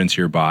you put into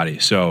your body.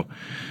 So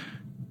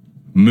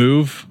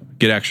move,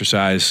 get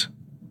exercise,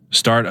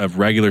 start a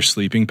regular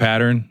sleeping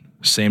pattern,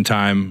 same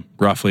time,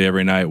 roughly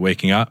every night,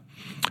 waking up,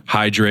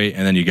 hydrate,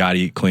 and then you got to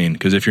eat clean.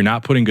 Because if you're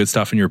not putting good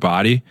stuff in your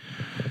body,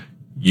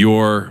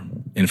 your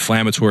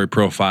inflammatory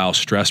profile,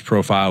 stress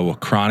profile will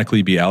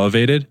chronically be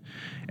elevated.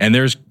 And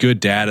there's good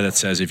data that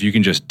says if you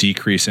can just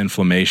decrease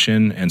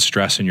inflammation and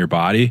stress in your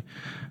body,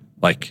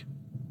 like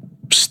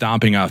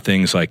stomping out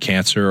things like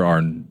cancer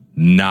are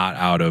not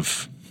out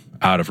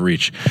of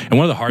reach. And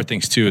one of the hard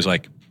things too is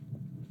like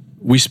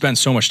we spend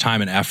so much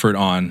time and effort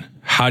on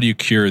how do you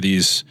cure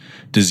these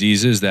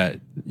diseases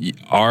that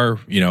are,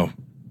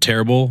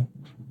 terrible,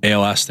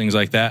 ALS, things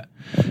like that,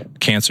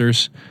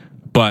 cancers.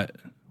 But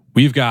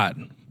we've got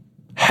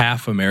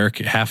half of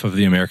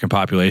the American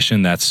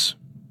population that's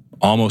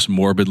almost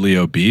morbidly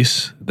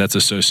obese, that's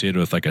associated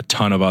with like a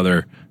ton of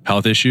other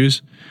health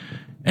issues.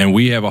 And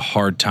we have a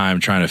hard time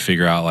trying to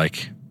figure out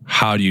like,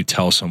 how do you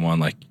tell someone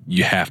like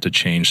you have to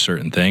change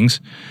certain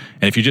things?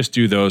 And if you just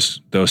do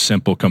those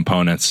simple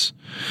components,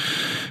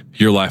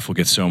 your life will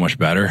get so much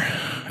better.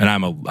 And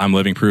I'm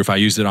living proof. I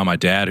used it on my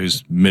dad,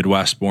 who's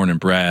Midwest born and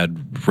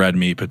bred, red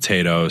meat,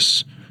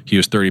 potatoes. He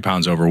was 30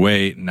 pounds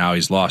overweight. Now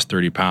he's lost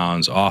 30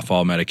 pounds, off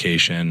all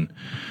medication.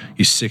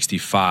 He's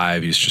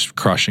 65. He's just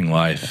crushing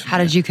life. How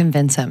did you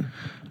convince him?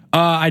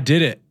 I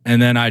did it.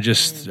 And then I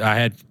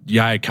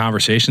had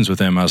conversations with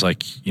him. I was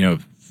like,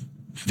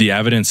 the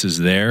evidence is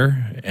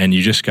there and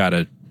you just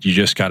gotta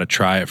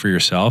try it for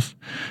yourself.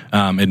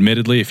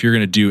 Admittedly, if you're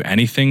going to do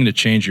anything to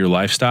change your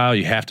lifestyle,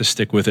 you have to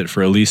stick with it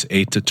for at least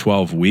 8 to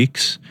 12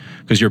 weeks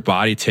because your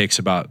body takes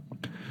about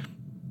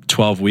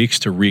 12 weeks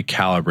to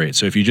recalibrate.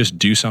 So if you just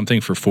do something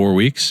for 4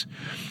 weeks,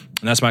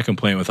 and that's my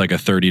complaint with like a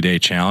 30-day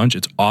challenge,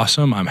 it's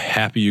awesome. I'm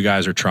happy you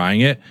guys are trying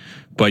it,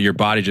 but your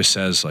body just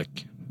says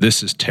like,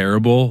 this is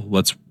terrible.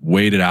 Let's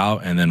wait it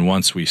out. And then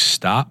once we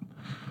stop,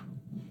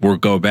 we'll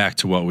go back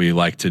to what we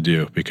like to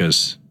do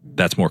because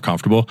that's more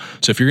comfortable.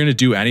 So if you're going to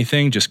do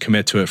anything, just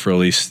commit to it for at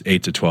least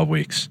 8 to 12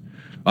 weeks.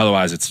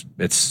 Otherwise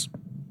it's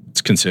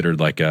considered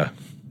like a,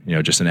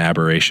 just an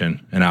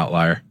aberration, an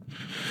outlier.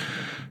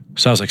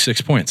 So I was like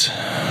 6 points.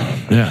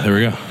 Yeah, there we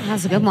go. That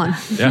was a good one.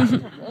 Yeah.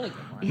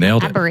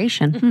 Nailed it.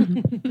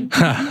 Aberration.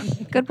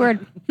 Good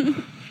word.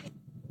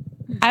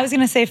 I was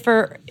going to say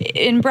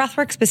in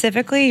breathwork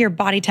specifically, your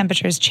body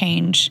temperatures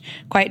change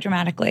quite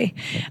dramatically.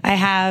 I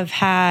have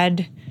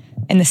had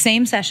in the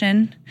same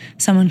session,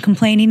 someone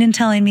complaining and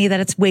telling me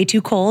that it's way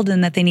too cold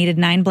and that they needed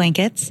 9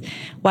 blankets,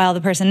 while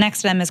the person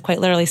next to them is quite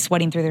literally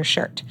sweating through their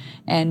shirt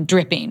and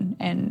dripping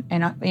and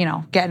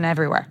getting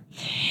everywhere.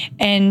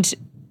 And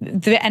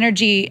the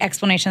energy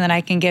explanation that I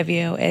can give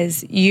you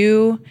is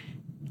you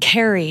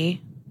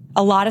carry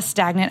a lot of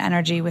stagnant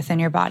energy within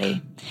your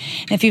body.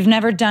 And if you've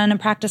never done a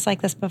practice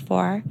like this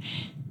before,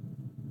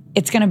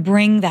 it's going to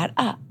bring that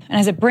up. And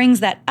as it brings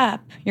that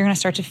up, you're going to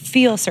start to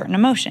feel certain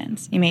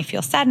emotions. You may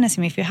feel sadness,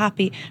 you may feel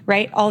happy,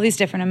 right? All these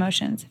different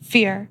emotions.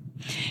 Fear.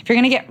 If you're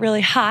going to get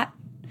really hot,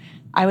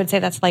 I would say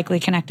that's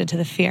likely connected to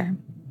the fear.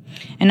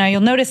 And now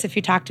you'll notice if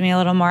you talk to me a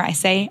little more, I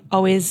say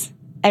always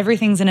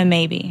everything's in a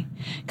maybe.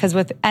 Because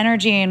with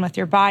energy and with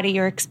your body,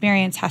 your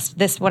experience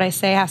what I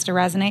say has to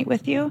resonate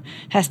with you,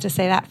 has to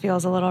say that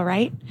feels a little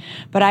right.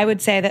 But I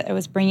would say that it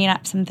was bringing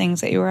up some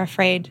things that you were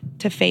afraid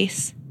to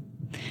face,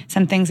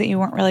 some things that you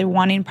weren't really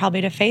wanting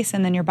probably to face.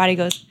 And then your body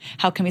goes,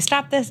 how can we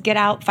stop this? Get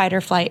out, fight or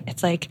flight.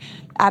 It's like,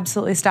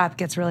 absolutely stop,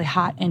 gets really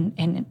hot and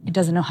it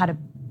doesn't know how to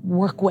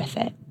work with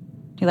it.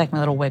 You like my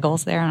little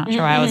wiggles there? I'm not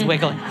sure why I was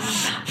wiggling.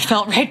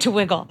 Felt right to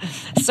wiggle.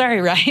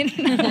 Sorry, Ryan.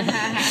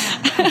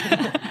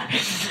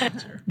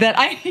 That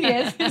I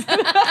yes.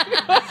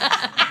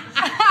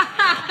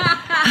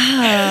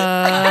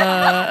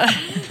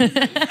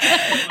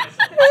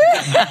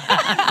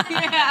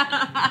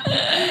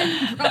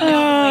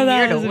 Oh,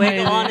 that was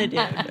amazing.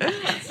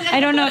 I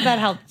don't know if that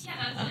helped.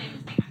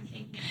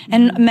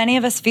 And many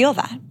of us feel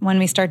that when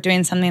we start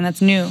doing something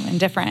that's new and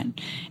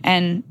different.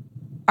 And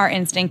our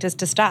instinct is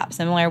to stop.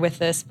 Similar with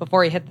this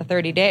before you hit the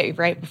 30-day,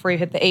 right? Before you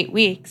hit the 8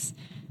 weeks.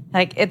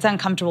 Like, it's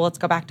uncomfortable, let's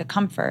go back to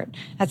comfort.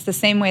 That's the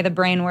same way the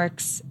brain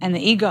works and the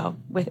ego.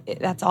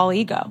 That's all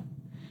ego.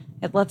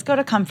 Let's go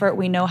to comfort.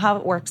 We know how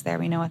it works there.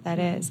 We know what that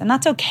is. And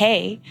that's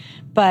okay.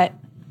 But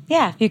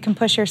yeah, if you can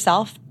push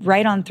yourself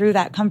right on through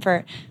that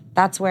comfort,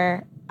 that's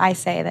where I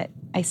say that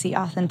I see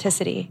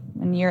authenticity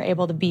when you're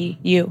able to be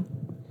you.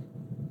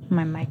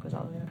 My mic was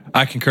all over.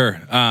 I concur.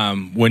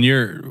 When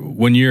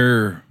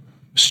you're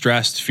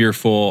stressed,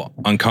 fearful,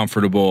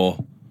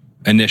 uncomfortable,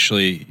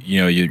 initially,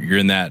 you're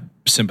in that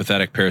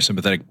sympathetic,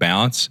 parasympathetic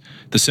balance.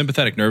 The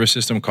sympathetic nervous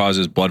system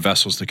causes blood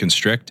vessels to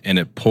constrict, and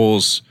it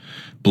pulls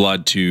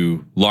blood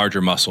to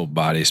larger muscle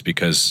bodies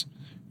because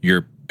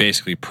you're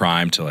basically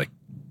primed to like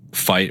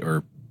fight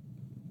or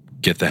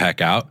get the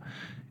heck out.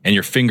 And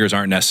your fingers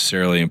aren't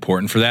necessarily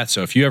important for that.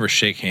 So if you ever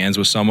shake hands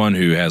with someone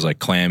who has like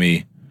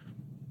clammy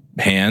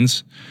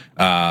hands,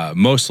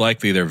 most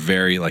likely they're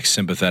very like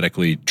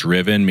sympathetically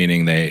driven,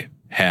 meaning they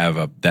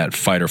have that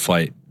fight or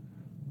flight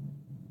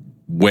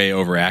way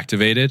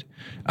overactivated.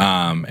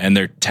 And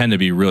they tend to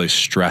be really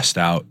stressed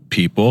out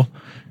people.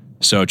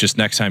 So just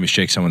next time you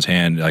shake someone's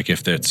hand, like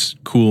if it's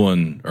cool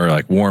or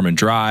like warm and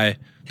dry,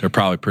 they're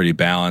probably pretty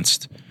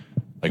balanced.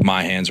 Like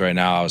my hands right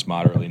now, I was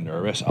moderately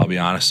nervous. I'll be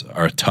honest,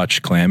 are a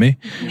touch clammy.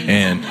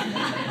 And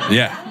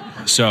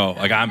yeah, so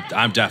like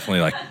I'm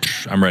definitely like,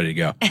 I'm ready to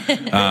go.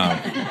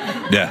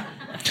 Yeah.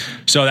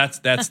 So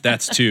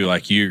that's too,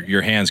 like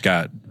your hands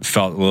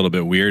felt a little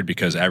bit weird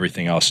because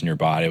everything else in your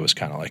body was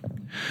kind of like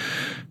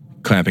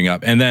clamping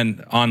up. And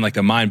then on like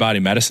the mind body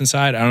medicine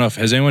side, I don't know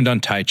has anyone done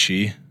Tai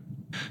Chi?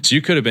 So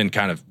you could have been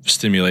kind of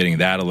stimulating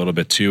that a little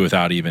bit too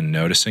without even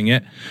noticing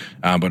it.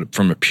 But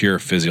from a pure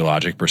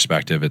physiologic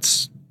perspective,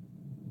 it's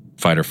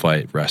fight or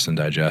flight, rest and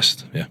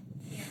digest. Yeah.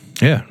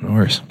 Yeah, no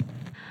worries.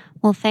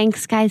 Well,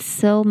 thanks guys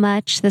so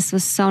much. This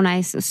was so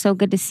nice. It was so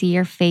good to see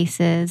your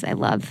faces. I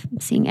love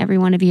seeing every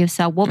one of you.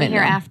 So we'll be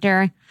here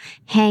after,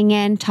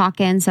 hanging,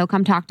 talking. So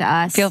come talk to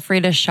us. Feel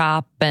free to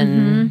shop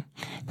and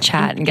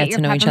chat and get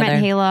to know each other.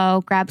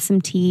 Halo, grab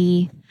some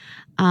tea.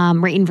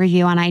 Rate and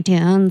review on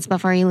iTunes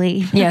before you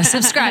leave. Yeah,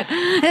 subscribe.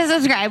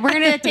 Subscribe. We're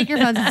going to take your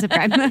phones and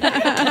subscribe.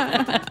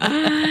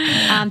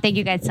 Thank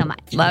you guys so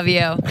much. Love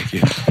you. Thank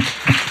you.